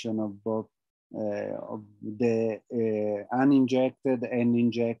combination of both of the uninjected and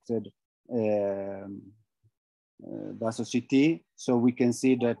injected vasocity. So we can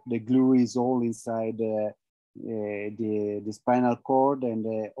see that the glue is all inside the spinal cord, and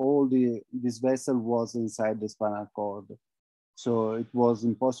this vessel was inside the spinal cord. So it was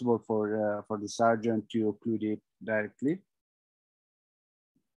impossible for the surgeon to occlude it directly.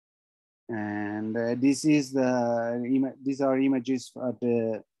 And these are images at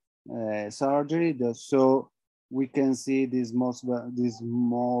the surgery. So we can see this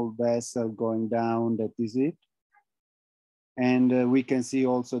small vessel going down, that is it. And we can see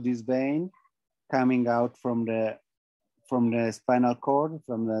also this vein coming out from the spinal cord,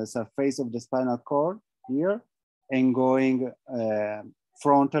 from the surface of the spinal cord here, and going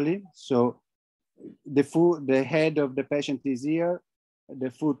frontally. So the head of the patient is here, the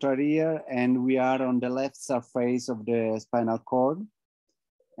foot are here, and we are on the left surface of the spinal cord.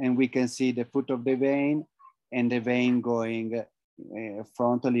 And we can see the foot of the vein and the vein going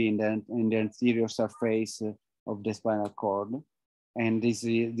frontally in the anterior surface of the spinal cord. And this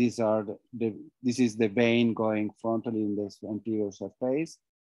is the vein going frontally in the anterior surface.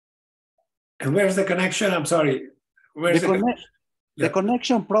 And where's the connection? I'm sorry. Where's the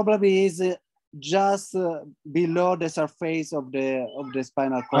connection probably is just below the surface of the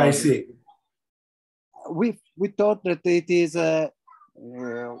spinal cord. I see. We thought that it is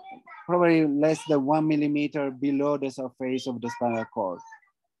probably less than 1 millimeter below the surface of the spinal cord.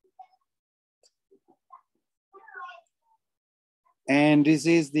 And this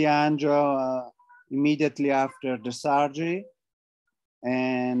is the angio immediately after the surgery.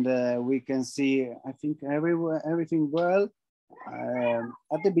 And we can see, I think, everything well.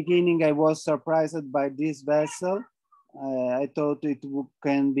 At the beginning, I was surprised by this vessel. I thought it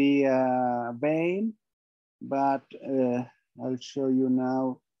can be a vein, but I'll show you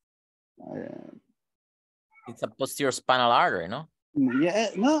now. It's a posterior spinal artery, no? Yeah,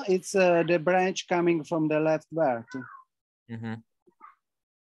 no, it's the branch coming from the left vert. Mm-hmm.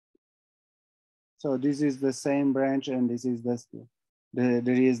 So this is the same branch, and this is there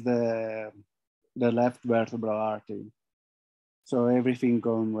is the left vertebral artery. So everything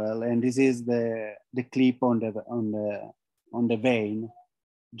going well, and this is the clip on the vein,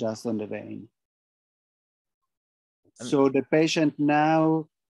 just on the vein. So the patient now,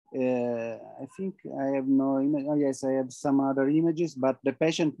 I think I have no image. Oh yes, I have some other images, but the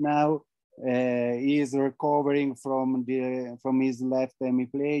patient now is recovering from his left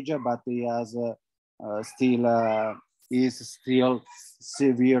hemiplegia, but he has still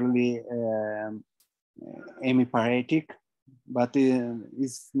severely hemiparetic, but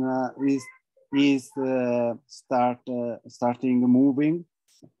he's starting moving.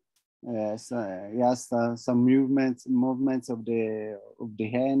 So he has some movements of the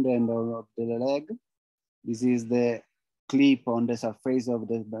hand and of the leg. This is the clip on the surface of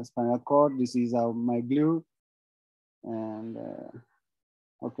the spinal cord. This is my glue. And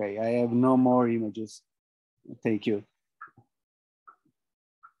okay, I have no more images. Thank you.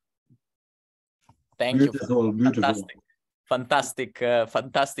 Thank beautiful, you. Beautiful.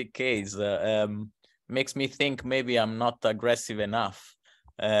 Fantastic case. Makes me think maybe I'm not aggressive enough.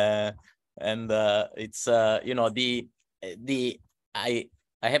 It's you know, I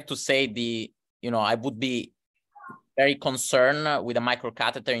have to say I would be very concerned with a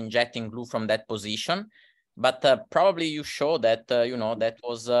microcatheter injecting glue from that position, but probably you show that that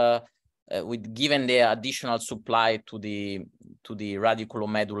was with given the additional supply to the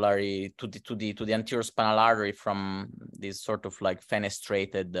radiculomedullary to the anterior spinal artery from this sort of like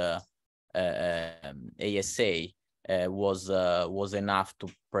fenestrated ASA. Was enough to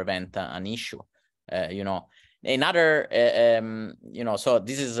prevent an issue. Another, so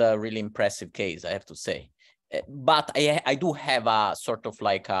this is a really impressive case, I have to say. But I do have a sort of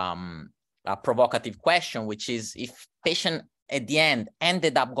like a provocative question, which is if patient at the end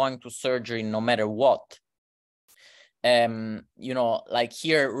ended up going to surgery no matter what, like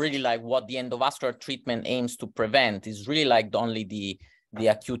here, really like what the endovascular treatment aims to prevent is really like only the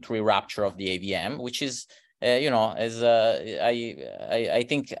acute re-rupture of the AVM, which is as I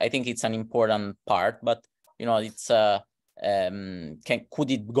think it's an important part, but it's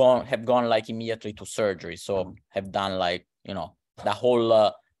could it have gone like immediately to surgery? So have done like the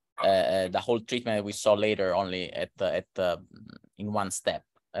whole treatment that we saw later only in one step,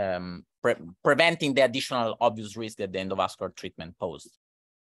 preventing the additional obvious risk that the endovascular treatment posed.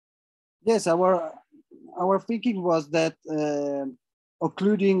 Yes, our thinking was that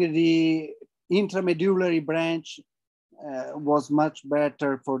occluding the intramedullary branch was much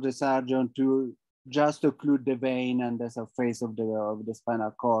better for the surgeon to just occlude the vein and the surface of the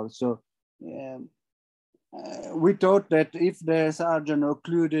spinal cord. So we thought that if the surgeon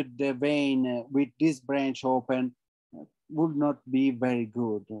occluded the vein with this branch open, would not be very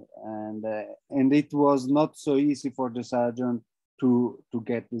good, and it was not so easy for the surgeon to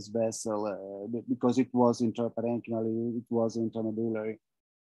get this vessel because it was intraparenchymally, it was intramedullary.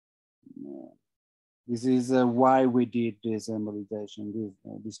 This is why we did this embolization,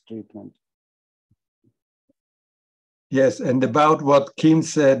 this treatment. Yes, and about what Kim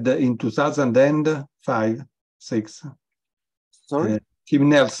said in 2005, 6. Sorry? Tim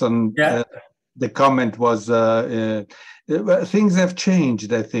Nelson, Yeah. the comment was, things have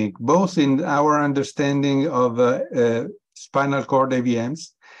changed, I think, both in our understanding of spinal cord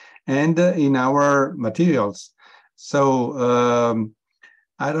AVMs and in our materials. So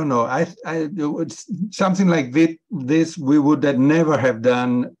I don't know. Something like this we would have never have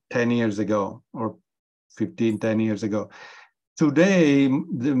done 10 years ago or 10 years ago. Today,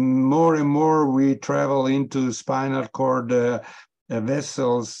 the more and more we travel into spinal cord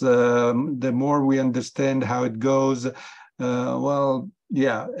vessels, the more we understand how it goes. Well,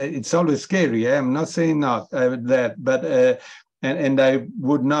 yeah, it's always scary. I'm not saying not that, but and I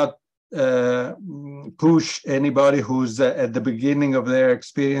would not push anybody who's at the beginning of their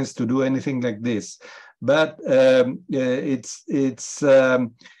experience to do anything like this. But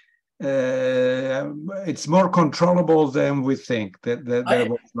it's more controllable than we think. That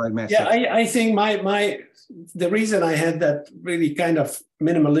was my message. Yeah, I think the reason I had that really kind of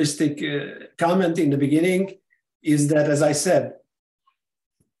minimalistic comment in the beginning is that, as I said,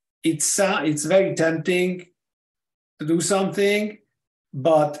 it's very tempting to do something,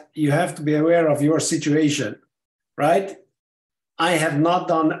 but you have to be aware of your situation, right? I have not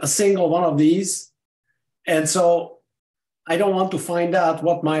done a single one of these, and so I don't want to find out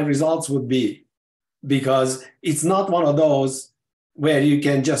what my results would be, because it's not one of those where you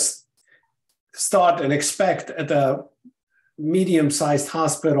can just start and expect at a medium-sized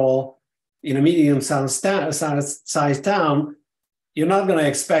hospital in a medium-sized town, you're not going to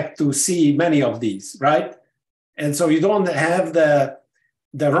expect to see many of these, right? And so you don't have the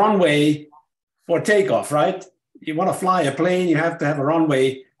runway for takeoff, right? You want to fly a plane, you have to have a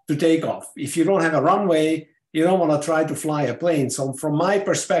runway to take off. If you don't have a runway, you don't want to try to fly a plane. So from my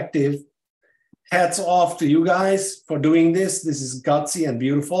perspective, hats off to you guys for doing this. This is gutsy and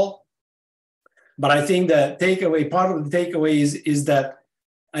beautiful. But I think the takeaway, part of the takeaway is that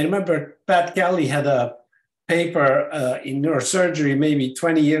I remember Pat Kelly had a paper in neurosurgery maybe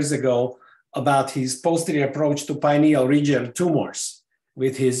 20 years ago about his posterior approach to pineal regional tumors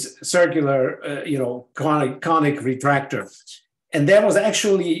with his circular, conic retractor. And there was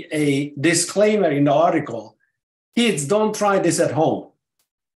actually a disclaimer in the article: kids, don't try this at home.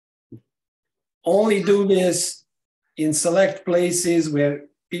 Only do this in select places where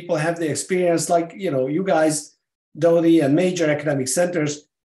people have the experience, like, you guys, Dodi, and major academic centers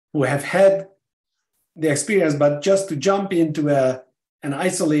who have had the experience. But just to jump into an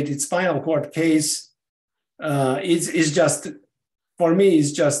isolated spinal cord case is just, for me,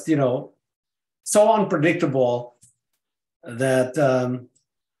 is just, so unpredictable that,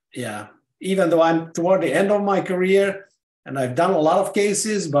 even though I'm toward the end of my career and I've done a lot of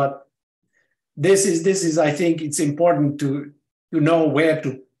cases, but this is, I think it's important to know where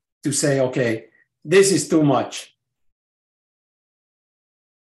to say, okay, this is too much.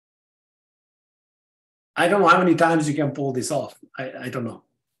 I don't know how many times you can pull this off. I don't know.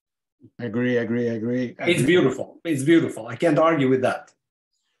 Agree. It's beautiful. It's beautiful. I can't argue with that.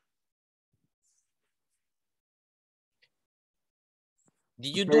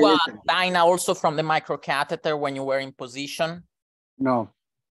 Did you do a dyna also from the microcatheter when you were in position? No,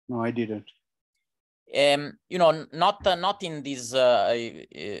 I didn't. Not in this.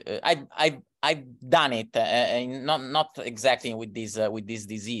 I've done it, not exactly with this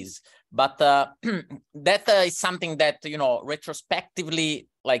disease, but that is something that retrospectively,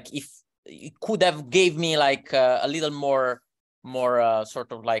 like, if it could have gave me like a little more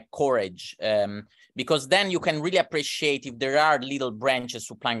sort of like courage, because then you can really appreciate if there are little branches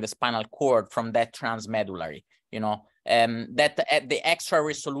supplying the spinal cord from that transmedullary, that the extra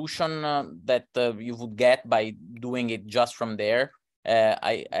resolution that you would get by doing it just from there.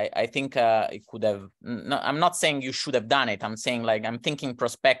 I think it could have. No, I'm not saying you should have done it. I'm saying, like, I'm thinking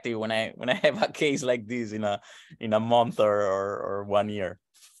prospective when I have a case like this in a month or 1 year.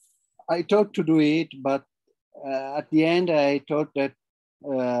 I thought to do it, but at the end I thought that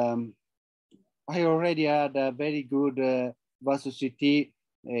I already had a very good VASO-CT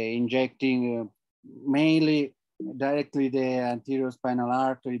injecting mainly directly the anterior spinal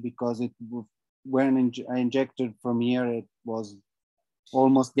artery, because when I injected from here, it was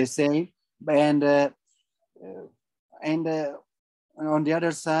almost the same. And on the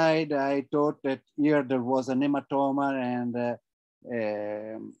other side, I thought that here there was an hematoma and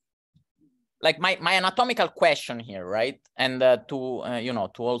like my anatomical question here, right? And to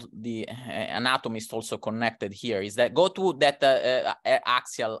all the anatomists also connected here, is that go to that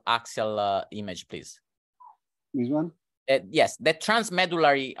axial image, please. This one? Yes, that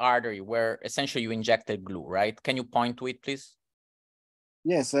transmedullary artery where essentially you injected glue, right? Can you point to it, please?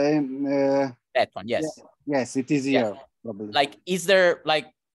 Yes, That one, yes. Yes, it is here, probably. Like, is there, like,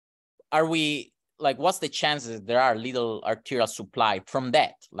 are we, like, what's the chances there are little arterial supply from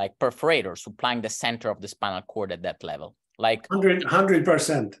that, like perforator supplying the center of the spinal cord at that level? Like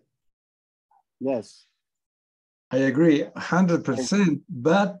 100%. Yes. I agree 100%,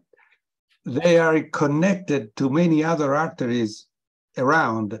 but they are connected to many other arteries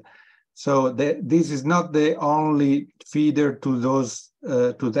around. So this is not the only feeder to those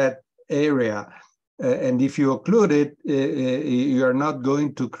to that area. And if you occlude it, you are not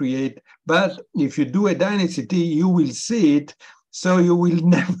going to create. But if you do a dynasty, you will see it. So you will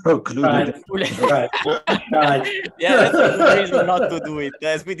never occlude it. Right. Yeah, that's a good reason not to do it,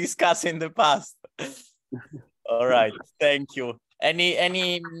 as we discussed in the past. All right, thank you.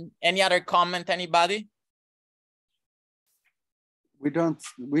 Any other comment, anybody? We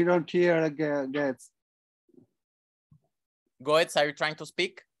don't hear again. Go ahead, are you trying to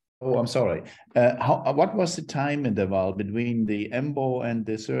speak? Oh, I'm sorry. What was the time interval between the embo and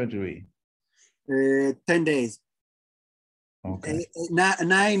the surgery? 10 days. Okay.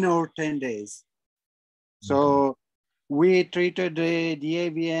 9 or 10 days. So we treated the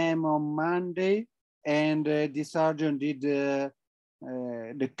AVM on Monday, and the surgeon did the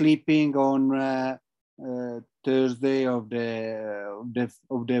clipping on Thursday of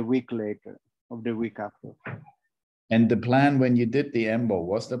the week later, of the week after. And the plan when you did the embo,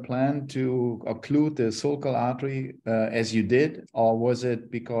 was the plan to occlude the sulcal artery as you did, or was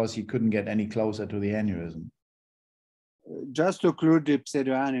it because you couldn't get any closer to the aneurysm? Just to occlude the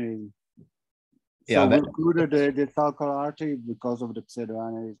pseudoaneurysm. Yeah, so we occluded the sulcal artery because of the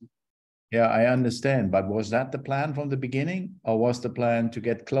pseudoaneurysm. Yeah, I understand. But was that the plan from the beginning, or was the plan to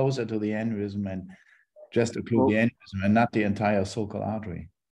get closer to the aneurysm and just occlude the aneurysm and not the entire sulcal artery?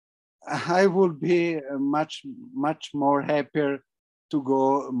 I would be much more happier to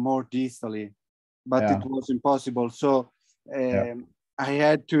go more distally, but it was impossible. So I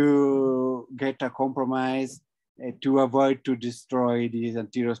had to get a compromise to avoid to destroy the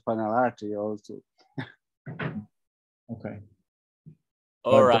anterior spinal artery also. Okay.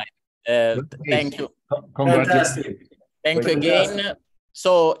 All right. Thank you. Congratulations. Thank you again.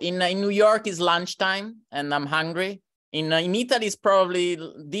 So in New York is lunchtime, and I'm hungry. In Italy it's probably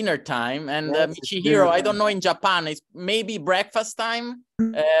dinner time, and Michihiro, I don't know in Japan, it's maybe breakfast time.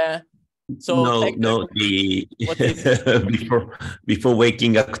 So no, before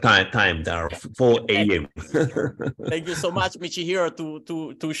waking up time there are 4 a.m. Thank you so much, Michihiro,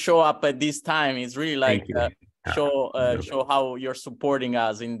 to show up at this time. It's really like show how you're supporting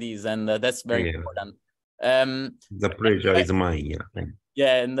us in this, and that's very important. The pleasure is mine.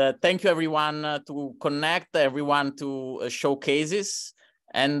 Yeah, and thank you everyone to connect, everyone to showcases,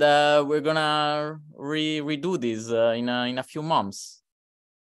 and we're gonna redo this in a few months.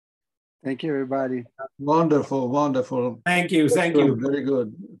 Thank you, everybody. Wonderful, wonderful. Thank you, thank you. Very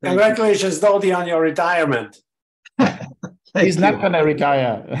good. Congratulations, Dodi, on your retirement. He's not going to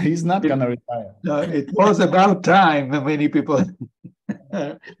retire. He's not going to retire. No, it was about time. Many people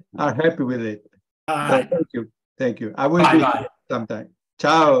are happy with it. Thank you. Thank you. I will be sometime.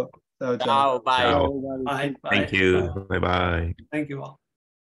 Ciao. Ciao. Bye. Ciao. Bye. Thank you. Bye-bye. Thank you all.